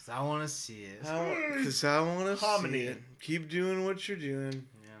 Because I want to see it. Because I want to see Harmony. it. Keep doing what you're doing.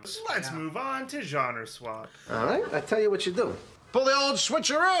 Let's move on to genre swap. All right, I tell you what you do. Pull the old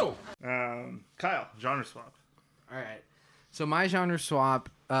switcheroo. Kyle, genre swap. All right. So my genre swap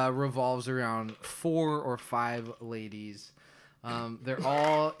revolves around 4 or 5 ladies. They're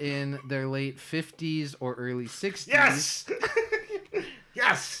all in their late 50s or early 60s. Yes!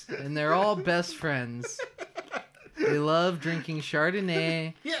 Yes! And they're all best friends. They love drinking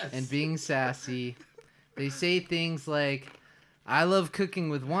Chardonnay and being sassy. They say things like, I love cooking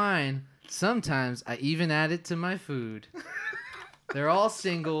with wine. Sometimes I even add it to my food. They're all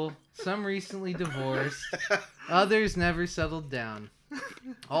single. Some recently divorced. Others never settled down.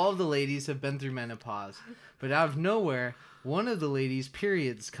 All of the ladies have been through menopause. But out of nowhere, one of the ladies'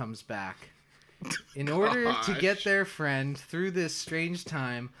 periods comes back. In order to get their friend through this strange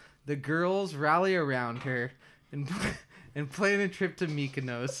time, the girls rally around her and plan a trip to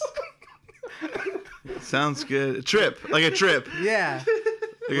Mykonos. Sounds good. A trip. Like a trip. Yeah.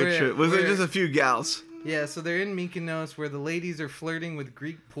 Like a trip. Was it just a few gals? Yeah, so they're in Mykonos where the ladies are flirting with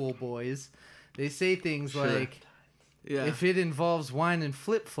Greek pool boys. They say things like, if it involves wine and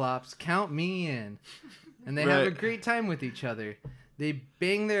flip-flops, count me in. And they have a great time with each other. They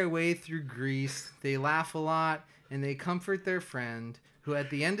bang their way through Greece, they laugh a lot, and they comfort their friend, who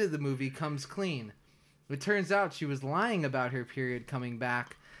at the end of the movie comes clean. It turns out she was lying about her period coming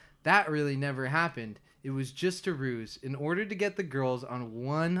back. That really never happened. It was just a ruse in order to get the girls on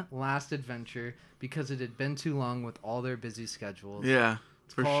one last adventure because it had been too long with all their busy schedules. Yeah,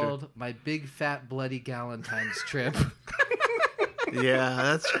 it's for called sure. My Big Fat Bloody Galentine's Trip. Yeah,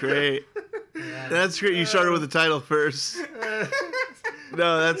 that's great. Yeah. That's great. You started with the title first.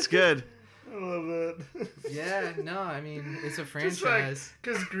 No, that's good. I love that. Yeah, no, I mean, it's a franchise.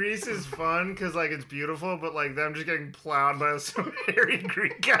 Because Greece is fun, because, like, it's beautiful, but, like, them just getting plowed by some hairy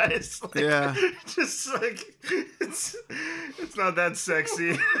Greek guys. Like, Yeah. Just, like, it's not that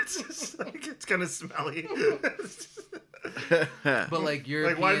sexy. It's just, like, it's kind of smelly. But, like,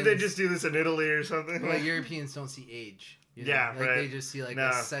 Europeans... Like, why did they just do this in Italy or something? Like, Europeans don't see age. You know? Yeah, like, right. They just see, like,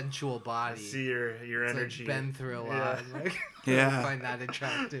 a sensual body. See your It's, energy. Like, been through a lot. Yeah. Like, Yeah. I find that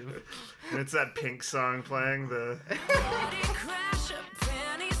attractive. And it's that Pink song playing, the...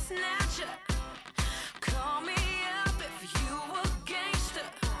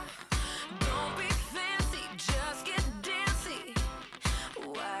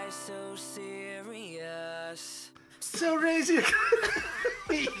 So raise your...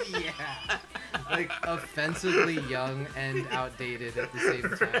 Yeah. Like, offensively young and outdated at the same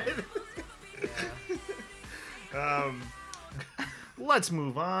time. Yeah. Let's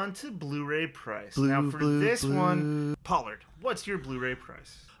move on to Blu-ray price. Now for this one, Pollard, what's your Blu-ray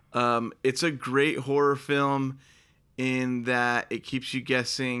price? It's a great horror film in that it keeps you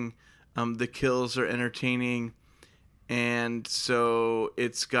guessing. The kills are entertaining, and so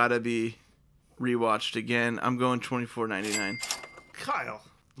it's gotta be rewatched again. I'm going $24.99. Kyle.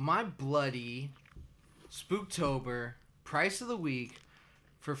 My bloody Spooktober price of the week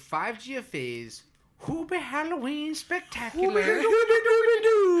for 5 GFA's Hooby Halloween Spectacular is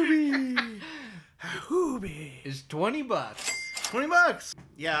 $20. $20.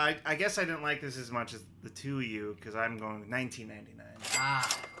 Yeah, I guess I didn't like this as much as the two of you because I'm going with $19.99. Ah,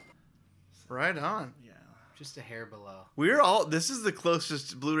 Right on. Yeah. just a hair below. This is the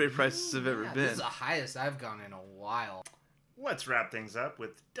closest Blu-ray prices have ever Yeah, been. this is the highest I've gone in a while. Let's wrap things up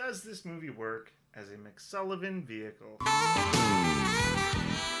with, does this movie work as a McSullivan vehicle?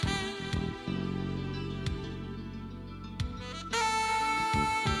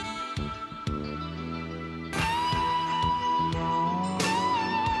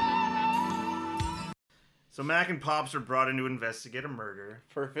 So Mac and Pops are brought in to investigate a murder.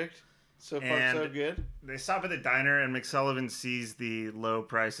 Perfect. So far, so good. They stop at the diner, and McSullivan sees the low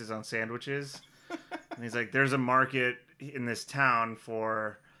prices on sandwiches. And he's like, there's a market in this town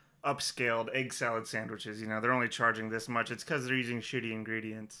for upscaled egg salad sandwiches. You know, they're only charging this much. It's because they're using shitty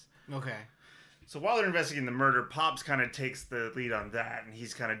ingredients. Okay. So while they're investigating the murder, Pops kind of takes the lead on that, and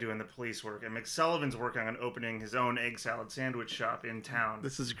he's kind of doing the police work. And McSullivan's working on opening his own egg salad sandwich shop in town.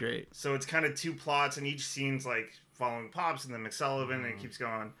 This is great. So it's kind of two plots, and each scene's like following Pops and then McSullivan, and it keeps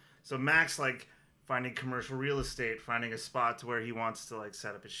going. So Mac's like finding commercial real estate, finding a spot to where he wants to like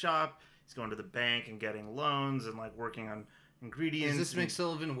set up his shop. He's going to the bank and getting loans and like working on ingredients. Is this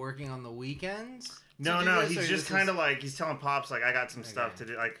McSullivan working on the weekends? No, he's just kind of like, he's telling Pops, like, I got some stuff to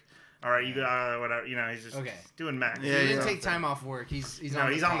do. Like, all right, you got whatever. You know, he's just doing Mac. Yeah, he didn't take time off work. He's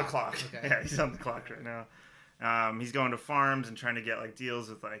on the clock. Okay. Yeah, he's on the clock right now. He's going to farms and trying to get like deals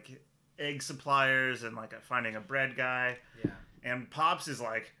with like egg suppliers and like finding a bread guy. Yeah. And Pops is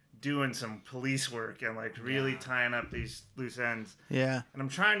like doing some police work and like really tying up these loose ends. Yeah. And I'm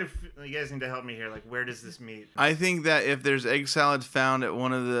trying to. You guys need to help me here. Like, where does this meet? I think that if there's egg salad found at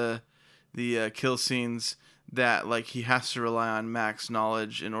one of the kill scenes, that like he has to rely on Mac's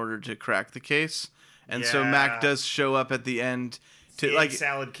knowledge in order to crack the case, and so Mac does show up at the end to the like egg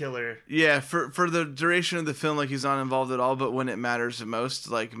salad killer. Yeah, for the duration of the film, like he's not involved at all, but when it matters the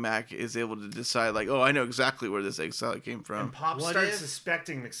most, like Mac is able to decide, like, oh, I know exactly where this egg salad came from. And Pop starts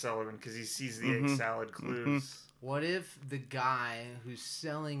suspecting McSullivan because he sees the egg salad clues. What if the guy who's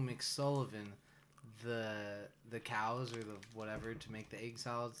selling McSullivan the cows or the whatever to make the egg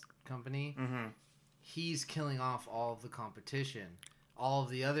salads company, he's killing off all of the competition, all of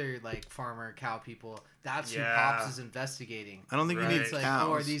the other like farmer cow people? That's who Pops is investigating. I don't think he needs like, cows.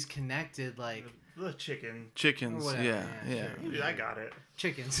 oh, are these connected? Like the chickens, yeah. Dude, I got it.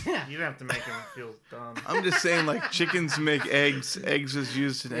 Chickens. Yeah. You don't have to make him feel dumb. I'm just saying, like, chickens make eggs. Eggs is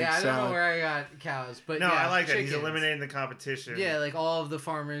used in egg salad. I don't know where I got cows, but no, I like chickens. that. He's eliminating the competition. Yeah, like all of the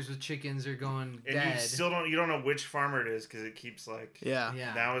farmers with chickens are going and dead. You don't know which farmer it is because it keeps like yeah.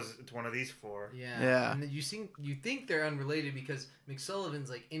 Now it's one of these four. Yeah. And you think they're unrelated because McSullivan's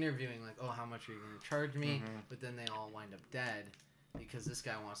like interviewing like, oh, how much are you going to charge me? But then they all wind up dead because this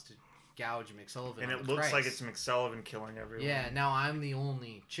guy wants to gouge McSullivan. And it looks like it's McSullivan killing everyone. Yeah, now I'm the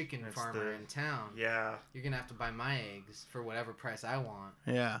only chicken farmer in town. Yeah. You're going to have to buy my eggs for whatever price I want.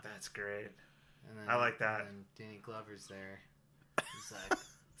 Yeah. That's great. And then, I like that. And Danny Glover's there. He's like,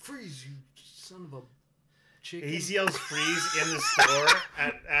 freeze, you son of a chicken. He yells freeze in the store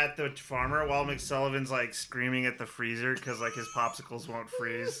at the farmer while McSullivan's like screaming at the freezer because like his popsicles won't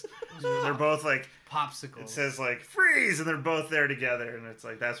freeze. They're both like popsicles. It says like freeze, and they're both there together, and it's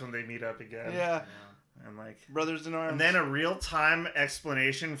like that's when they meet up again. Yeah. And like brothers in arms. And then a real time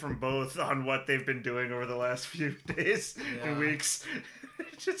explanation from both on what they've been doing over the last few days and weeks.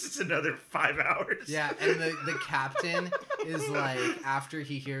 It's another 5 hours. Yeah, and the captain is like, after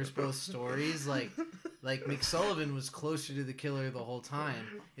he hears both stories, like McSullivan was closer to the killer the whole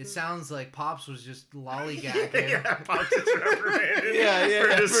time. It sounds like Pops was just lollygagging. Yeah, Pops is reprimanded.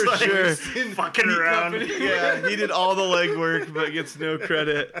 Yeah, just, for like, sure. Fucking around. Yeah, he did all the legwork but gets no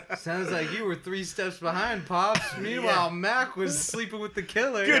credit. Sounds like you were 3 steps behind, Pops. Meanwhile, Mac was sleeping with the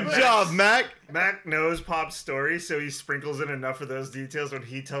killer. Good job, Mac. Mac knows Pop's story, so he sprinkles in enough of those details when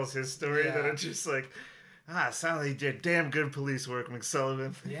he tells his story that it's just like, sounds like he did damn good police work,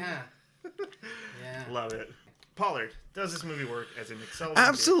 McSullivan. Yeah. Love it. Pollard, does this movie work as a McSullivan?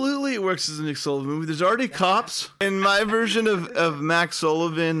 Absolutely, it works as a McSullivan movie. There's already cops. In my version of Mac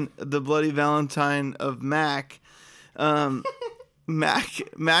Sullivan, the Bloody Valentine of Mac,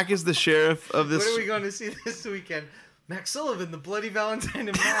 Mac is the sheriff of this. What are we going to see this weekend? McSullivan, the Bloody Valentine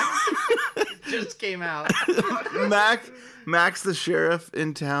of Mac. Just came out. Mac's the sheriff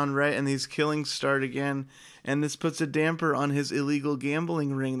in town, right? And these killings start again. And this puts a damper on his illegal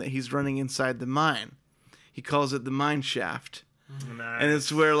gambling ring that he's running inside the mine. He calls it the mine shaft. Nice. And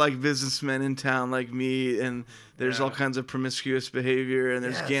it's where like businessmen in town like me, and there's all kinds of promiscuous behavior, and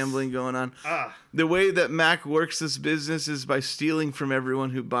there's gambling going on. The way that Mac works this business is by stealing from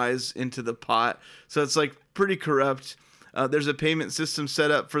everyone who buys into the pot. So it's like pretty corrupt. There's a payment system set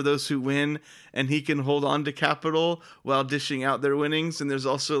up for those who win, and he can hold on to capital while dishing out their winnings. And there's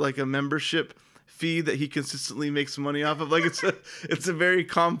also like a membership fee that he consistently makes money off of. Like it's a very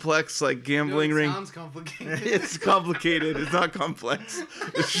complex like gambling ring. Sounds complicated. It's complicated. It's not complex.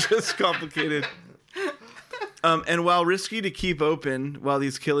 It's just complicated. And while risky to keep open while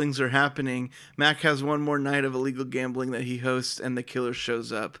these killings are happening, Mac has one more night of illegal gambling that he hosts, and the killer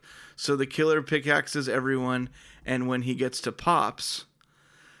shows up. So the killer pickaxes everyone, and when he gets to Pops,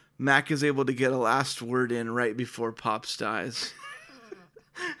 Mac is able to get a last word in right before Pops dies.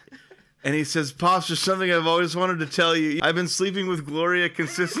 And he says, Pops, there's something I've always wanted to tell you. I've been sleeping with Gloria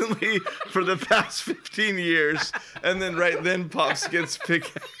consistently for the past 15 years. And then right then, Pops gets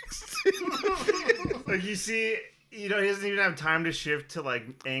pickaxed. Like, you see, he doesn't even have time to shift to, like,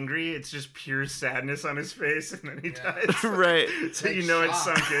 angry. It's just pure sadness on his face, and then he dies. Right. So like, you know it's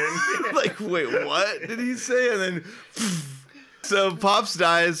sunk in. Like, wait, what did he say? And then... So Pops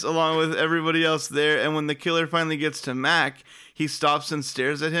dies along with everybody else there, and when the killer finally gets to Mac, he stops and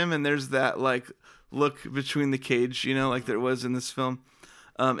stares at him, and there's that like look between the cage, like there was in this film.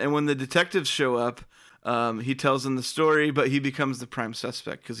 And when the detectives show up, He tells them the story, but he becomes the prime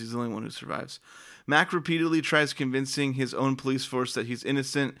suspect because he's the only one who survives. Mac repeatedly tries convincing his own police force that he's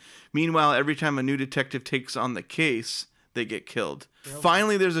innocent. Meanwhile, every time a new detective takes on the case, they get killed.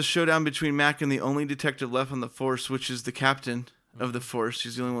 Finally, there's a showdown between Mac and the only detective left on the force, which is the captain of the force.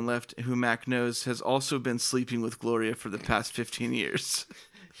 He's the only one left who Mac knows has also been sleeping with Gloria for the past 15 years.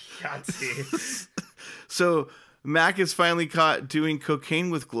 Yahtzee. So Mac is finally caught doing cocaine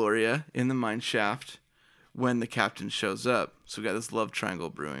with Gloria in the mine shaft when the captain shows up. So we got this love triangle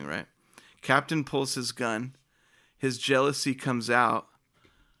brewing, right? Captain pulls his gun. His jealousy comes out.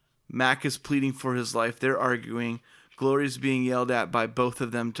 Mac is pleading for his life. They're arguing. Gloria's being yelled at by both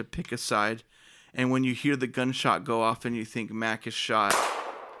of them to pick a side. And when you hear the gunshot go off and you think Mac is shot,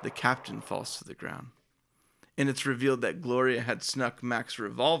 the captain falls to the ground. And it's revealed that Gloria had snuck Mac's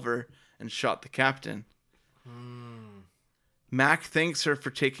revolver and shot the captain. Mac thanks her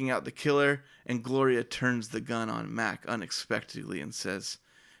for taking out the killer, and Gloria turns the gun on Mac unexpectedly and says,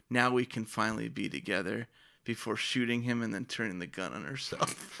 "Now we can finally be together," before shooting him and then turning the gun on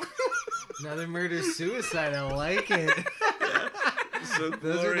herself. Another murder-suicide. I like it. So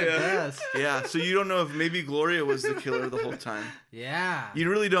Those are Gloria, the best. Yeah, so you don't know if maybe Gloria was the killer the whole time. Yeah. You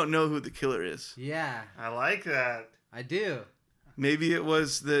really don't know who the killer is. Yeah. I like that. I do. Maybe it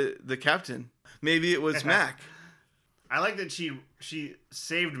was the captain. Maybe it was Mac. I like that she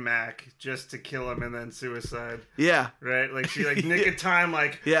saved Mac just to kill him and then suicide. Yeah. Right? Like she nick of time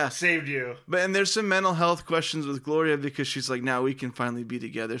saved you. And there's some mental health questions with Gloria because she's like, now we can finally be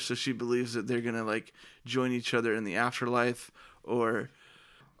together. So she believes that they're going to join each other in the afterlife or...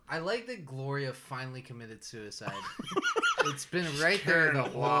 I like that Gloria finally committed suicide. It's been right there the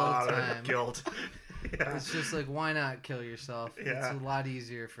whole time. Guilt. Yeah. It's just why not kill yourself? Yeah. It's a lot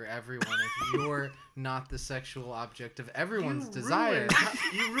easier for everyone if you're not the sexual object of everyone's desire.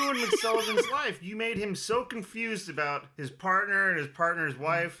 You ruined McSullivan's life. You made him so confused about his partner and his partner's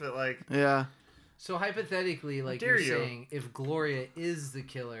wife that Yeah. So hypothetically, you're saying, if Gloria is the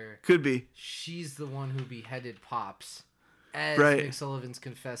killer, could be, she's the one who beheaded Pops, as right. McSullivan's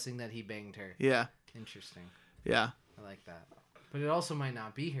confessing that he banged her. Yeah. Interesting. Yeah. I like that. But it also might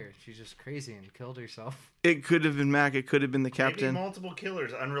not be her. She's just crazy and killed herself. It could have been Mac. It could have been the captain. Maybe multiple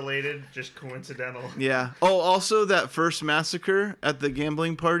killers, unrelated, just coincidental. Yeah. Oh, also that first massacre at the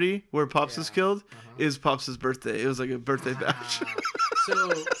gambling party where Pops is killed is Pops' birthday. It was like a birthday bash.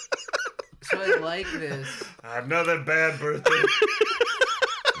 So I like this. Another bad birthday.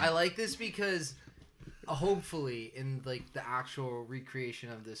 I like this because hopefully in the actual recreation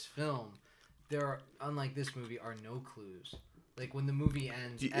of this film, there are, unlike this movie, are no clues. When the movie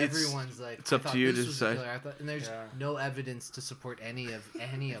ends, everyone's like, it's up to you to decide. And there's no evidence to support any of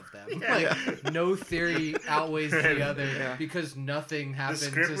them. No theory outweighs the other because nothing happened. The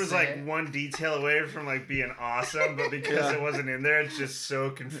script was one detail away from being awesome, but because it wasn't in there, it's just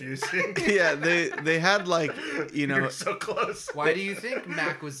so confusing. Yeah, they had You're so close. Why do you think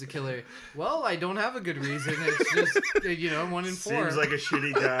Mac was the killer? Well, I don't have a good reason. It's just 1 in 4. Seems like a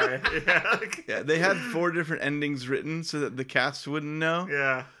shitty guy. Yeah, they had 4 different endings written so that the cast wouldn't know.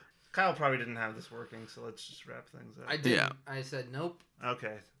 Yeah. Kyle probably didn't have this working, so let's just wrap things up. I did. Yeah. I said nope.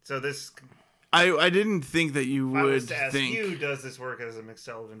 Okay. So this... I didn't think that you would I was to ask think... you, does this work as a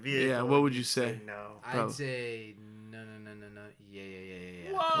McSullivan vehicle? Yeah, what would you say? No. I'd say no.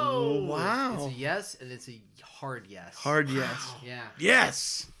 Yeah. Whoa! Wow. It's a yes, and it's a hard yes. Hard yes. Yeah.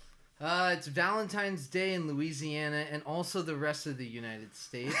 Yes! It's Valentine's Day in Louisiana and also the rest of the United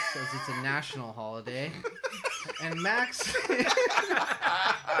States, as it's a national holiday. And Max...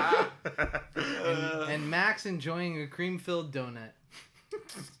 and Max enjoying a cream-filled donut.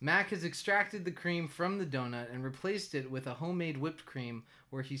 Mac has extracted the cream from the donut and replaced it with a homemade whipped cream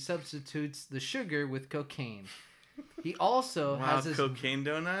where he substitutes the sugar with cocaine. He also has his... cocaine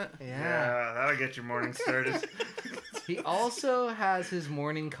donut? Yeah, that'll get your morning started. He also has his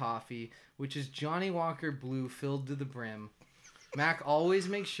morning coffee, which is Johnny Walker Blue filled to the brim. Mac always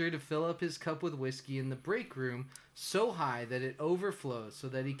makes sure to fill up his cup with whiskey in the break room so high that it overflows so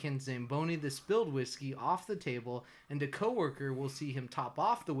that he can Zamboni the spilled whiskey off the table, and a coworker will see him top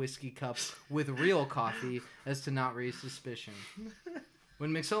off the whiskey cup with real coffee as to not raise suspicion.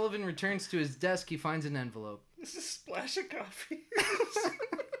 When McSullivan returns to his desk, he finds an envelope. It's a splash of coffee.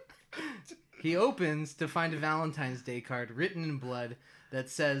 He opens to find a Valentine's Day card written in blood that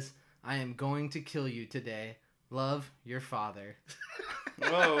says, "I am going to kill you today. Love, your father."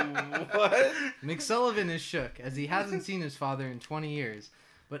 Whoa, what? McSullivan is shook, as he hasn't seen his father in 20 years.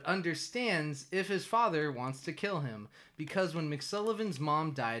 but understands if his father wants to kill him, because when McSullivan's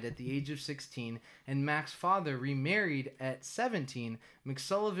mom died at the age of 16 and Mac's father remarried at 17,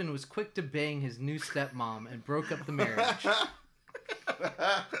 McSullivan was quick to bang his new stepmom and broke up the marriage.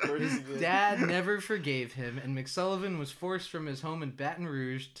 His dad never forgave him, and McSullivan was forced from his home in Baton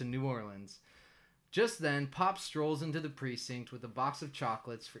Rouge to New Orleans. Just then, Pop strolls into the precinct with a box of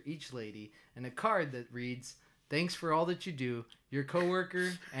chocolates for each lady and a card that reads, "Thanks for all that you do, your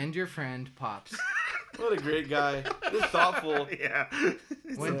coworker and your friend, Pops." What a great guy. He's thoughtful. Yeah.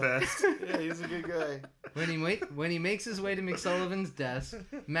 He's When- the best. Yeah, he's a good guy. When he makes his way to McSullivan's desk,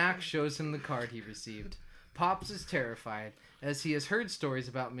 Mac shows him the card he received. Pops is terrified, as he has heard stories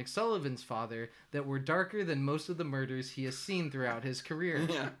about McSullivan's father that were darker than most of the murders he has seen throughout his career.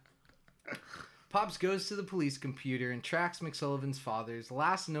 Yeah. Pops goes to the police computer and tracks McSullivan's father's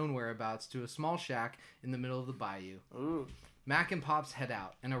last known whereabouts to a small shack in the middle of the bayou. Ooh. Mac and Pops head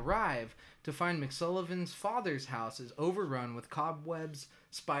out and arrive to find McSullivan's father's house is overrun with cobwebs,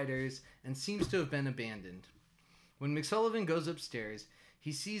 spiders, and seems to have been abandoned. When McSullivan goes upstairs,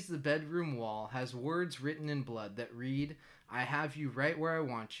 he sees the bedroom wall has words written in blood that read, "I have you right where I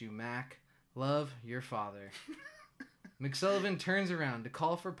want you, Mac. Love, your father." McSullivan turns around to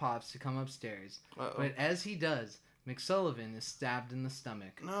call for Pops to come upstairs, but as he does, McSullivan is stabbed in the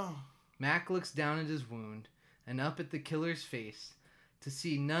stomach. No. Mac looks down at his wound and up at the killer's face to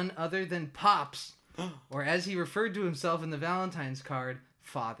see none other than Pops, or as he referred to himself in the Valentine's card,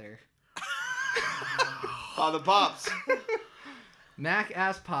 Father. Father Pops. Mac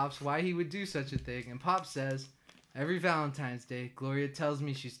asks Pops why he would do such a thing, and Pops says, "Every Valentine's Day, Gloria tells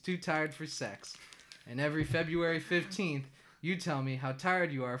me she's too tired for sex. And every February 15th, you tell me how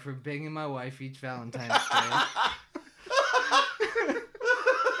tired you are for banging my wife each Valentine's Day."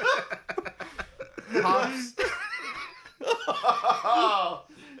 Pops.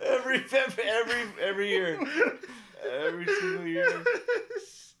 Every year. Every single year.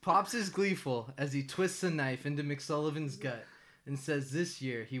 Pops is gleeful as he twists a knife into McSullivan's gut and says this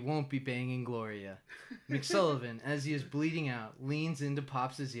year he won't be banging Gloria. McSullivan, as he is bleeding out, leans into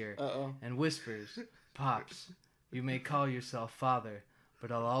Pops' ear and whispers, "Pops, you may call yourself father,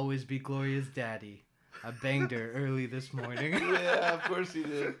 but I'll always be Gloria's daddy. I banged her early this morning." Yeah, of course he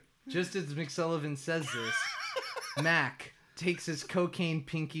did. Just as McSullivan says this, Mac takes his cocaine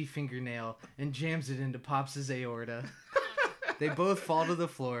pinky fingernail and jams it into Pops' aorta. They both fall to the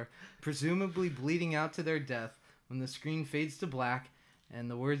floor, presumably bleeding out to their death, when the screen fades to black and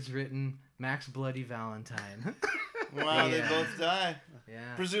the words written, "Mac's Bloody Valentine." Wow, Yeah. they both die.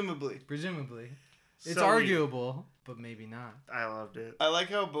 Yeah. Presumably. It's So arguable, but maybe not. I loved it. I like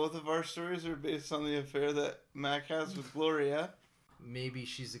how both of our stories are based on the affair that Mac has with Gloria. Maybe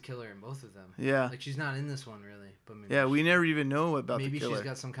she's the killer in both of them. Yeah. Like, she's not in this one, really. But maybe Yeah, we never even know about the maybe killer. she's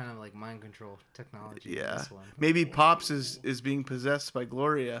got some kind of, like, mind control technology in Yeah. this one. Maybe Pops is being possessed by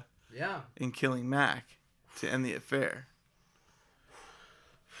Gloria. Yeah. And killing Mac to end the affair.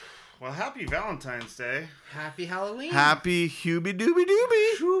 Well, happy Valentine's Day. Happy Halloween. Happy Hubie Doobie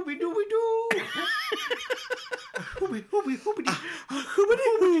Doobie. Hubie Doobie Doo. Hoobie, hoobie, hoobie,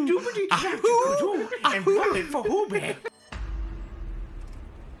 hoobie, doobie, doobie, and bullet for hoobie.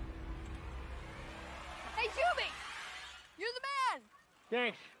 Hey, Hubie! You're the man!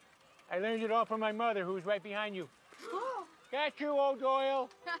 Thanks. I learned it all from my mother, who's right behind you. Oh. Got you, old Doyle.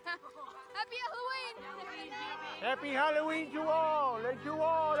 Happy Halloween! Happy Halloween to all, and to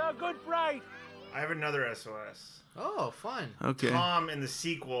all a good fright. I have another SOS. Oh, fun. Okay. Tom in the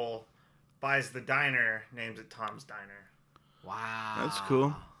sequel buys the diner, names it Tom's Diner. Wow. That's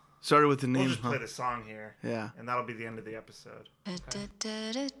cool. Started with the name. We'll just huh? play the song here. Yeah. And that'll be the end of the episode.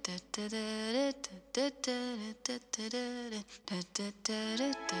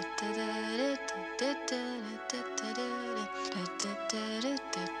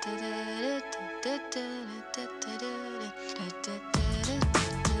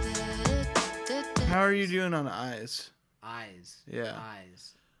 How are you doing on eyes? Eyes. Yeah.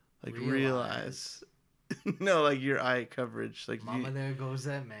 Eyes. Like Real real eyes. No, like your eye coverage. Like Mama, you... there goes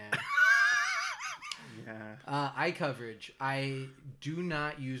that man. Yeah. Eye coverage. I do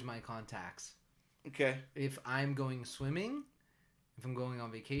not use my contacts. Okay. If I'm going swimming, if I'm going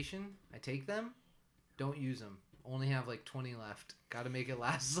on vacation, I take them. Don't use them. Only have like 20 left. Got to make it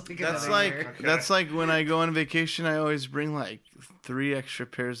last like That's another like year. that's like when I go on vacation, I always bring like 3 extra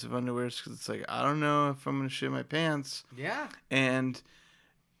pairs of underwears because it's like I don't know if I'm gonna shit my pants. Yeah. And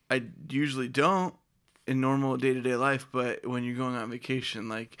I usually don't in normal day-to-day life, but when you're going on vacation,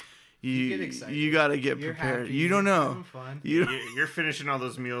 like you got to get prepared. happy, You don't you're know. having fun. You're finishing all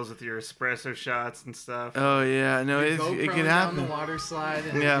those meals with your espresso shots and stuff. Oh yeah, no, it GoPro can down happen. the water slide,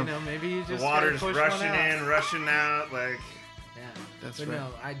 and Yeah. you know, maybe you just The water's gotta push rushing one out. in, rushing out, like. Yeah, That's but right. no,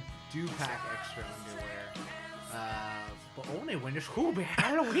 I do pack extra underwear, but only when it's Hooby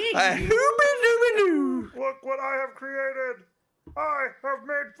Halloween. Look what I have created! I have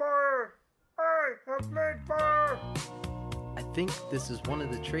made fire! I have made fire! I think this is one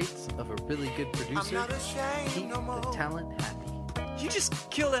of the traits of a really good producer. Keep the talent happy. You just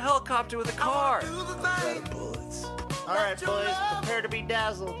killed a helicopter with a car. Bullets. All right, boys, prepare to be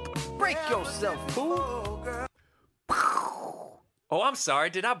dazzled. Break yourself, fool. Oh, I'm sorry.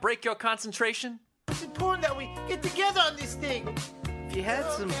 Did I break your concentration? It's important that we get together on this thing. If you had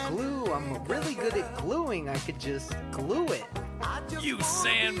some glue, I'm really good at gluing. I could just glue it. You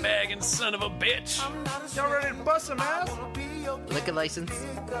sandbagging son of a bitch. Y'all ready to bust some ass? Liquor license.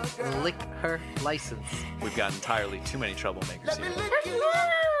 Lick her license. We've got entirely too many troublemakers here.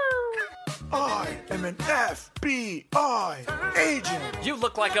 I am an FBI agent. You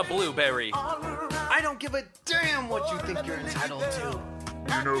look like a blueberry. I don't give a damn what you think you're entitled to.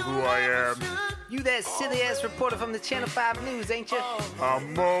 You know who I am? You that silly ass reporter from the Channel 5 News, ain't you?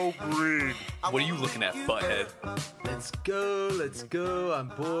 I'm Mo Green. What are you looking at, butthead? Let's go. I'm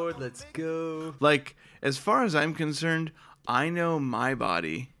bored. Let's go. Like, as far as I'm concerned, I know my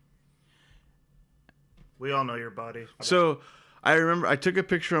body. We all know your body. So I remember I took a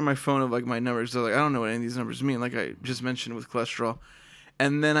picture on my phone of like my numbers. So like I don't know what any of these numbers mean. Like I just mentioned with cholesterol,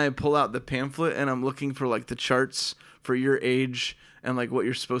 and then I pull out the pamphlet and I'm looking for like the charts for your age and like what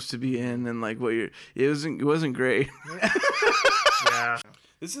you're supposed to be in and like what you're. It wasn't great. Yeah.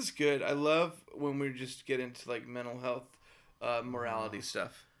 This is good. I love when we just get into like mental health, morality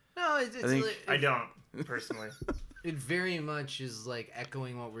stuff. No, it's I don't personally. It very much is like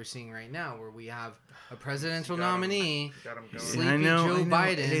echoing what we're seeing right now, where we have a presidential nominee, sleepy I know. Joe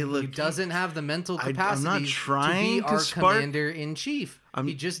Biden, Hey, look, who doesn't have the mental capacity I'm not trying to be our spark. commander in chief.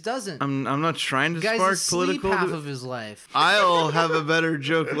 He just doesn't. I'm not trying to The guy's spark asleep political. half of his life. I'll have a better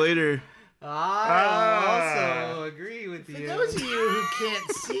joke later. I also agree with For you. those of you who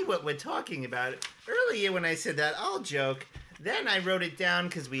can't see what we're talking about, earlier when I said that, I'll joke. Then I wrote it down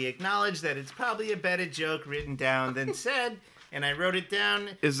because we acknowledged that it's probably a better joke written down than said, and I wrote it down.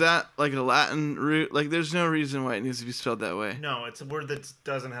 Is that like a Latin root? Like, there's no reason why it needs to be spelled that way. No, it's a word that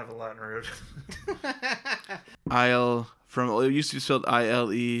doesn't have a Latin root. It used to be spelled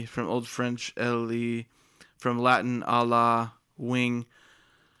I-L-E, from Old French L-E, from Latin Allah, wing.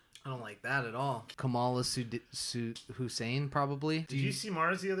 I don't like that at all. Kamala Hussein, probably. Did you see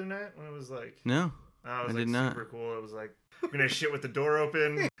Mars the other night when it was like? No, Oh, it was I like did not. super cool. It was like I'm gonna shit with the door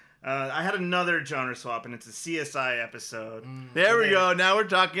open. I had another genre swap, and it's a CSI episode. There we go. Now we're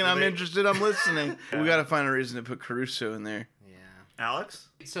talking. I'm they- interested. I'm listening. We got to find a reason to put Caruso in there. Alex?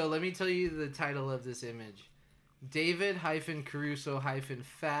 So let me tell you the title of this image.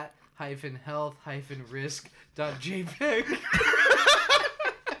 David-Caruso-fat-health-risk.jpg.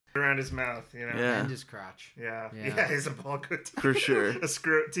 Around his mouth, you know. Yeah. And his crotch. Yeah. Yeah. Yeah, he's a ball goat. For sure. A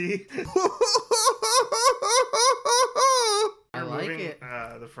screw tee. I We're like moving, it.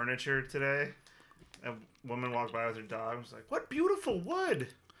 The furniture today. A woman walked by with her dog. and was like, "What beautiful wood!"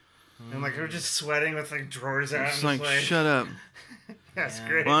 And like, we're just sweating with like drawers out. It's and like, shut up. That's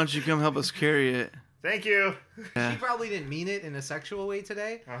great. Why don't you come help us carry it? Thank you. Yeah. She probably didn't mean it in a sexual way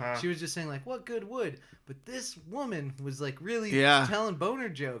today. Uh-huh. She was just saying like, "What good wood." But this woman was like really Yeah. telling boner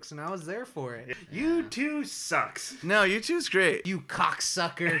jokes, and I was there for it. You two sucks. No, you two's great. You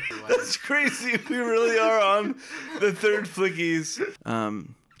cocksucker. That's crazy. We really are on the third flickies.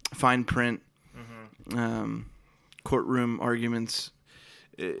 Fine print. Courtroom arguments.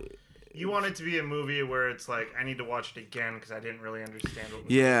 You want it to be a movie where it's like, I need to watch it again because I didn't really understand what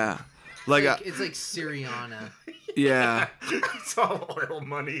was Yeah. Like, It's like Syriana. yeah. It's all oil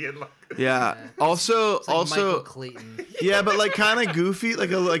money and like. Yeah. Also, It's like also. Michael Clayton. Yeah, but like kind of goofy,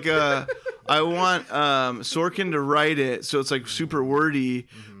 like a. I want Sorkin to write it, so it's like super wordy,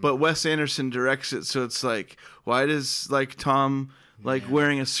 but Wes Anderson directs it, so it's like, why does like Tom like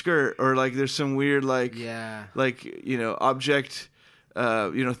wearing a skirt, or like there's some weird like object,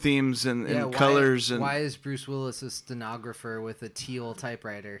 themes and colors and why is Bruce Willis a stenographer with a teal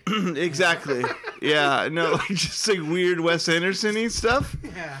typewriter? exactly. Yeah, no, like just like weird Wes Anderson-y stuff.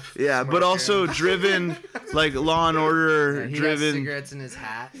 Yeah. Yeah, but also driven, like Law and Order He driven. has cigarettes in his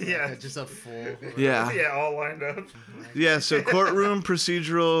hat. Yeah. Like, just a full. Yeah. Yeah, all lined up. Yeah, so courtroom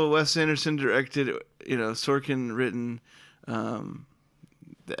procedural, Wes Anderson directed, Sorkin written.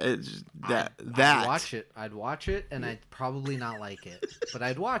 I'd watch it. I'd watch it, and I'd probably not like it, but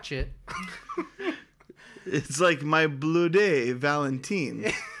I'd watch it. It's like my Blue Day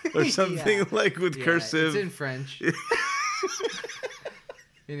Valentine or something like with cursive. It's in French.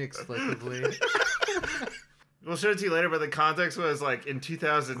 Inexplicably. We'll show it to you later, but the context was like in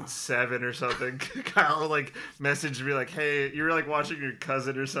 2007 or something. Kyle like messaged me like, "Hey, you were like watching your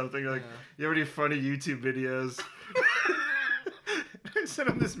cousin or something. You're like, you have any funny YouTube videos?" I sent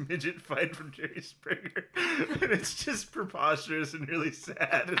him this midget fight from Jerry Springer, and it's just preposterous and really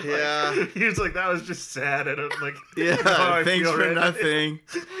sad. And he was like, "That was just sad." I don't like. Thanks for right nothing.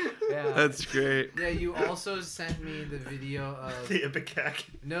 Yeah. That's great. Yeah, you also sent me the video of the Ipecac.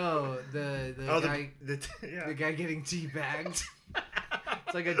 No, the guy getting teabagged.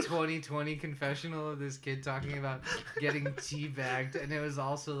 It's like a 2020 confessional of this kid talking about getting teabagged, and it was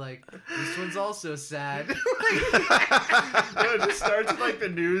also like, this one's also sad. No, it just starts with like the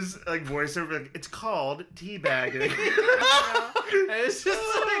news like voiceover. Like, it's called teabagging. It's just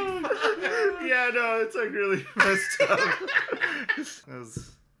like, it's like really messed up.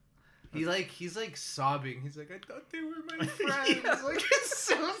 He's like sobbing. He's like, I thought they were my friends. Like, it's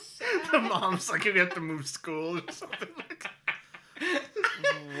so sad. The mom's like, we have to move school or something like that.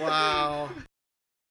 Wow.